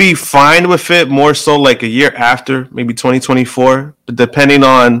guess I would be fine with it more so like a year after, maybe 2024, depending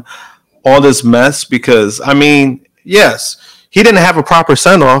on all this mess. Because, I mean, yes, he didn't have a proper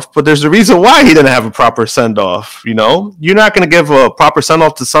send-off, but there's a reason why he didn't have a proper send-off, you know? You're not going to give a proper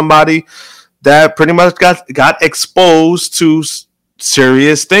send-off to somebody that pretty much got exposed to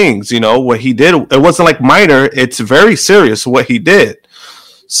serious things, you know? What he did, it wasn't like minor, it's very serious what he did.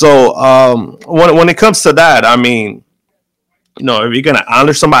 So when it comes to that, I mean, you know, if you're going to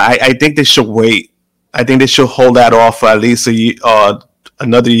honor somebody, I think they should wait. I think they should hold that off for at least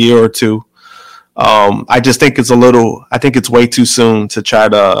another year or two. I just think I think it's way too soon to try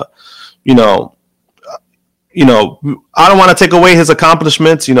to, I don't want to take away his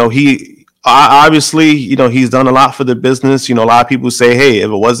accomplishments. You know, he obviously, he's done a lot for the business. You know, a lot of people say, hey, if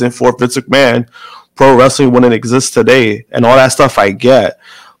it wasn't for Vince McMahon, pro wrestling wouldn't exist today, and all that stuff I get.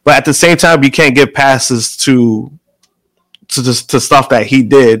 But at the same time, you can't give passes to stuff that he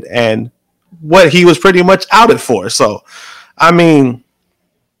did and what he was pretty much outed for. So, I mean,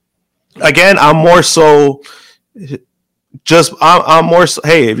 again, I'm more so, hey,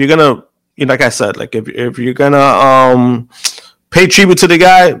 if you're gonna, like I said, like if you're gonna pay tribute to the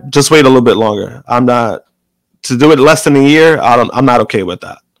guy. Just wait a little bit longer. I'm not to do it less than a year. I'm not okay with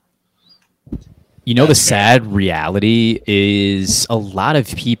that. You know, the sad reality is a lot of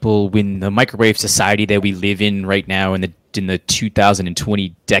people, when the microwave society that we live in right now in the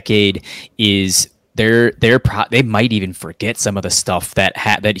 2020 decade, is they might even forget some of the stuff that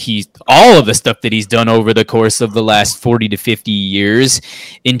all of the stuff that he's done over the course of the last 40 to 50 years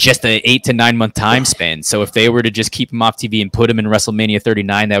in just a 8 to 9 month time span. So if they were to just keep him off TV and put him in WrestleMania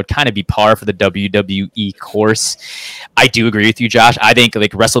 39, that would kind of be par for the WWE course. I do agree with you, Josh. I think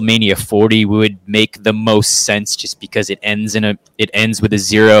like WrestleMania 40 would make the most sense just because it ends with a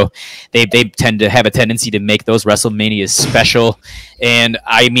 0. They tend to have a tendency to make those WrestleManias special. And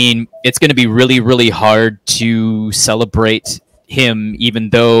I mean, it's going to be really, really hard to celebrate him, even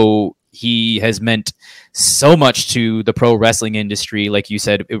though he has meant so much to the pro wrestling industry. Like you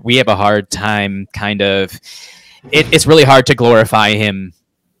said, we have a hard time it's really hard to glorify him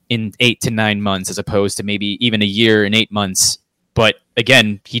in 8 to 9 months as opposed to maybe even a year and 8 months. But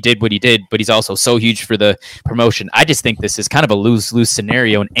again, he did what he did, but he's also so huge for the promotion. I just think this is kind of a lose-lose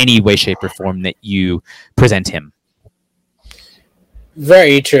scenario in any way, shape, or form that you present him.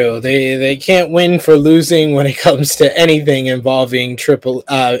 Very true. They can't win for losing when it comes to anything involving Vince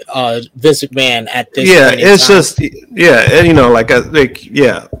McMahon at this point. Yeah, it's just and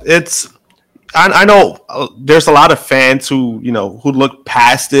it's. I know there's a lot of fans who look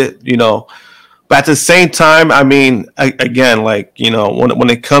past it, but at the same time, I mean, again, when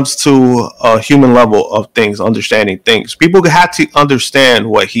it comes to a human level of things, understanding things, people have to understand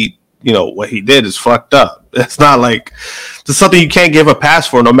what he did is fucked up. It's not like it's something you can't give a pass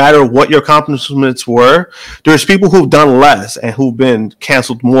for, no matter what your accomplishments were. There's people who've done less and who've been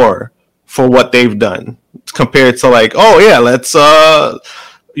canceled more for what they've done compared to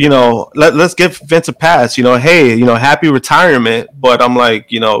let's give Vince a pass. Hey, happy retirement. But I'm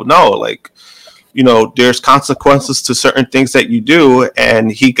like, no, there's consequences to certain things that you do, and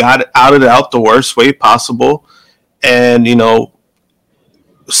he got out of it out the worst way possible. And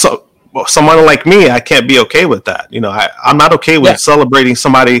so someone like me, I can't be okay with that. I'm not okay with celebrating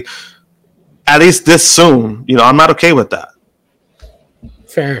somebody at least this soon. I'm not okay with that.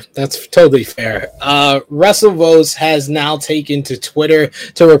 Fair. That's totally fair. WrestleVotes has now taken to Twitter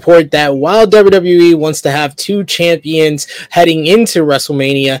to report that while WWE wants to have 2 champions heading into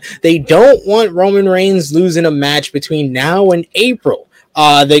WrestleMania, they don't want Roman Reigns losing a match between now and April.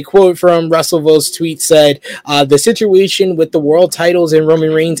 They quote from WrestleVotes tweet said, the situation with the world titles and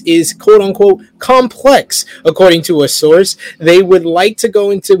Roman Reigns is quote unquote complex. According to a source, they would like to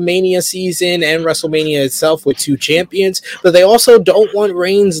go into Mania season and WrestleMania itself with 2 champions, but they also don't want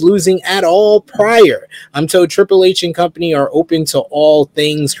Reigns losing at all prior. I'm told Triple H and company are open to all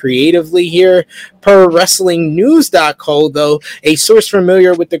things creatively here. Per WrestlingNews.co, though, a source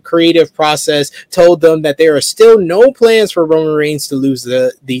familiar with the creative process told them that there are still no plans for Roman Reigns to lose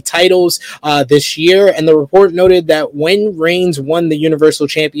the titles this year. And the report noted that when Reigns won the Universal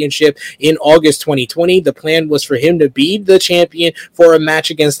Championship in August 2020, the plan was for him to be the champion for a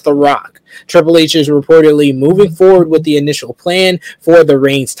match against The Rock. Triple H is reportedly moving forward with the initial plan for the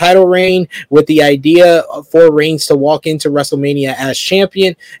Reigns title reign, with the idea for Reigns to walk into WrestleMania as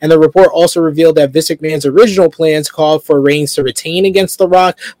champion. And the report also revealed that Vince McMahon's original plans called for Reigns to retain against The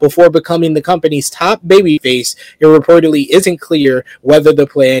Rock before becoming the company's top babyface. It reportedly isn't clear whether the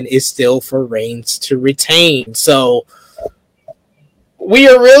plan is still for Reigns to retain. So we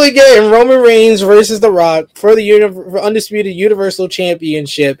are really getting Roman Reigns versus The Rock for the Undisputed Universal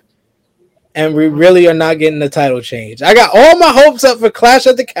Championship. And we really are not getting a title change. I got all my hopes up for Clash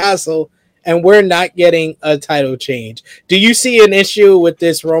at the Castle, and we're not getting a title change. Do you see an issue with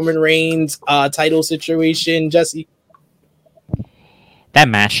this Roman Reigns title situation, Jesse? That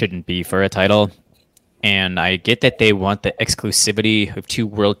match shouldn't be for a title. And I get that they want the exclusivity of 2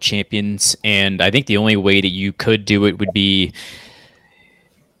 world champions. And I think the only way that you could do it would be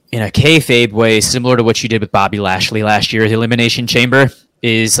in a kayfabe way, similar to what you did with Bobby Lashley last year at the Elimination Chamber.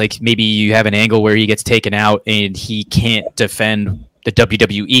 Is like maybe you have an angle where he gets taken out and he can't defend the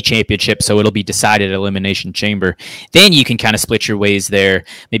WWE Championship, so it'll be decided at Elimination Chamber. Then you can kind of split your ways there.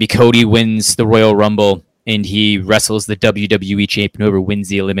 Maybe Cody wins the Royal Rumble and he wrestles the WWE Champion, whoever wins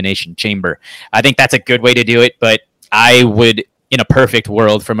the Elimination Chamber. I think that's a good way to do it, but I would, in a perfect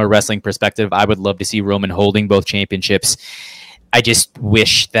world from a wrestling perspective, I would love to see Roman holding both championships. I just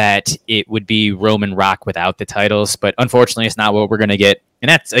wish that it would be Roman Rock without the titles, but unfortunately it's not what we're going to get. And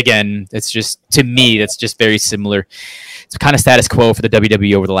that's, again, it's just, to me, that's just very similar. It's kind of status quo for the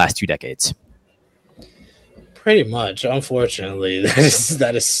WWE over the last 2 decades. Pretty much, unfortunately,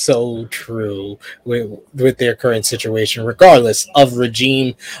 that is so true with their current situation, regardless of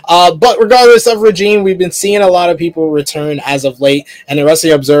regime. But regardless of regime, we've been seeing a lot of people return as of late, and the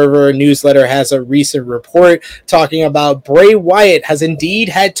Wrestling Observer newsletter has a recent report talking about Bray Wyatt has indeed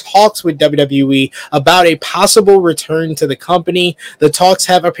had talks with WWE about a possible return to the company. The talks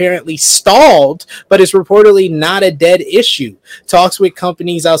have apparently stalled, but it's reportedly not a dead issue. Talks with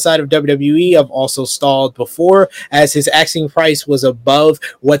companies outside of WWE have also stalled before, as his asking price was above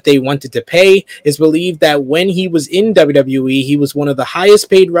what they wanted to pay. It's believed that when he was in WWE, he was one of the highest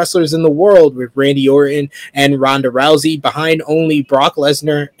paid wrestlers in the world, with Randy Orton and Ronda Rousey behind only Brock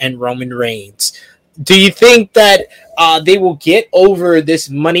Lesnar and Roman Reigns. Do you think that they will get over this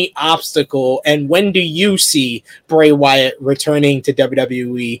money obstacle, and when do you see Bray Wyatt returning to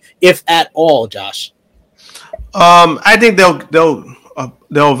WWE, if at all, Josh? I think they'll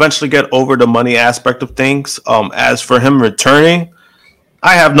eventually get over the money aspect of things. As for him returning,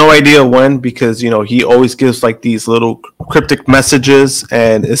 I have no idea when, because he always gives like these little cryptic messages,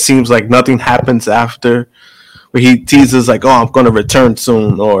 and it seems like nothing happens after, where he teases like, "Oh, I'm going to return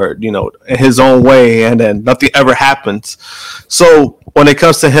soon," or in his own way, and then nothing ever happens. So when it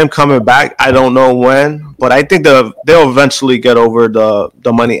comes to him coming back, I don't know when, but I think they'll eventually get over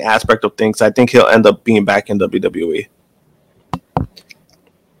the money aspect of things. I think he'll end up being back in WWE.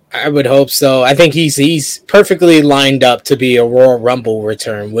 I would hope so. I think he's perfectly lined up to be a Royal Rumble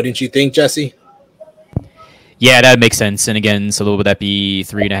return. Wouldn't you think, Jesse? Yeah, that makes sense. And again, so would that be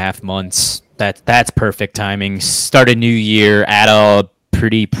 3.5 months? That's perfect timing. Start a new year, add a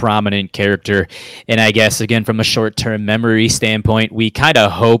pretty prominent character. And I guess, again, from a short-term memory standpoint, we kind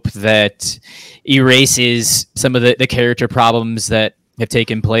of hope that erases some of the character problems that have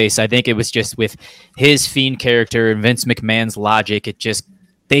taken place. I think it was just with his Fiend character and Vince McMahon's logic,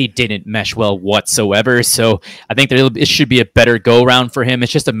 they didn't mesh well whatsoever. So I think it should be a better go-round for him.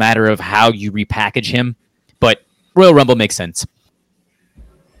 It's just a matter of how you repackage him. But Royal Rumble makes sense.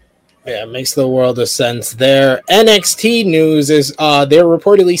 Yeah, it makes the world of sense there. NXT news is they're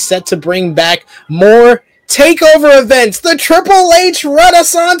reportedly set to bring back more takeover events. The Triple H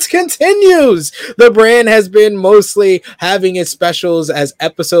Renaissance continues. The brand has been mostly having its specials as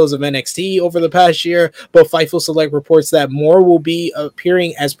episodes of NXT over the past year, but Fightful Select reports that more will be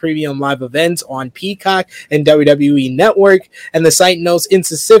appearing as premium live events on Peacock and WWE Network. And the site notes in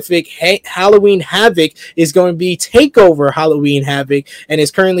specific, Halloween Havoc is going to be Takeover Halloween Havoc and is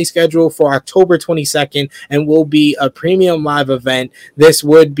currently scheduled for October 22nd and will be a premium live event. This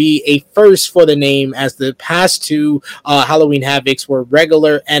would be a first for the name, as the past two Halloween Havocs were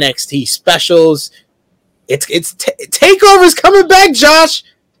regular NXT specials. It's Takeover's coming back, Josh.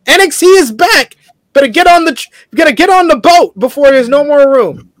 NXT is back. Better get on the boat before there's no more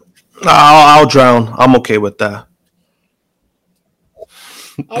room. I'll drown. I'm okay with that.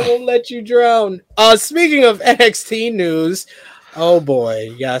 I won't let you drown. Speaking of NXT news, oh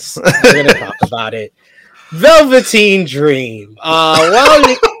boy, yes, we're gonna talk about it. Velveteen Dream.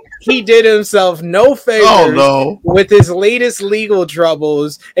 He did himself no favors with his latest legal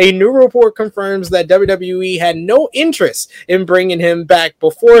troubles. A new report confirms that WWE had no interest in bringing him back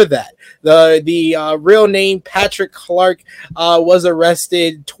before that. The real name, Patrick Clark, was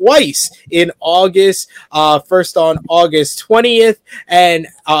arrested twice in August, first on August 20th, and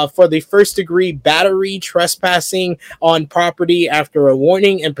for the first-degree battery, trespassing on property after a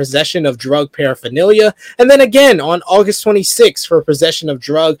warning, and possession of drug paraphernalia, and then again on August 26th for possession of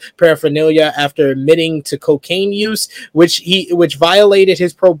drug paraphernalia after admitting to cocaine use, which violated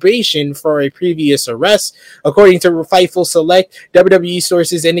his probation for a previous arrest. According to Fightful Select, WWE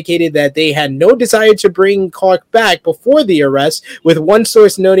sources indicated that they had no desire to bring Clark back before the arrest, with one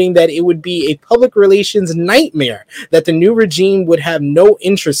source noting that it would be a public relations nightmare that the new regime would have no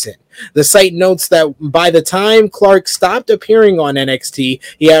interest in. The site notes that by the time Clark stopped appearing on NXT,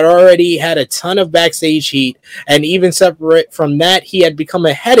 he had already had a ton of backstage heat, and even separate from that, he had become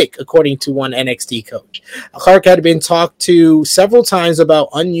a headache, according to one NXT coach. Clark had been talked to several times about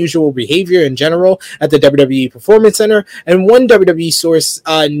unusual behavior in general at the WWE Performance Center, and one WWE source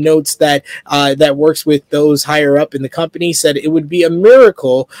notes that works with those higher up in the company said it would be a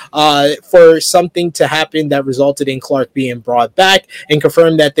miracle for something to happen that resulted in Clark being brought back, and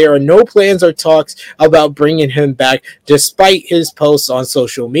confirmed that there are no plans or talks about bringing him back, despite his posts on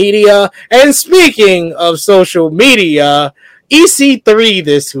social media. And speaking of social media, EC3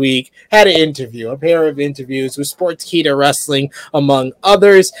 this week had a pair of interviews with Sportskeeda Wrestling, among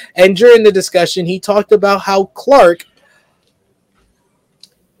others. And during the discussion, he talked about how Clark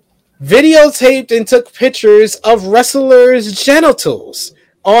videotaped and took pictures of wrestlers' genitals.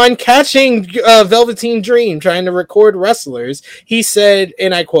 on catching Velveteen Dream trying to record wrestlers, he said,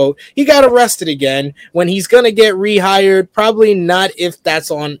 and I quote, he got arrested again. When he's going to get rehired, probably not if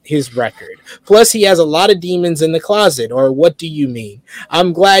that's on his record. Plus, he has a lot of demons in the closet. Or what do you mean?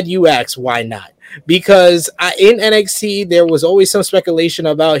 I'm glad you asked. Why not? Because in NXT, there was always some speculation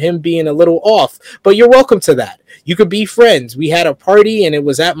about him being a little off. But you're welcome to that. You could be friends. We had a party and it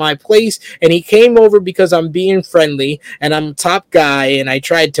was at my place and he came over because I'm being friendly and I'm top guy and I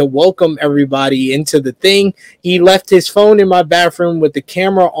tried to welcome everybody into the thing. He left his phone in my bathroom with the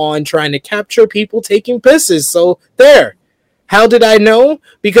camera on trying to capture people taking pisses. So there. How did I know?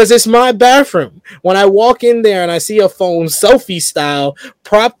 Because it's my bathroom. When I walk in there and I see a phone selfie style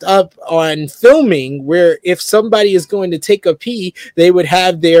propped up on filming where if somebody is going to take a pee, they would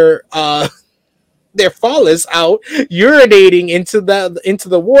have their phallus out urinating into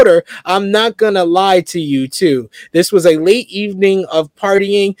the water. I'm not gonna lie to you too. This was a late evening of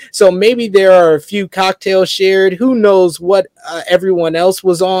partying, so maybe there are a few cocktails shared. Who knows what everyone else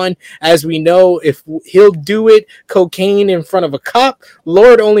was on? As we know, if he'll do it, cocaine in front of a cop,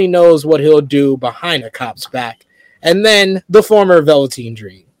 Lord only knows what he'll do behind a cop's back. And then the former Velveteen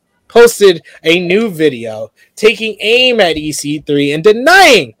Dream posted a new video taking aim at EC3 and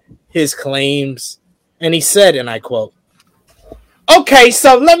denying his claims. And he said, and I quote, okay,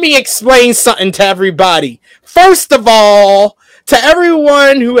 so let me explain something to everybody. First of all, to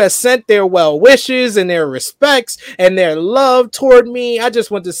everyone who has sent their well wishes and their respects and their love toward me, I just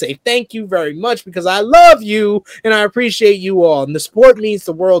want to say thank you very much because I love you and I appreciate you all. And the sport means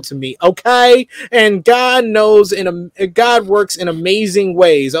the world to me, okay? And God knows, God works in amazing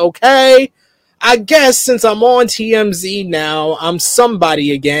ways, okay? I guess since I'm on TMZ now, I'm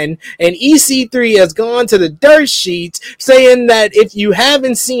somebody again, and EC3 has gone to the dirt sheets saying that if you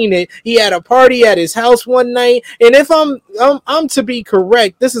haven't seen it, he had a party at his house one night, and if I'm to be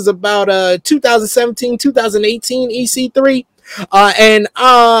correct, this is about 2017, 2018 EC3. And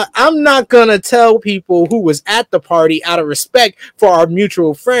I'm not gonna tell people who was at the party out of respect for our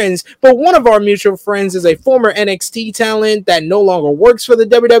mutual friends, but one of our mutual friends is a former NXT talent that no longer works for the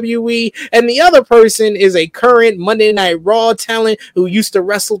WWE, and the other person is a current Monday Night Raw talent who used to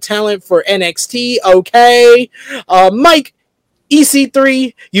wrestle talent for NXT, okay? Mike,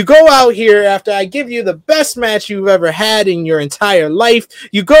 EC3, you go out here after I give you the best match you've ever had in your entire life.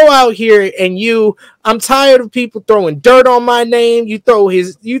 You go out here and I'm tired of people throwing dirt on my name. You throw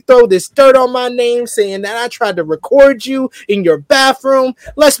this dirt on my name saying that I tried to record you in your bathroom.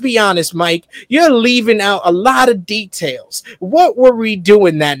 Let's be honest, Mike. You're leaving out a lot of details. What were we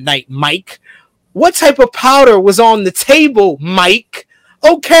doing that night, Mike? What type of powder was on the table, Mike?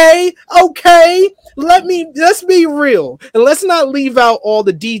 Okay. Let's be real and let's not leave out all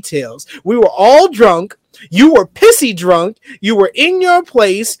the details. We were all drunk. You were pissy drunk. You were in your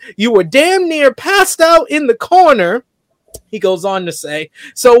place. You were damn near passed out in the corner. He goes on to say,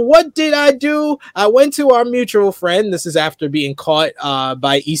 so what did I do? I went to our mutual friend. This is after being caught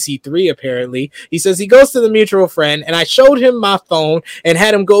by EC3, apparently. He says he goes to the mutual friend, and I showed him my phone and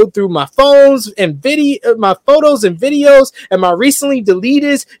had him go through my photos and videos and my recently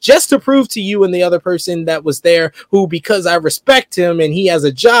deleted just to prove to you and the other person that was there who, because I respect him and he has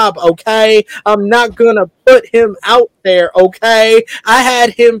a job, okay? I'm not going to put him out there, okay? I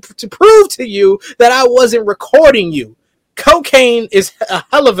had him to prove to you that I wasn't recording you. Cocaine is a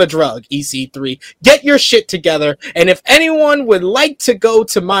hell of a drug, EC3. Get your shit together. And if anyone would like to go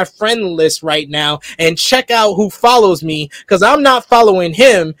to my friend list right now and check out who follows me, because I'm not following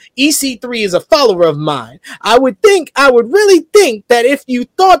him, EC3 is a follower of mine. I would really think that if you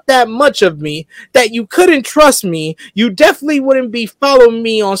thought that much of me, that you couldn't trust me, you definitely wouldn't be following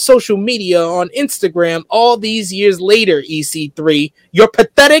me on social media, on Instagram, all these years later, EC3. You're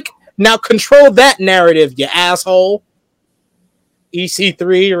pathetic. Now control that narrative, you asshole.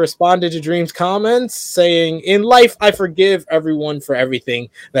 EC3 responded to Dream's comments, saying, in life, I forgive everyone for everything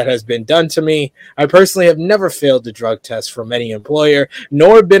that has been done to me. I personally have never failed the drug test from any employer,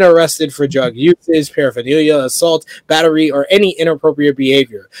 nor been arrested for drug usage, paraphernalia, assault, battery, or any inappropriate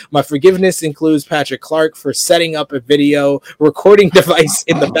behavior. My forgiveness includes Patrick Clark for setting up a video recording device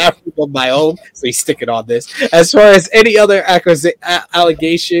in the bathroom of my home. So he's sticking on this. As far as any other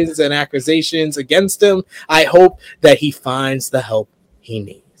allegations and accusations against him, I hope that he finds the help he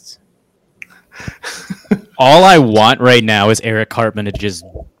needs. All I want right now is Eric Hartman to just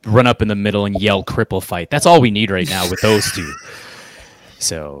run up in the middle and yell "cripple fight." That's all we need right now with those two.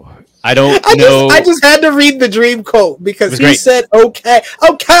 So I just had to read the Dream quote because he said, "Okay."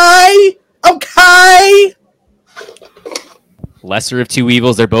 lesser of two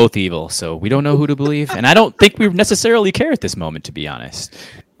evils, they're both evil. So we don't know who to believe. And I don't think we necessarily care at this moment, to be honest.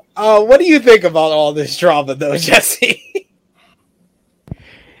 What do you think about all this drama, though, Jesse?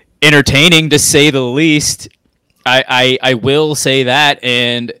 Entertaining, to say the least. I will say that.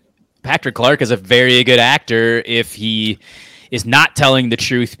 And Patrick Clark is a very good actor if he is not telling the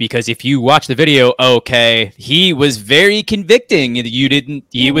truth, because if you watch the video, okay, he was very convicting.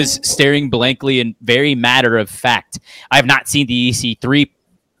 He was staring blankly and very matter of fact. I have not seen the EC3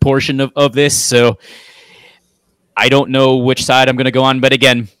 portion of this, so I don't know which side I'm going to go on. But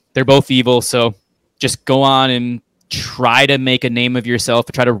again, they're both evil, so just go on and try to make a name of yourself,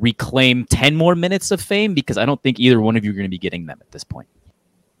 try to reclaim 10 more minutes of fame, because I don't think either one of you are going to be getting them at this point.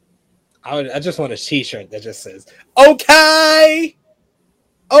 I just want a t-shirt that just says, okay,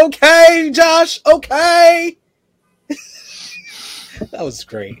 Josh, okay. That was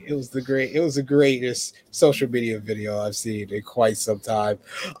great. It was the greatest social media video I've seen in quite some time.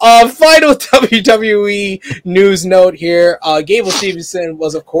 Final WWE news note here. Gable Stevenson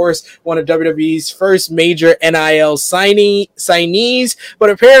was, of course, one of WWE's first major NIL signees,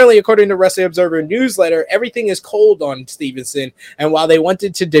 but apparently, according to Wrestling Observer newsletter, everything is cold on Stevenson. And while they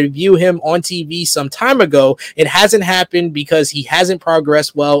wanted to debut him on TV some time ago, it hasn't happened because he hasn't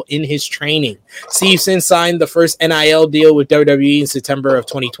progressed well in his training. Stevenson signed the first NIL deal with WWE in September of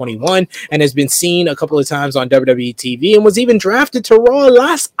 2021 and has been seen a couple of times on WWE TV and was even drafted to Raw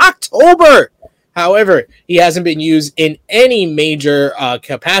last October. However, he hasn't been used in any major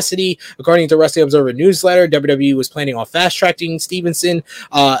capacity. According to Wrestling Observer newsletter, WWE was planning on fast-tracking Stevenson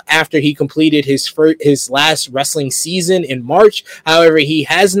after he completed his last wrestling season in March. However, he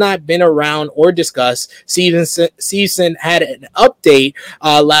has not been around or discussed. Stevenson had an update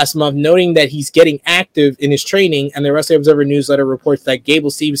last month noting that he's getting active in his training, and the Wrestling Observer newsletter reports that Gable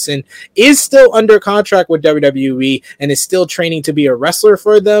Stevenson is still under contract with WWE and is still training to be a wrestler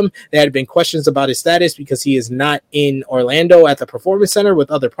for them. There had been questions about his status because he is not in Orlando at the Performance Center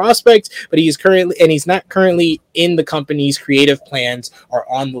with other prospects, but he's not currently in the company's creative plans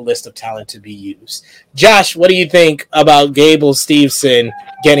or on the list of talent to be used. Josh, what do you think about Gable Stevenson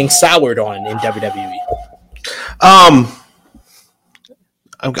getting soured on in WWE? I'm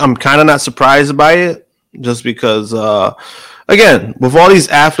kind of not surprised by it, just because again, with all these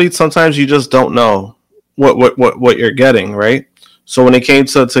athletes, sometimes you just don't know what you're getting, right? So when it came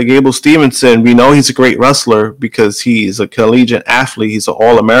to Gable Stevenson, we know he's a great wrestler because he's a collegiate athlete. He's an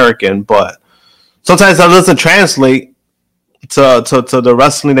All-American, but sometimes that doesn't translate to the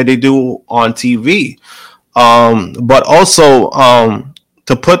wrestling that they do on TV. But also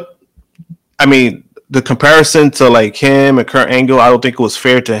the comparison to like him and Kurt Angle, I don't think it was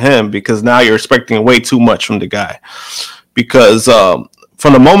fair to him, because now you're expecting way too much from the guy. Because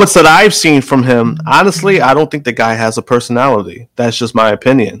from the moments that I've seen from him, honestly, I don't think the guy has a personality. That's just my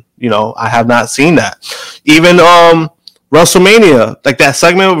opinion. You know, I have not seen that. Even WrestleMania, like that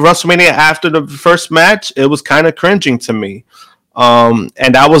segment of WrestleMania after the first match, it was kind of cringing to me. And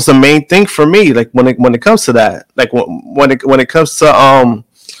that was the main thing for me. Like when it comes to that, like when it comes to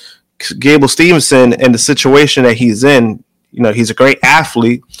Gable Stevenson and the situation that he's in, you know, he's a great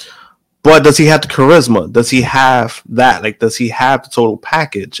athlete. But does he have the charisma? Does he have that? Like, does he have the total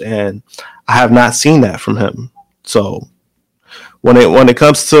package? And I have not seen that from him. So when it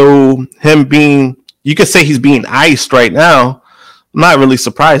comes to him being, you could say he's being iced right now. I'm not really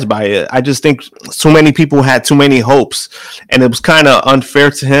surprised by it. I just think so many people had too many hopes, and it was kind of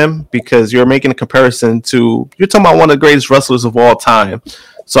unfair to him because you're making a comparison to, you're talking about one of the greatest wrestlers of all time.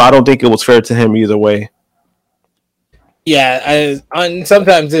 So I don't think it was fair to him either way. Yeah, and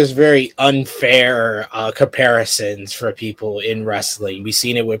sometimes there's very unfair comparisons for people in wrestling. We've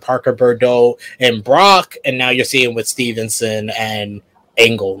seen it with Parker Bordeaux and Brock, and now you're seeing it with Stevenson and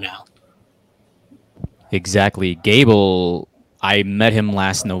Angle now. Exactly. Gable, I met him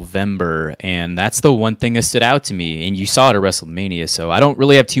last November, and that's the one thing that stood out to me. And you saw it at WrestleMania, so I don't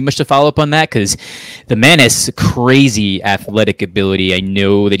really have too much to follow up on that because the man has crazy athletic ability. I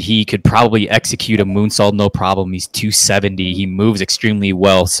know that he could probably execute a moonsault no problem. He's 270. He moves extremely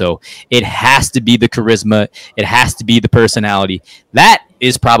well, so it has to be the charisma. It has to be the personality. That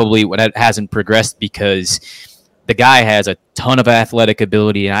is probably what hasn't progressed because the guy has a ton of athletic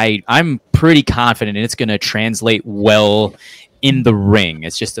ability, and I'm pretty confident it's going to translate well in the ring.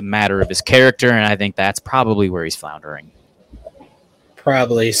 It's just a matter of his character, and I think that's probably where he's floundering.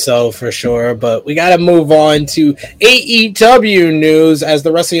 Probably so, for sure. But we got to move on to AEW news, as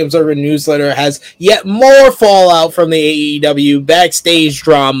the Wrestling Observer newsletter has yet more fallout from the AEW backstage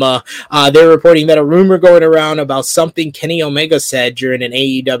drama. They're reporting that a rumor going around about something Kenny Omega said during an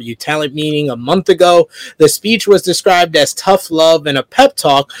AEW talent meeting a month ago. The speech was described as tough love and a pep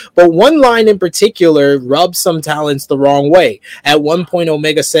talk, but one line in particular rubbed some talents the wrong way. At one point,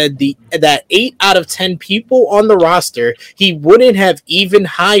 Omega said that 8 out of 10 people on the roster he wouldn't have even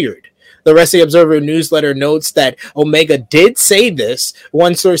hired. The Wrestling Observer newsletter notes that Omega did say this.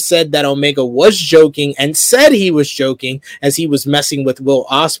 One source said that Omega was joking and said he was joking as he was messing with Will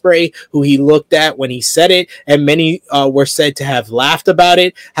Ospreay, who he looked at when he said it, and many were said to have laughed about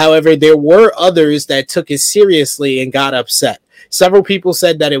it. However, there were others that took it seriously and got upset. Several people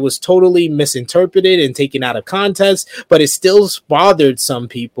said that it was totally misinterpreted and taken out of context, but it still bothered some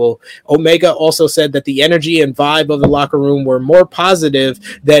people. Omega also said that the energy and vibe of the locker room were more positive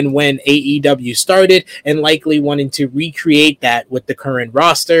than when AEW started, and likely wanting to recreate that with the current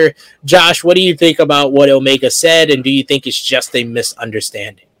roster. Josh, what do you think about what Omega said, and do you think it's just a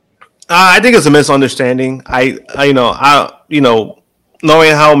misunderstanding? I think it's a misunderstanding. Knowing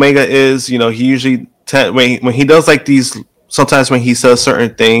how Omega is, he usually when he does like these. Sometimes when he says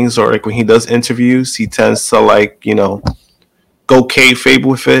certain things, or like when he does interviews, he tends to go kayfabe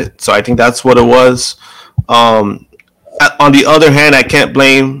with it. So I think that's what it was. On the other hand, I can't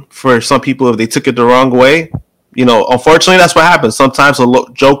blame for some people if they took it the wrong way. Unfortunately, that's what happens. Sometimes a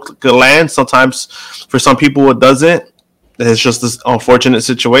joke could land. Sometimes for some people it doesn't. It's just this unfortunate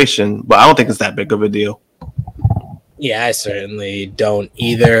situation. But I don't think it's that big of a deal. Yeah, I certainly don't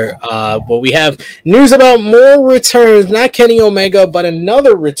either. But we have news about more returns, not Kenny Omega, but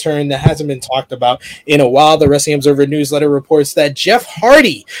another return that hasn't been talked about in a while. The Wrestling Observer newsletter reports that Jeff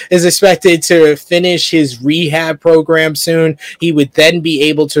Hardy is expected to finish his rehab program soon. He would then be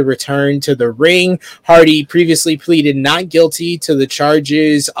able to return to the ring. Hardy previously pleaded not guilty to the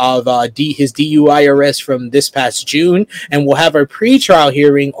charges of his DUI arrest from this past June, and will have a pre-trial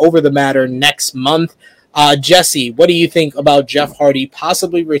hearing over the matter next month. Jesse, what do you think about Jeff Hardy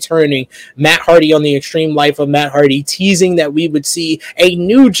possibly returning? Matt Hardy on the Extreme Life of Matt Hardy teasing that we would see a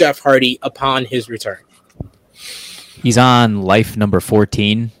new Jeff Hardy upon his return. He's on life number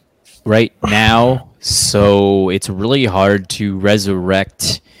 14 right now, so it's really hard to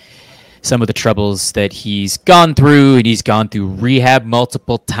resurrect some of the troubles that he's gone through, and he's gone through rehab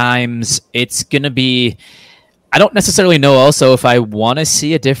multiple times. It's going to be... I don't necessarily know also if I want to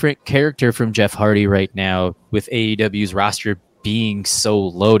see a different character from Jeff Hardy right now. With AEW's roster being so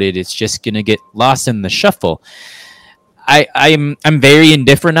loaded, it's just going to get lost in the shuffle. I'm very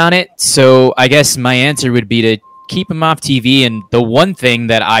indifferent on it, so I guess my answer would be to keep him off TV. And the one thing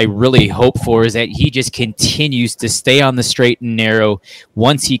that I really hope for is that he just continues to stay on the straight and narrow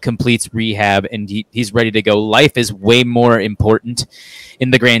once he completes rehab and he's ready to go. Life is way more important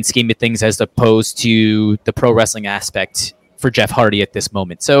in the grand scheme of things as opposed to the pro wrestling aspect for Jeff Hardy at this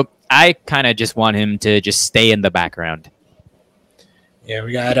moment. So I kind of just want him to just stay in the background. Yeah,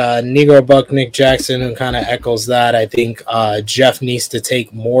 we got Negro Buck Nick Jackson, who kind of echoes that. I think Jeff needs to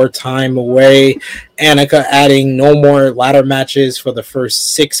take more time away. Annika adding no more ladder matches for the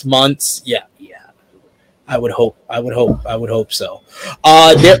first 6 months. Yeah. I would hope so.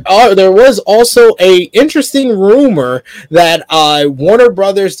 There was also a interesting rumor that Warner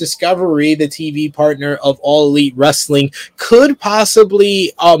Brothers Discovery, the TV partner of All Elite Wrestling, could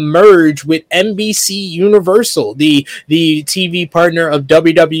possibly merge with NBC Universal, the TV partner of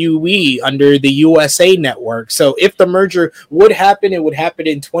WWE under the USA Network. So if the merger would happen, it would happen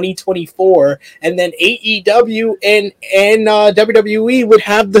in 2024, and then AEW and WWE would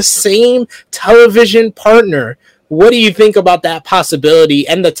have the same television partner. What do you think about that possibility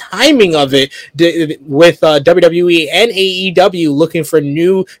and the timing of it with WWE and AEW looking for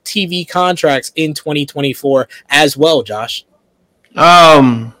new TV contracts in 2024 as well, Josh?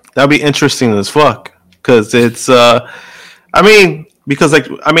 That'd be interesting as fuck, because it's because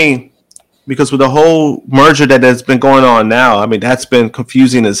with the whole merger that has been going on now, that's been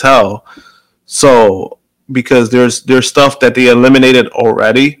confusing as hell. So because there's stuff that they eliminated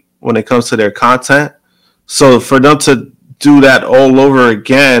already when it comes to their content. So for them to do that all over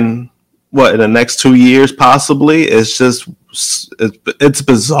again, in the next 2 years possibly, it's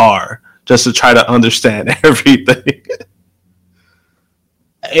bizarre just to try to understand everything.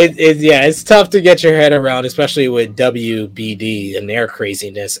 It's tough to get your head around, especially with WBD and their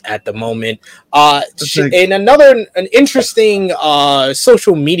craziness at the moment. In an interesting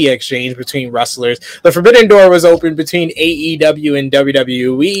social media exchange between wrestlers, the Forbidden Door was opened between AEW and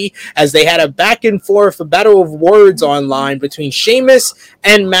WWE as they had a back and forth, a battle of words online between Sheamus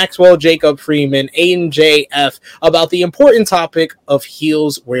and Maxwell Jacob Freeman, MJF, about the important topic of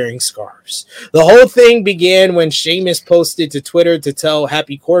heels wearing scarves. The whole thing began when Sheamus posted to Twitter to tell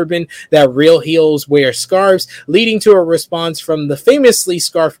Happy Corbin that real heels wear scarves, leading to a response from the famously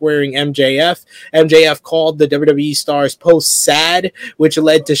scarf-wearing MJF. MJF called the WWE star's post sad, which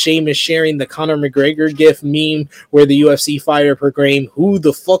led to Sheamus sharing the Conor McGregor gif meme where the UFC fighter proclaimed, "Who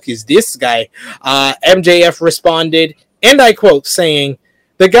the fuck is this guy?" MJF responded, and I quote, saying,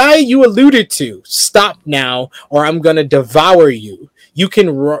 "The guy you alluded to, stop now or I'm gonna devour you. You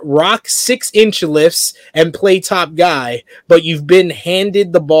can rock 6-inch lifts and play top guy, but you've been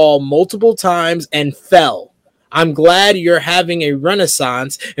handed the ball multiple times and fell. I'm glad you're having a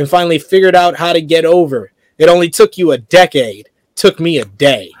renaissance and finally figured out how to get over. It only took you a decade. Took me a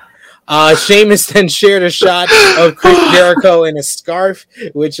day." Sheamus then shared a shot of Chris Jericho in a scarf,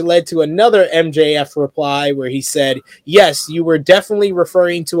 which led to another MJF reply where he said, "Yes, you were definitely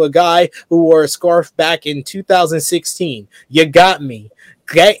referring to a guy who wore a scarf back in 2016. You got me.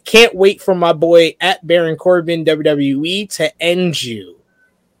 Can't wait for my boy at Baron Corbin WWE to end you."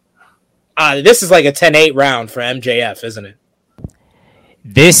 This is like a 10-8 round for MJF, isn't it?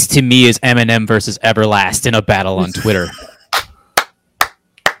 This, to me, is Eminem versus Everlast in a battle on Twitter.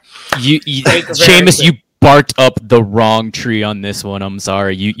 Sheamus, you barked up the wrong tree on this one. I'm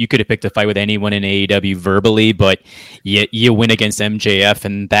sorry. You could have picked a fight with anyone in AEW verbally, but you win against MJF,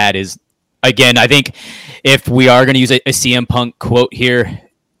 and that is, again, I think if we are going to use a CM Punk quote here,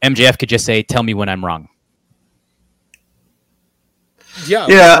 MJF could just say, "Tell me when I'm wrong."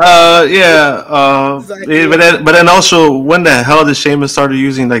 Exactly. But then also, when the hell did Sheamus started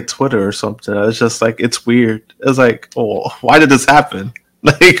using like Twitter or something? It's just like, it's weird. It's like, oh, why did this happen?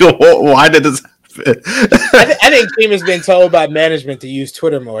 Like, why did this happen? I think Sheamus has been told by management to use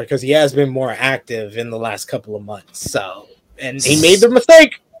Twitter more because he has been more active in the last couple of months. So, and he made the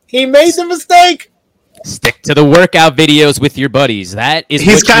mistake. Stick to the workout videos with your buddies. That is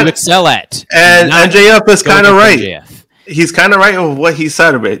what you excel at. And MJF is kind of right. MJF. He's kind of right with what he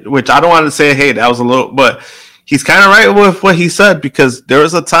said, which I don't want to say, hey, that was a little, but he's kind of right with what he said, because there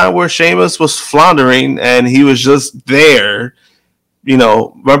was a time where Sheamus was floundering and he was just there. You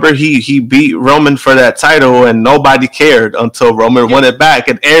know, remember he beat Roman for that title and nobody cared until Roman won it back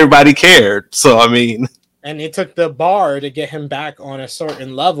and everybody cared. So, I mean. And it took the bar to get him back on a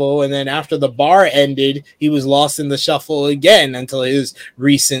certain level. And then after the bar ended, he was lost in the shuffle again until his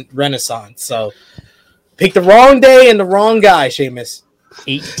recent renaissance. So, pick the wrong day and the wrong guy, Sheamus.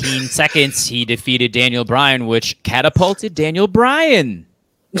 18 seconds, he defeated Daniel Bryan, which catapulted Daniel Bryan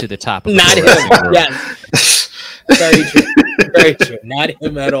to the top of the Not him. Yes. Very true. Very true. Not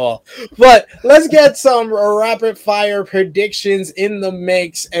him at all. But let's get some rapid fire predictions in the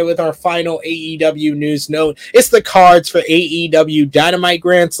mix. And with our final AEW news note, it's the cards for AEW Dynamite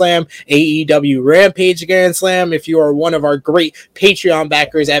Grand Slam, AEW Rampage Grand Slam. If you are one of our great Patreon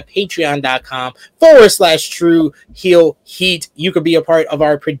backers at patreon.com/True Heel Heat, you could be a part of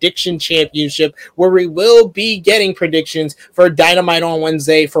our prediction championship, where we will be getting predictions for Dynamite on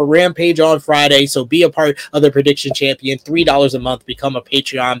Wednesday, for Rampage on Friday. So be a part of the prediction champion. $3 a month, become a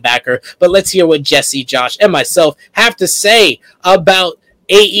Patreon backer. But let's hear what Jesse, Josh, and myself have to say about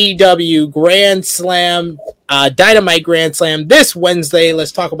AEW Grand Slam, Dynamite Grand Slam this Wednesday.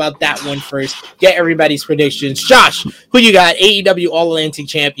 Let's talk about that one first. Get everybody's predictions. Josh, who you got? AEW All Atlantic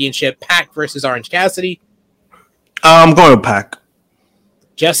Championship, Pac versus Orange Cassidy. I'm going with Pac.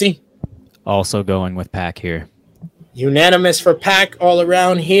 Jesse? Also going with Pac here. Unanimous for Pac all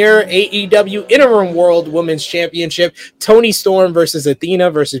around here. AEW Interim World Women's Championship, Toni Storm versus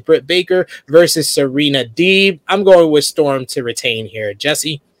Athena versus Britt Baker versus Serena Deeb. I'm going with Storm to retain here.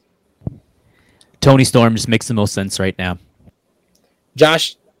 Jesse? Toni Storm just makes the most sense right now.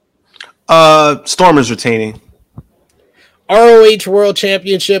 Josh? Storm is retaining. ROH World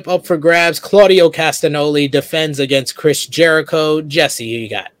Championship up for grabs. Claudio Castagnoli defends against Chris Jericho. Jesse, who you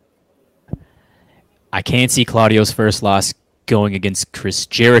got? I can't see Claudio's first loss going against Chris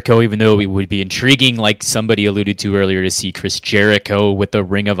Jericho, even though it would be intriguing, like somebody alluded to earlier, to see Chris Jericho with the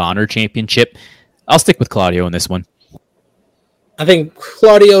Ring of Honor Championship. I'll stick with Claudio in this one. I think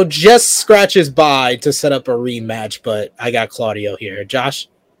Claudio just scratches by to set up a rematch, but I got Claudio here. Josh?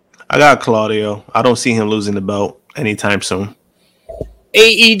 I got Claudio. I don't see him losing the belt anytime soon.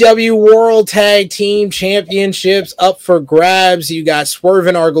 AEW World Tag Team Championships up for grabs. You got Swerve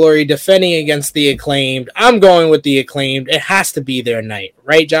and Our Glory defending against the Acclaimed. I'm going with the Acclaimed. It has to be their night,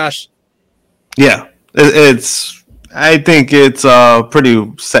 right, Josh? Yeah, it's. I think it's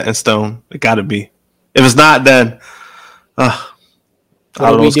pretty set in stone. It got to be. If it's not, then I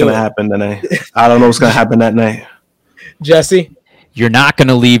don't know what's going to happen tonight. I don't know what's going to happen that night. Jesse? You're not going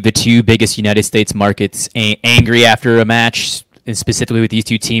to leave the two biggest United States markets angry after a match, and specifically with these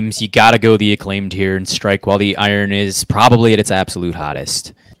two teams. You got to go the Acclaimed here and strike while the iron is probably at its absolute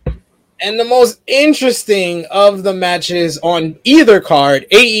hottest. And the most interesting of the matches on either card,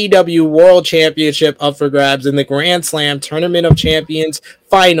 AEW World Championship up for grabs in the Grand Slam Tournament of Champions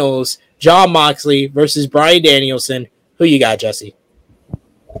Finals. Jon Moxley versus Bryan Danielson. Who you got, Jesse?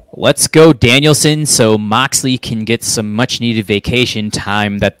 Let's go Danielson so Moxley can get some much-needed vacation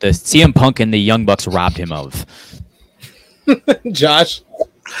time that the CM Punk and the Young Bucks robbed him of. Josh?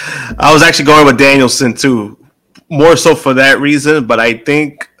 I was actually going with Danielson, too. More so for that reason, but I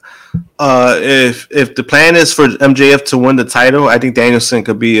think if the plan is for MJF to win the title, I think Danielson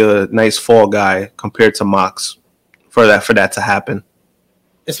could be a nice fall guy compared to Mox for that to happen.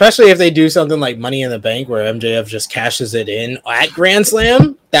 Especially if they do something like Money in the Bank where MJF just cashes it in at Grand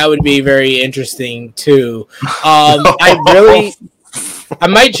Slam. That would be very interesting too. I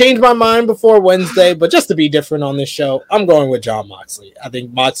might change my mind before Wednesday, but just to be different on this show, I'm going with Jon Moxley. I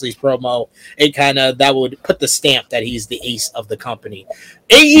think Moxley's promo, that would put the stamp that he's the ace of the company.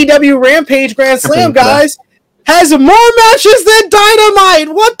 AEW Rampage Grand Slam, guys, has more matches than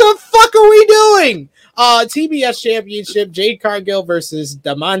Dynamite. What the fuck are we doing? TBS Championship, Jade Cargill versus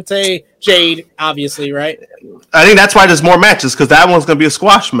Diamante. Jade, obviously, right? I think that's why there's more matches, because that one's going to be a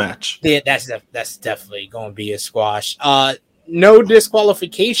squash match. Yeah, that's definitely going to be a squash. No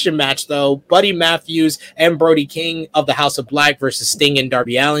disqualification match, though. Buddy Matthews and Brody King of the House of Black versus Sting and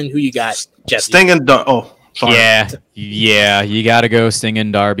Darby Allin. Who you got, Jesse? Sting and sorry. Yeah, you got to go Sting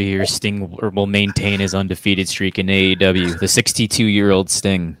and Darby here. Sting will maintain his undefeated streak in AEW. The 62-year-old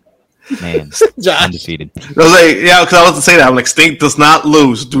Sting. Man, undefeated. I was like, yeah, because I was to say that. I'm like, Sting does not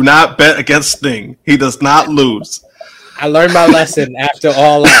lose. Do not bet against Sting. He does not lose. I learned my lesson after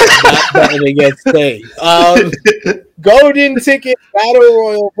all out. Not betting against Sting. Golden ticket battle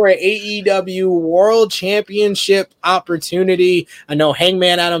royal for AEW World Championship opportunity. I know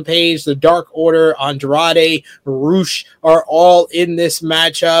Hangman Adam Page, the Dark Order, Andrade, Rush are all in this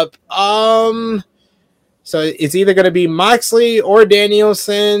matchup. So it's either going to be Moxley or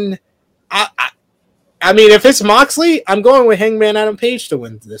Danielson. I mean, if it's Moxley, I'm going with Hangman Adam Page to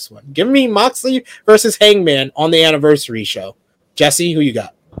win this one. Give me Moxley versus Hangman on the anniversary show. Jesse, who you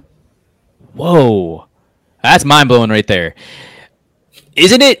got? Whoa. That's mind-blowing right there.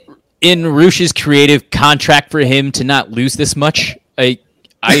 Isn't it in Rush's creative contract for him to not lose this much? Let's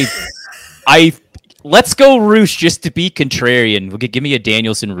go Rush just to be contrarian. Give me a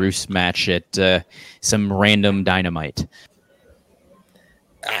Danielson Rush match at some random Dynamite.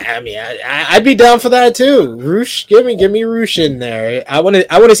 I mean, I'd be down for that too. Rush, give me Rush in there. I want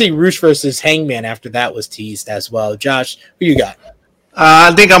to see Rush versus Hangman after that was teased as well. Josh, who you got?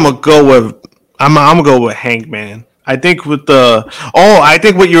 I think I'm gonna go with Hangman. I think with I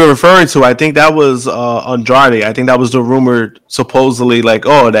think what you're referring to, I think that was Andrade. I think that was the rumor supposedly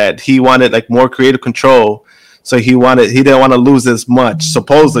that he wanted more creative control. So he didn't want to lose as much.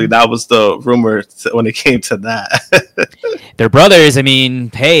 Supposedly that was the rumor when it came to that. They're brothers. I mean,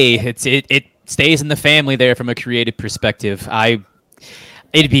 hey, it stays in the family there from a creative perspective.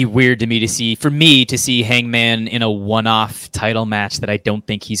 It'd be weird to me to see Hangman in a one-off title match that I don't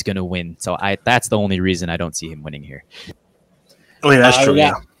think he's going to win. So that's the only reason I don't see him winning here. I mean, that's true.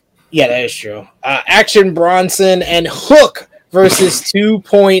 Yeah, that is true. Action Bronson and Hook versus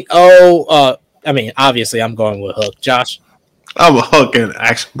 2.0. I mean, obviously, I'm going with Hook. Josh? I'm a Hook and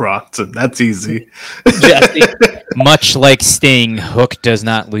Action Bronson. That's easy. Jesse? Much like Sting, Hook does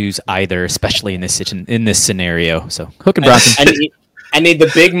not lose either, especially in this scenario. So Hook and Bronson. I need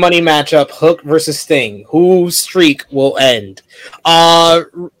the big money matchup, Hook versus Sting. Whose streak will end?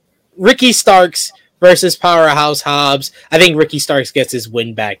 Ricky Starks versus Powerhouse Hobbs. I think Ricky Starks gets his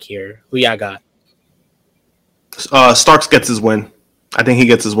win back here. Who y'all got? Starks gets his win. I think he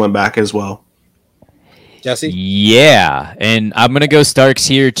gets his win back as well. Jesse? Yeah, and I'm going to go Starks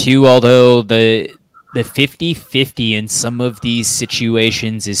here too, although the 50-50 in some of these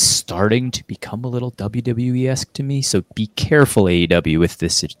situations is starting to become a little WWE-esque to me, so be careful, AEW, with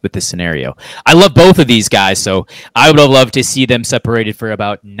this scenario. I love both of these guys, so I would have loved to see them separated for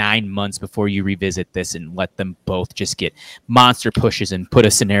about 9 months before you revisit this and let them both just get monster pushes and put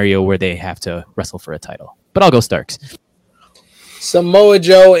a scenario where they have to wrestle for a title. But I'll go Starks. Samoa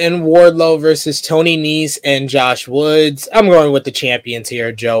Joe and Wardlow versus Tony Nese and Josh Woods. I'm going with the champions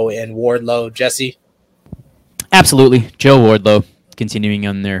here, Joe and Wardlow. Jesse? Absolutely. Joe Wardlow continuing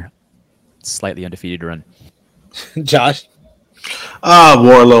on their slightly undefeated run. Josh?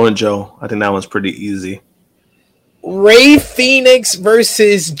 Warlow and Joe. I think that one's pretty easy. Ray Phoenix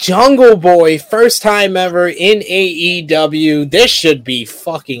versus Jungle Boy, first time ever in AEW. This should be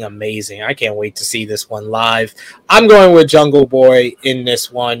fucking amazing. I can't wait to see this one live. I'm going with Jungle Boy in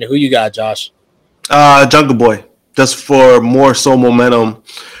this one. Who you got, Josh? Jungle Boy, just for more so momentum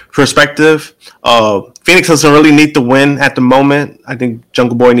perspective. Phoenix doesn't really need the win at the moment. I think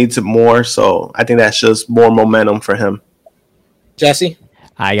Jungle Boy needs it more, so I think that's just more momentum for him. Jesse?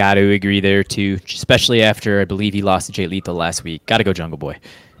 I got to agree there, too, especially after I believe he lost to Jay Lethal last week. Got to go Jungle Boy.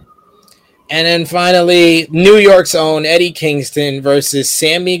 And then finally, New York's own Eddie Kingston versus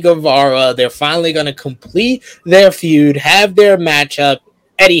Sammy Guevara. They're finally going to complete their feud, have their matchup.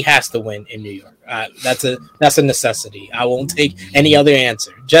 Eddie has to win in New York. That's a necessity. I won't take any other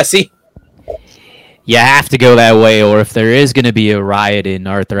answer. Jesse? You have to go that way, or if there is going to be a riot in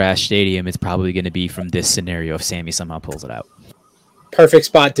Arthur Ashe Stadium, it's probably going to be from this scenario if Sammy somehow pulls it out. Perfect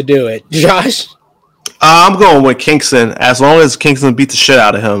spot to do it. Josh? I'm going with Kingston. As long as Kingston beat the shit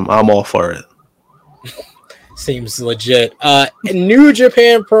out of him, I'm all for it. Seems legit. New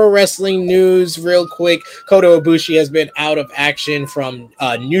Japan Pro Wrestling news, real quick. Kota Ibushi has been out of action from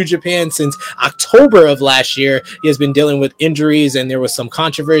New Japan since October of last year. He has been dealing with injuries, and there was some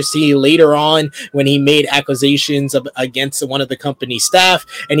controversy later on when he made accusations against one of the company's staff,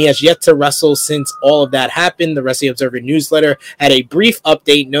 and he has yet to wrestle since all of that happened. The Wrestling Observer newsletter had a brief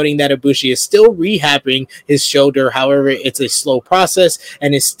update noting that Ibushi is still rehabbing his shoulder. However, it's a slow process,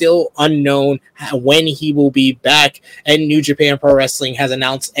 and it's still unknown when he will be back. And New Japan Pro Wrestling has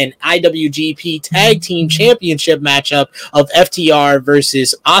announced an IWGP Tag Team Championship matchup of FTR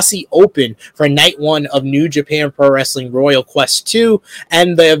versus Aussie Open for night 1 of New Japan Pro Wrestling Royal Quest 2,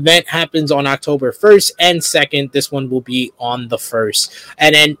 and the event happens on October 1st and 2nd. This one will be on the 1st.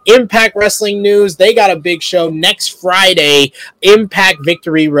 And then Impact Wrestling news, they got a big show next Friday, Impact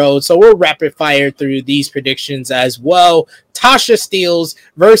Victory Road, so we'll rapid fire through these predictions as well. Tasha Steelz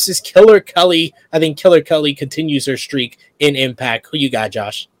versus Killer Kelly. I think Killer Kelly continues her streak in Impact. Who you got,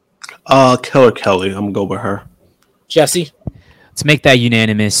 Josh? Killer Kelly. I'm going to go with her. Jesse? Let's make that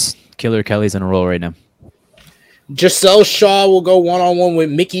unanimous. Killer Kelly's on a roll right now. Giselle Shaw will go one-on-one with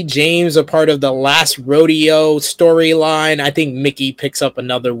Mickie James, a part of the Last Rodeo storyline. I think Mickie picks up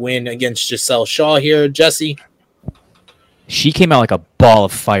another win against Giselle Shaw here. Jesse? She came out like a ball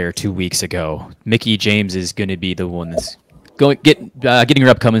of fire 2 weeks ago. Mickie James is going to be the one that's getting her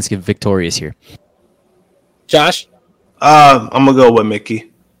upcoming to get victorious here. Josh? I'm going to go with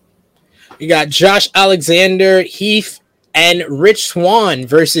Mickie. You got Josh Alexander, Heath, and Rich Swann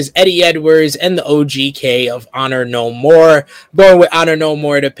versus Eddie Edwards and the OGK of Honor No More. Going with Honor No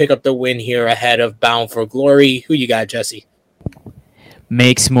More to pick up the win here ahead of Bound for Glory. Who you got, Jesse?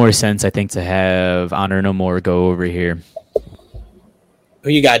 Makes more sense, I think, to have Honor No More go over here. Who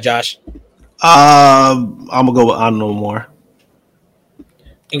you got, Josh? I'm going to go with Honor No More.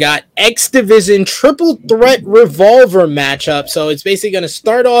 You got X Division Triple Threat Revolver matchup. So it's basically going to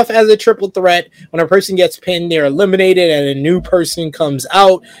start off as a triple threat. When a person gets pinned, they're eliminated, and a new person comes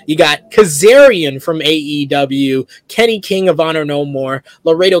out. You got Kazarian from AEW, Kenny King of Honor No More,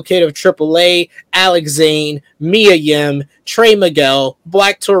 Laredo Kid of AAA, Alex Zane, Mia Yim, Trey Miguel,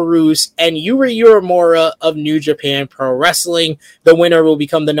 Black Taurus, and Yuri Uemura of New Japan Pro Wrestling. The winner will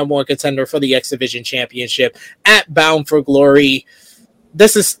become the number 1 contender for the X Division Championship at Bound for Glory.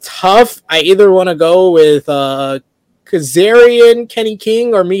 This is tough. I either want to go with Kazarian, Kenny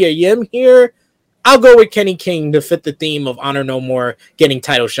King, or Mia Yim here. I'll go with Kenny King to fit the theme of Honor No More getting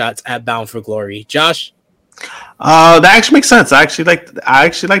title shots at Bound for Glory. Josh? That actually makes sense. I actually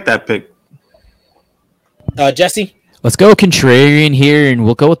like that pick. Jesse? Let's go contrarian here, and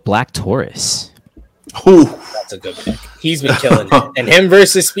we'll go with Black Taurus. Ooh. That's a good pick. He's been killing it. And him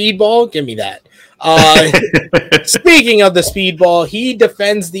versus Speedball? Give me that. Speaking of the Speedball, he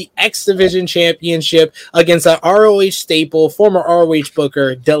defends the X Division Championship against an ROH staple, former ROH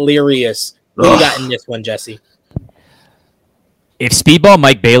booker, Delirious. What do you got in this one, Jesse? If Speedball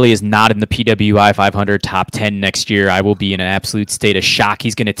Mike Bailey is not in the PWI 500 top 10 next year, I will be in an absolute state of shock.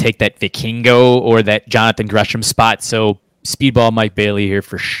 He's going to take that Vikingo or that Jonathan Gresham spot. So Speedball Mike Bailey here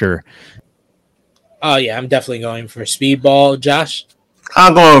for sure. Oh, yeah, I'm definitely going for Speedball. Josh?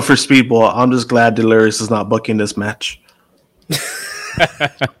 I'm going for Speedball. I'm just glad Delirious is not booking this match.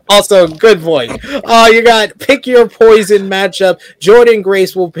 Also, good point. You got Pick Your Poison matchup. Jordan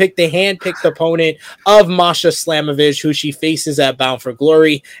Grace will pick the hand-picked opponent of Masha Slamovich, who she faces at Bound for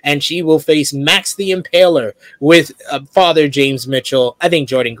Glory, and she will face Max the Impaler with Father James Mitchell. I think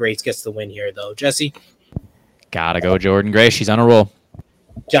Jordan Grace gets the win here, though. Jesse? Gotta go Jordan Grace. She's on a roll.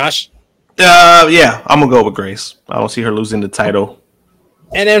 Josh? Yeah, I'm gonna go with Grace. I don't see her losing the title.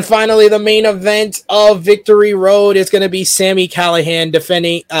 And then finally, the main event of Victory Road is going to be Sami Callihan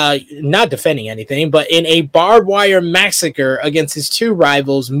not defending anything, but in a barbed wire massacre against his two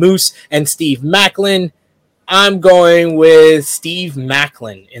rivals, Moose and Steve Macklin. I'm going with Steve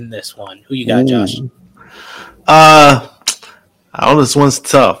Macklin in this one. Who you got, Josh? I don't know. This one's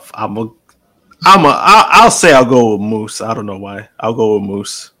tough. I'll say I'll go with Moose. I don't know why. I'll go with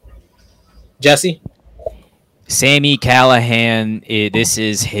Moose. Jesse? Sami Callihan, this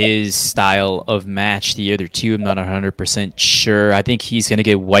is his style of match. The other two, I'm not 100% sure. I think he's going to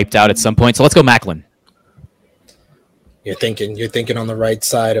get wiped out at some point. So let's go Macklin. You're thinking on the right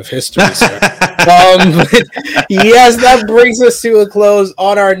side of history, sir. Yes, that brings us to a close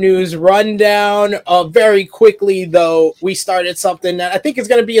on our news rundown. Very quickly, though, we started something that I think is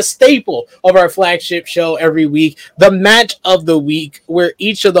going to be a staple of our flagship show every week, the match of the week, where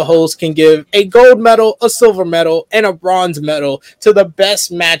each of the hosts can give a gold medal, a silver medal, and a bronze medal to the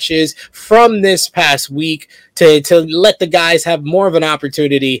best matches from this past week. To let the guys have more of an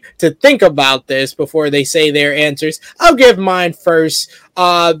opportunity to think about this before they say their answers. I'll give mine first.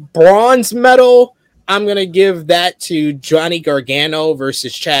 Bronze medal, I'm going to give that to Johnny Gargano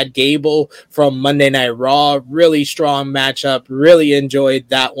versus Chad Gable from Monday Night Raw. Really strong matchup. Really enjoyed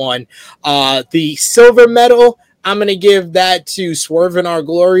that one. The silver medal, I'm going to give that to Swerve in Our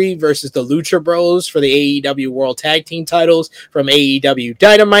Glory versus the Lucha Bros for the AEW World Tag Team titles from AEW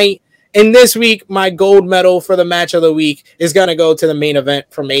Dynamite. And this week, my gold medal for the match of the week is going to go to the main event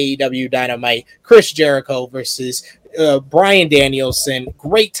from AEW Dynamite, Chris Jericho versus Bryan Danielson.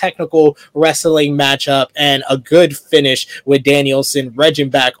 Great technical wrestling matchup and a good finish with Danielson wedging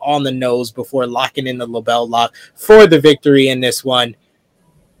back on the nose before locking in the LeBell Lock for the victory in this one.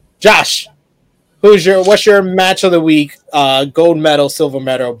 Josh, what's your match of the week? Gold medal, silver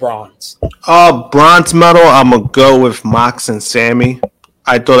medal, bronze? Bronze medal, I'm going to go with Mox and Sammy.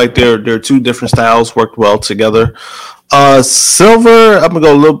 I thought like their two different styles worked well together. Silver,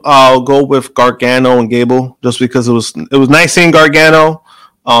 I'll go with Gargano and Gable just because it was nice seeing Gargano.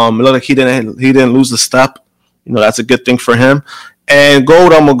 It looked like he didn't lose a step. That's a good thing for him. And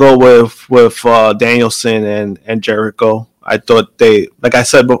gold, I'm gonna go with Danielson and Jericho. I thought like I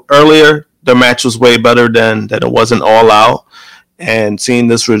said earlier, their match was way better than it wasn't All Out. And seeing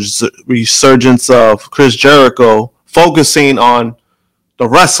this resurgence of Chris Jericho focusing on the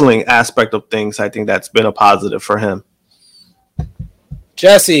wrestling aspect of things, I think that's been a positive for him.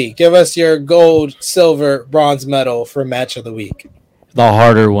 Jesse, give us your gold, silver, bronze medal for match of the week. The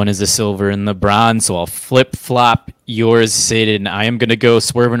harder one is the silver and the bronze, so I'll flip-flop yours, Sid, and I am going to go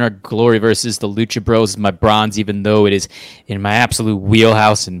Swerve in Our Glory versus the Lucha Bros, my bronze, even though it is in my absolute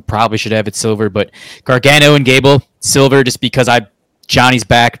wheelhouse and probably should have it silver, but Gargano and Gable, silver, just because Johnny's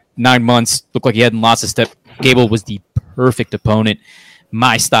back 9 months, looked like he hadn't lost a step. Gable was the perfect opponent.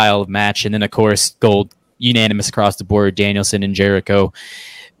 My style of match, and then of course gold, unanimous across the board, Danielson and Jericho.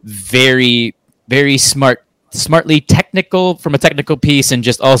 Very, very smartly technical from a technical piece, and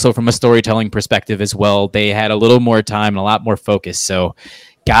just also from a storytelling perspective as well. They had a little more time and a lot more focus, so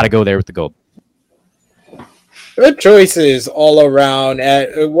gotta go there with the gold. Good choices all around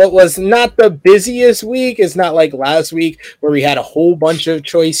at what was not the busiest week. It's not like last week where we had a whole bunch of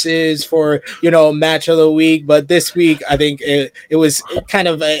choices for, match of the week. But this week, I think it was kind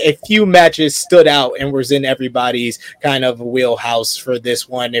of a few matches stood out and was in everybody's kind of wheelhouse for this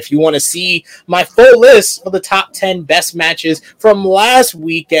one. If you want to see my full list of the top 10 best matches from last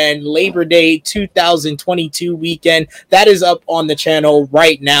weekend, Labor Day 2022 weekend, that is up on the channel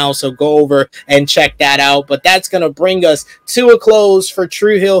right now. So go over and check that out. But that's going to bring us to a close for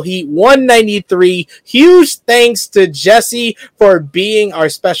True Hill Heat 193. Huge thanks to Jesse for being our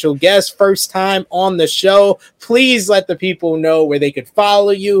special guest, first time on the show. Please let the people know where they could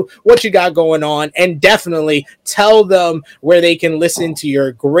follow you, what you got going on, and definitely tell them where they can listen to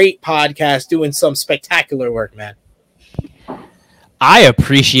your great podcast doing some spectacular work, man. I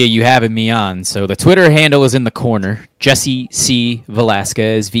appreciate you having me on. So the Twitter handle is in the corner, Jesse C.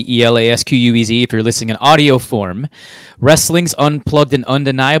 Velasquez, Velasquez, if you're listening in audio form. Wrestling's Unplugged and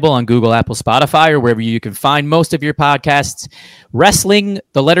Undeniable on Google, Apple, Spotify, or wherever you can find most of your podcasts. Wrestling,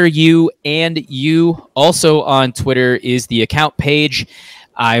 the letter U, and you. Also on Twitter is the account page.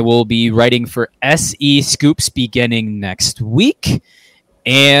 I will be writing for SE Scoops beginning next week.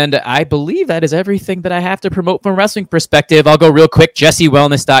 And I believe that is everything that I have to promote from a wrestling perspective. I'll go real quick,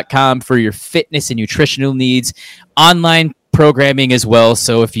 jessewellness.com for your fitness and nutritional needs, online programming as well.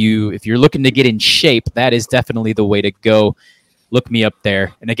 So if you're looking to get in shape, that is definitely the way to go. look me up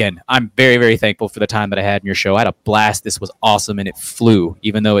there. And again, I'm very, very thankful for the time that I had in your show. I had a blast. This was awesome, and it flew,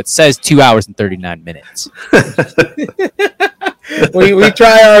 even though it says 2 hours and 39 minutes. we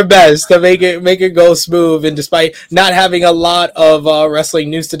try our best to make it go smooth, and despite not having a lot of wrestling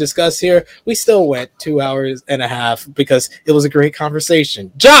news to discuss here, we still went 2 hours and a half because it was a great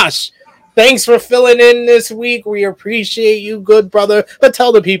conversation. Josh, thanks for filling in this week. We appreciate you, good brother. But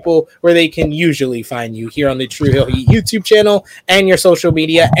tell the people where they can usually find you here on the True Hill Heat YouTube channel and your social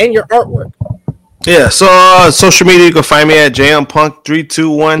media and your artwork. Yeah, so social media, you can find me at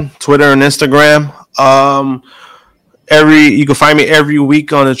jmpunk321, Twitter and Instagram. You can find me every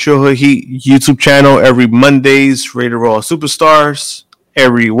week on the True Hill Heat YouTube channel. Every Mondays, Rated Raw Superstars.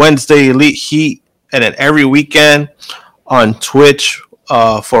 Every Wednesday, Elite Heat, and then every weekend on Twitch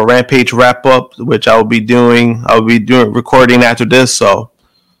for Rampage Wrap Up, which I will be doing. Recording after this. So,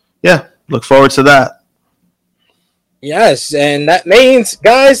 yeah, look forward to that. Yes, and that means,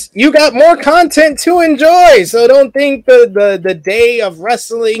 guys, you got more content to enjoy. So don't think the day of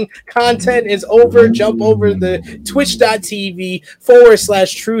wrestling content is over. Jump over the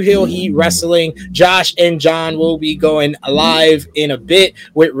twitch.tv/True Hill Heat Wrestling. Josh and John will be going live in a bit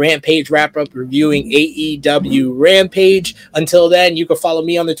with Rampage Wrap-Up reviewing AEW Rampage. Until then, you can follow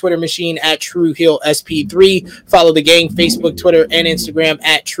me on the Twitter machine at True Hill SP3. Follow the gang, Facebook, Twitter, and Instagram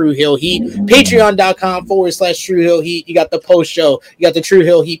at True Hill Heat. Patreon.com/True Hill Heat. You got the post show. You got the True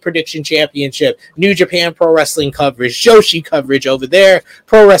Hill Heat Prediction Championship, New Japan Pro Wrestling coverage, Joshi coverage over there,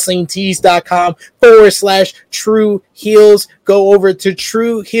 ProWrestlingTees.com/True Heels. Go over to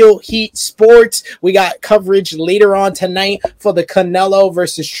True Hill Heat Sports. We got coverage later on tonight for the Canelo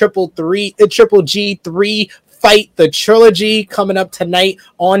versus Triple G3 fight, the trilogy, coming up tonight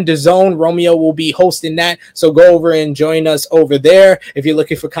on DAZN. Romeo will be hosting that, so go over and join us over there. If you're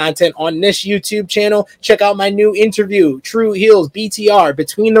looking for content on this YouTube channel, check out my new interview, True Heels BTR,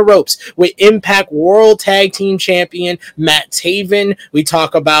 Between the Ropes, with Impact World Tag Team Champion Matt Taven. We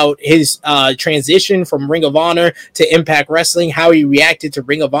talk about his transition from Ring of Honor to Impact Wrestling, how he reacted to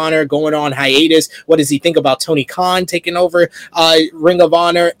Ring of Honor going on hiatus, what does he think about Tony Khan taking over Ring of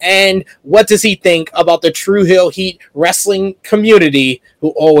Honor, and what does he think about the True Hill Heat wrestling community who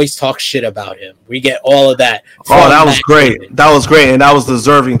always talk shit about him. We get all of that. Oh, that was great. David. That was great, and that was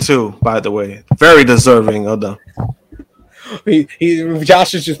deserving too, by the way. Very deserving of them.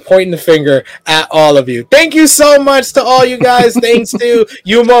 Josh is just pointing the finger at all of you. Thank you so much to all you guys. Thanks to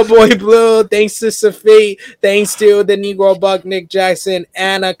you, my boy Blue. Thanks to Safi. Thanks to the Negro Buck, Nick Jackson,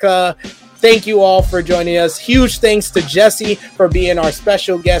 Annika. Thank you all for joining us. Huge thanks to Jesse for being our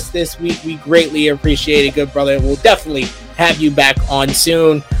special guest this week. We greatly appreciate it, good brother. We'll definitely have you back on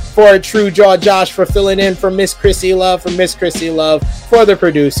soon. For True Jaw Josh for filling in for Miss Chrissy Love, for the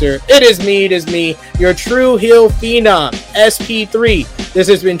producer. It is me, your True Hill Phenom, SP3. This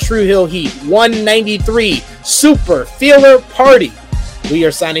has been True Hill Heat 193 Super Feeler Party. We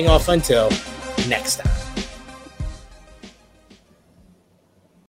are signing off until next time.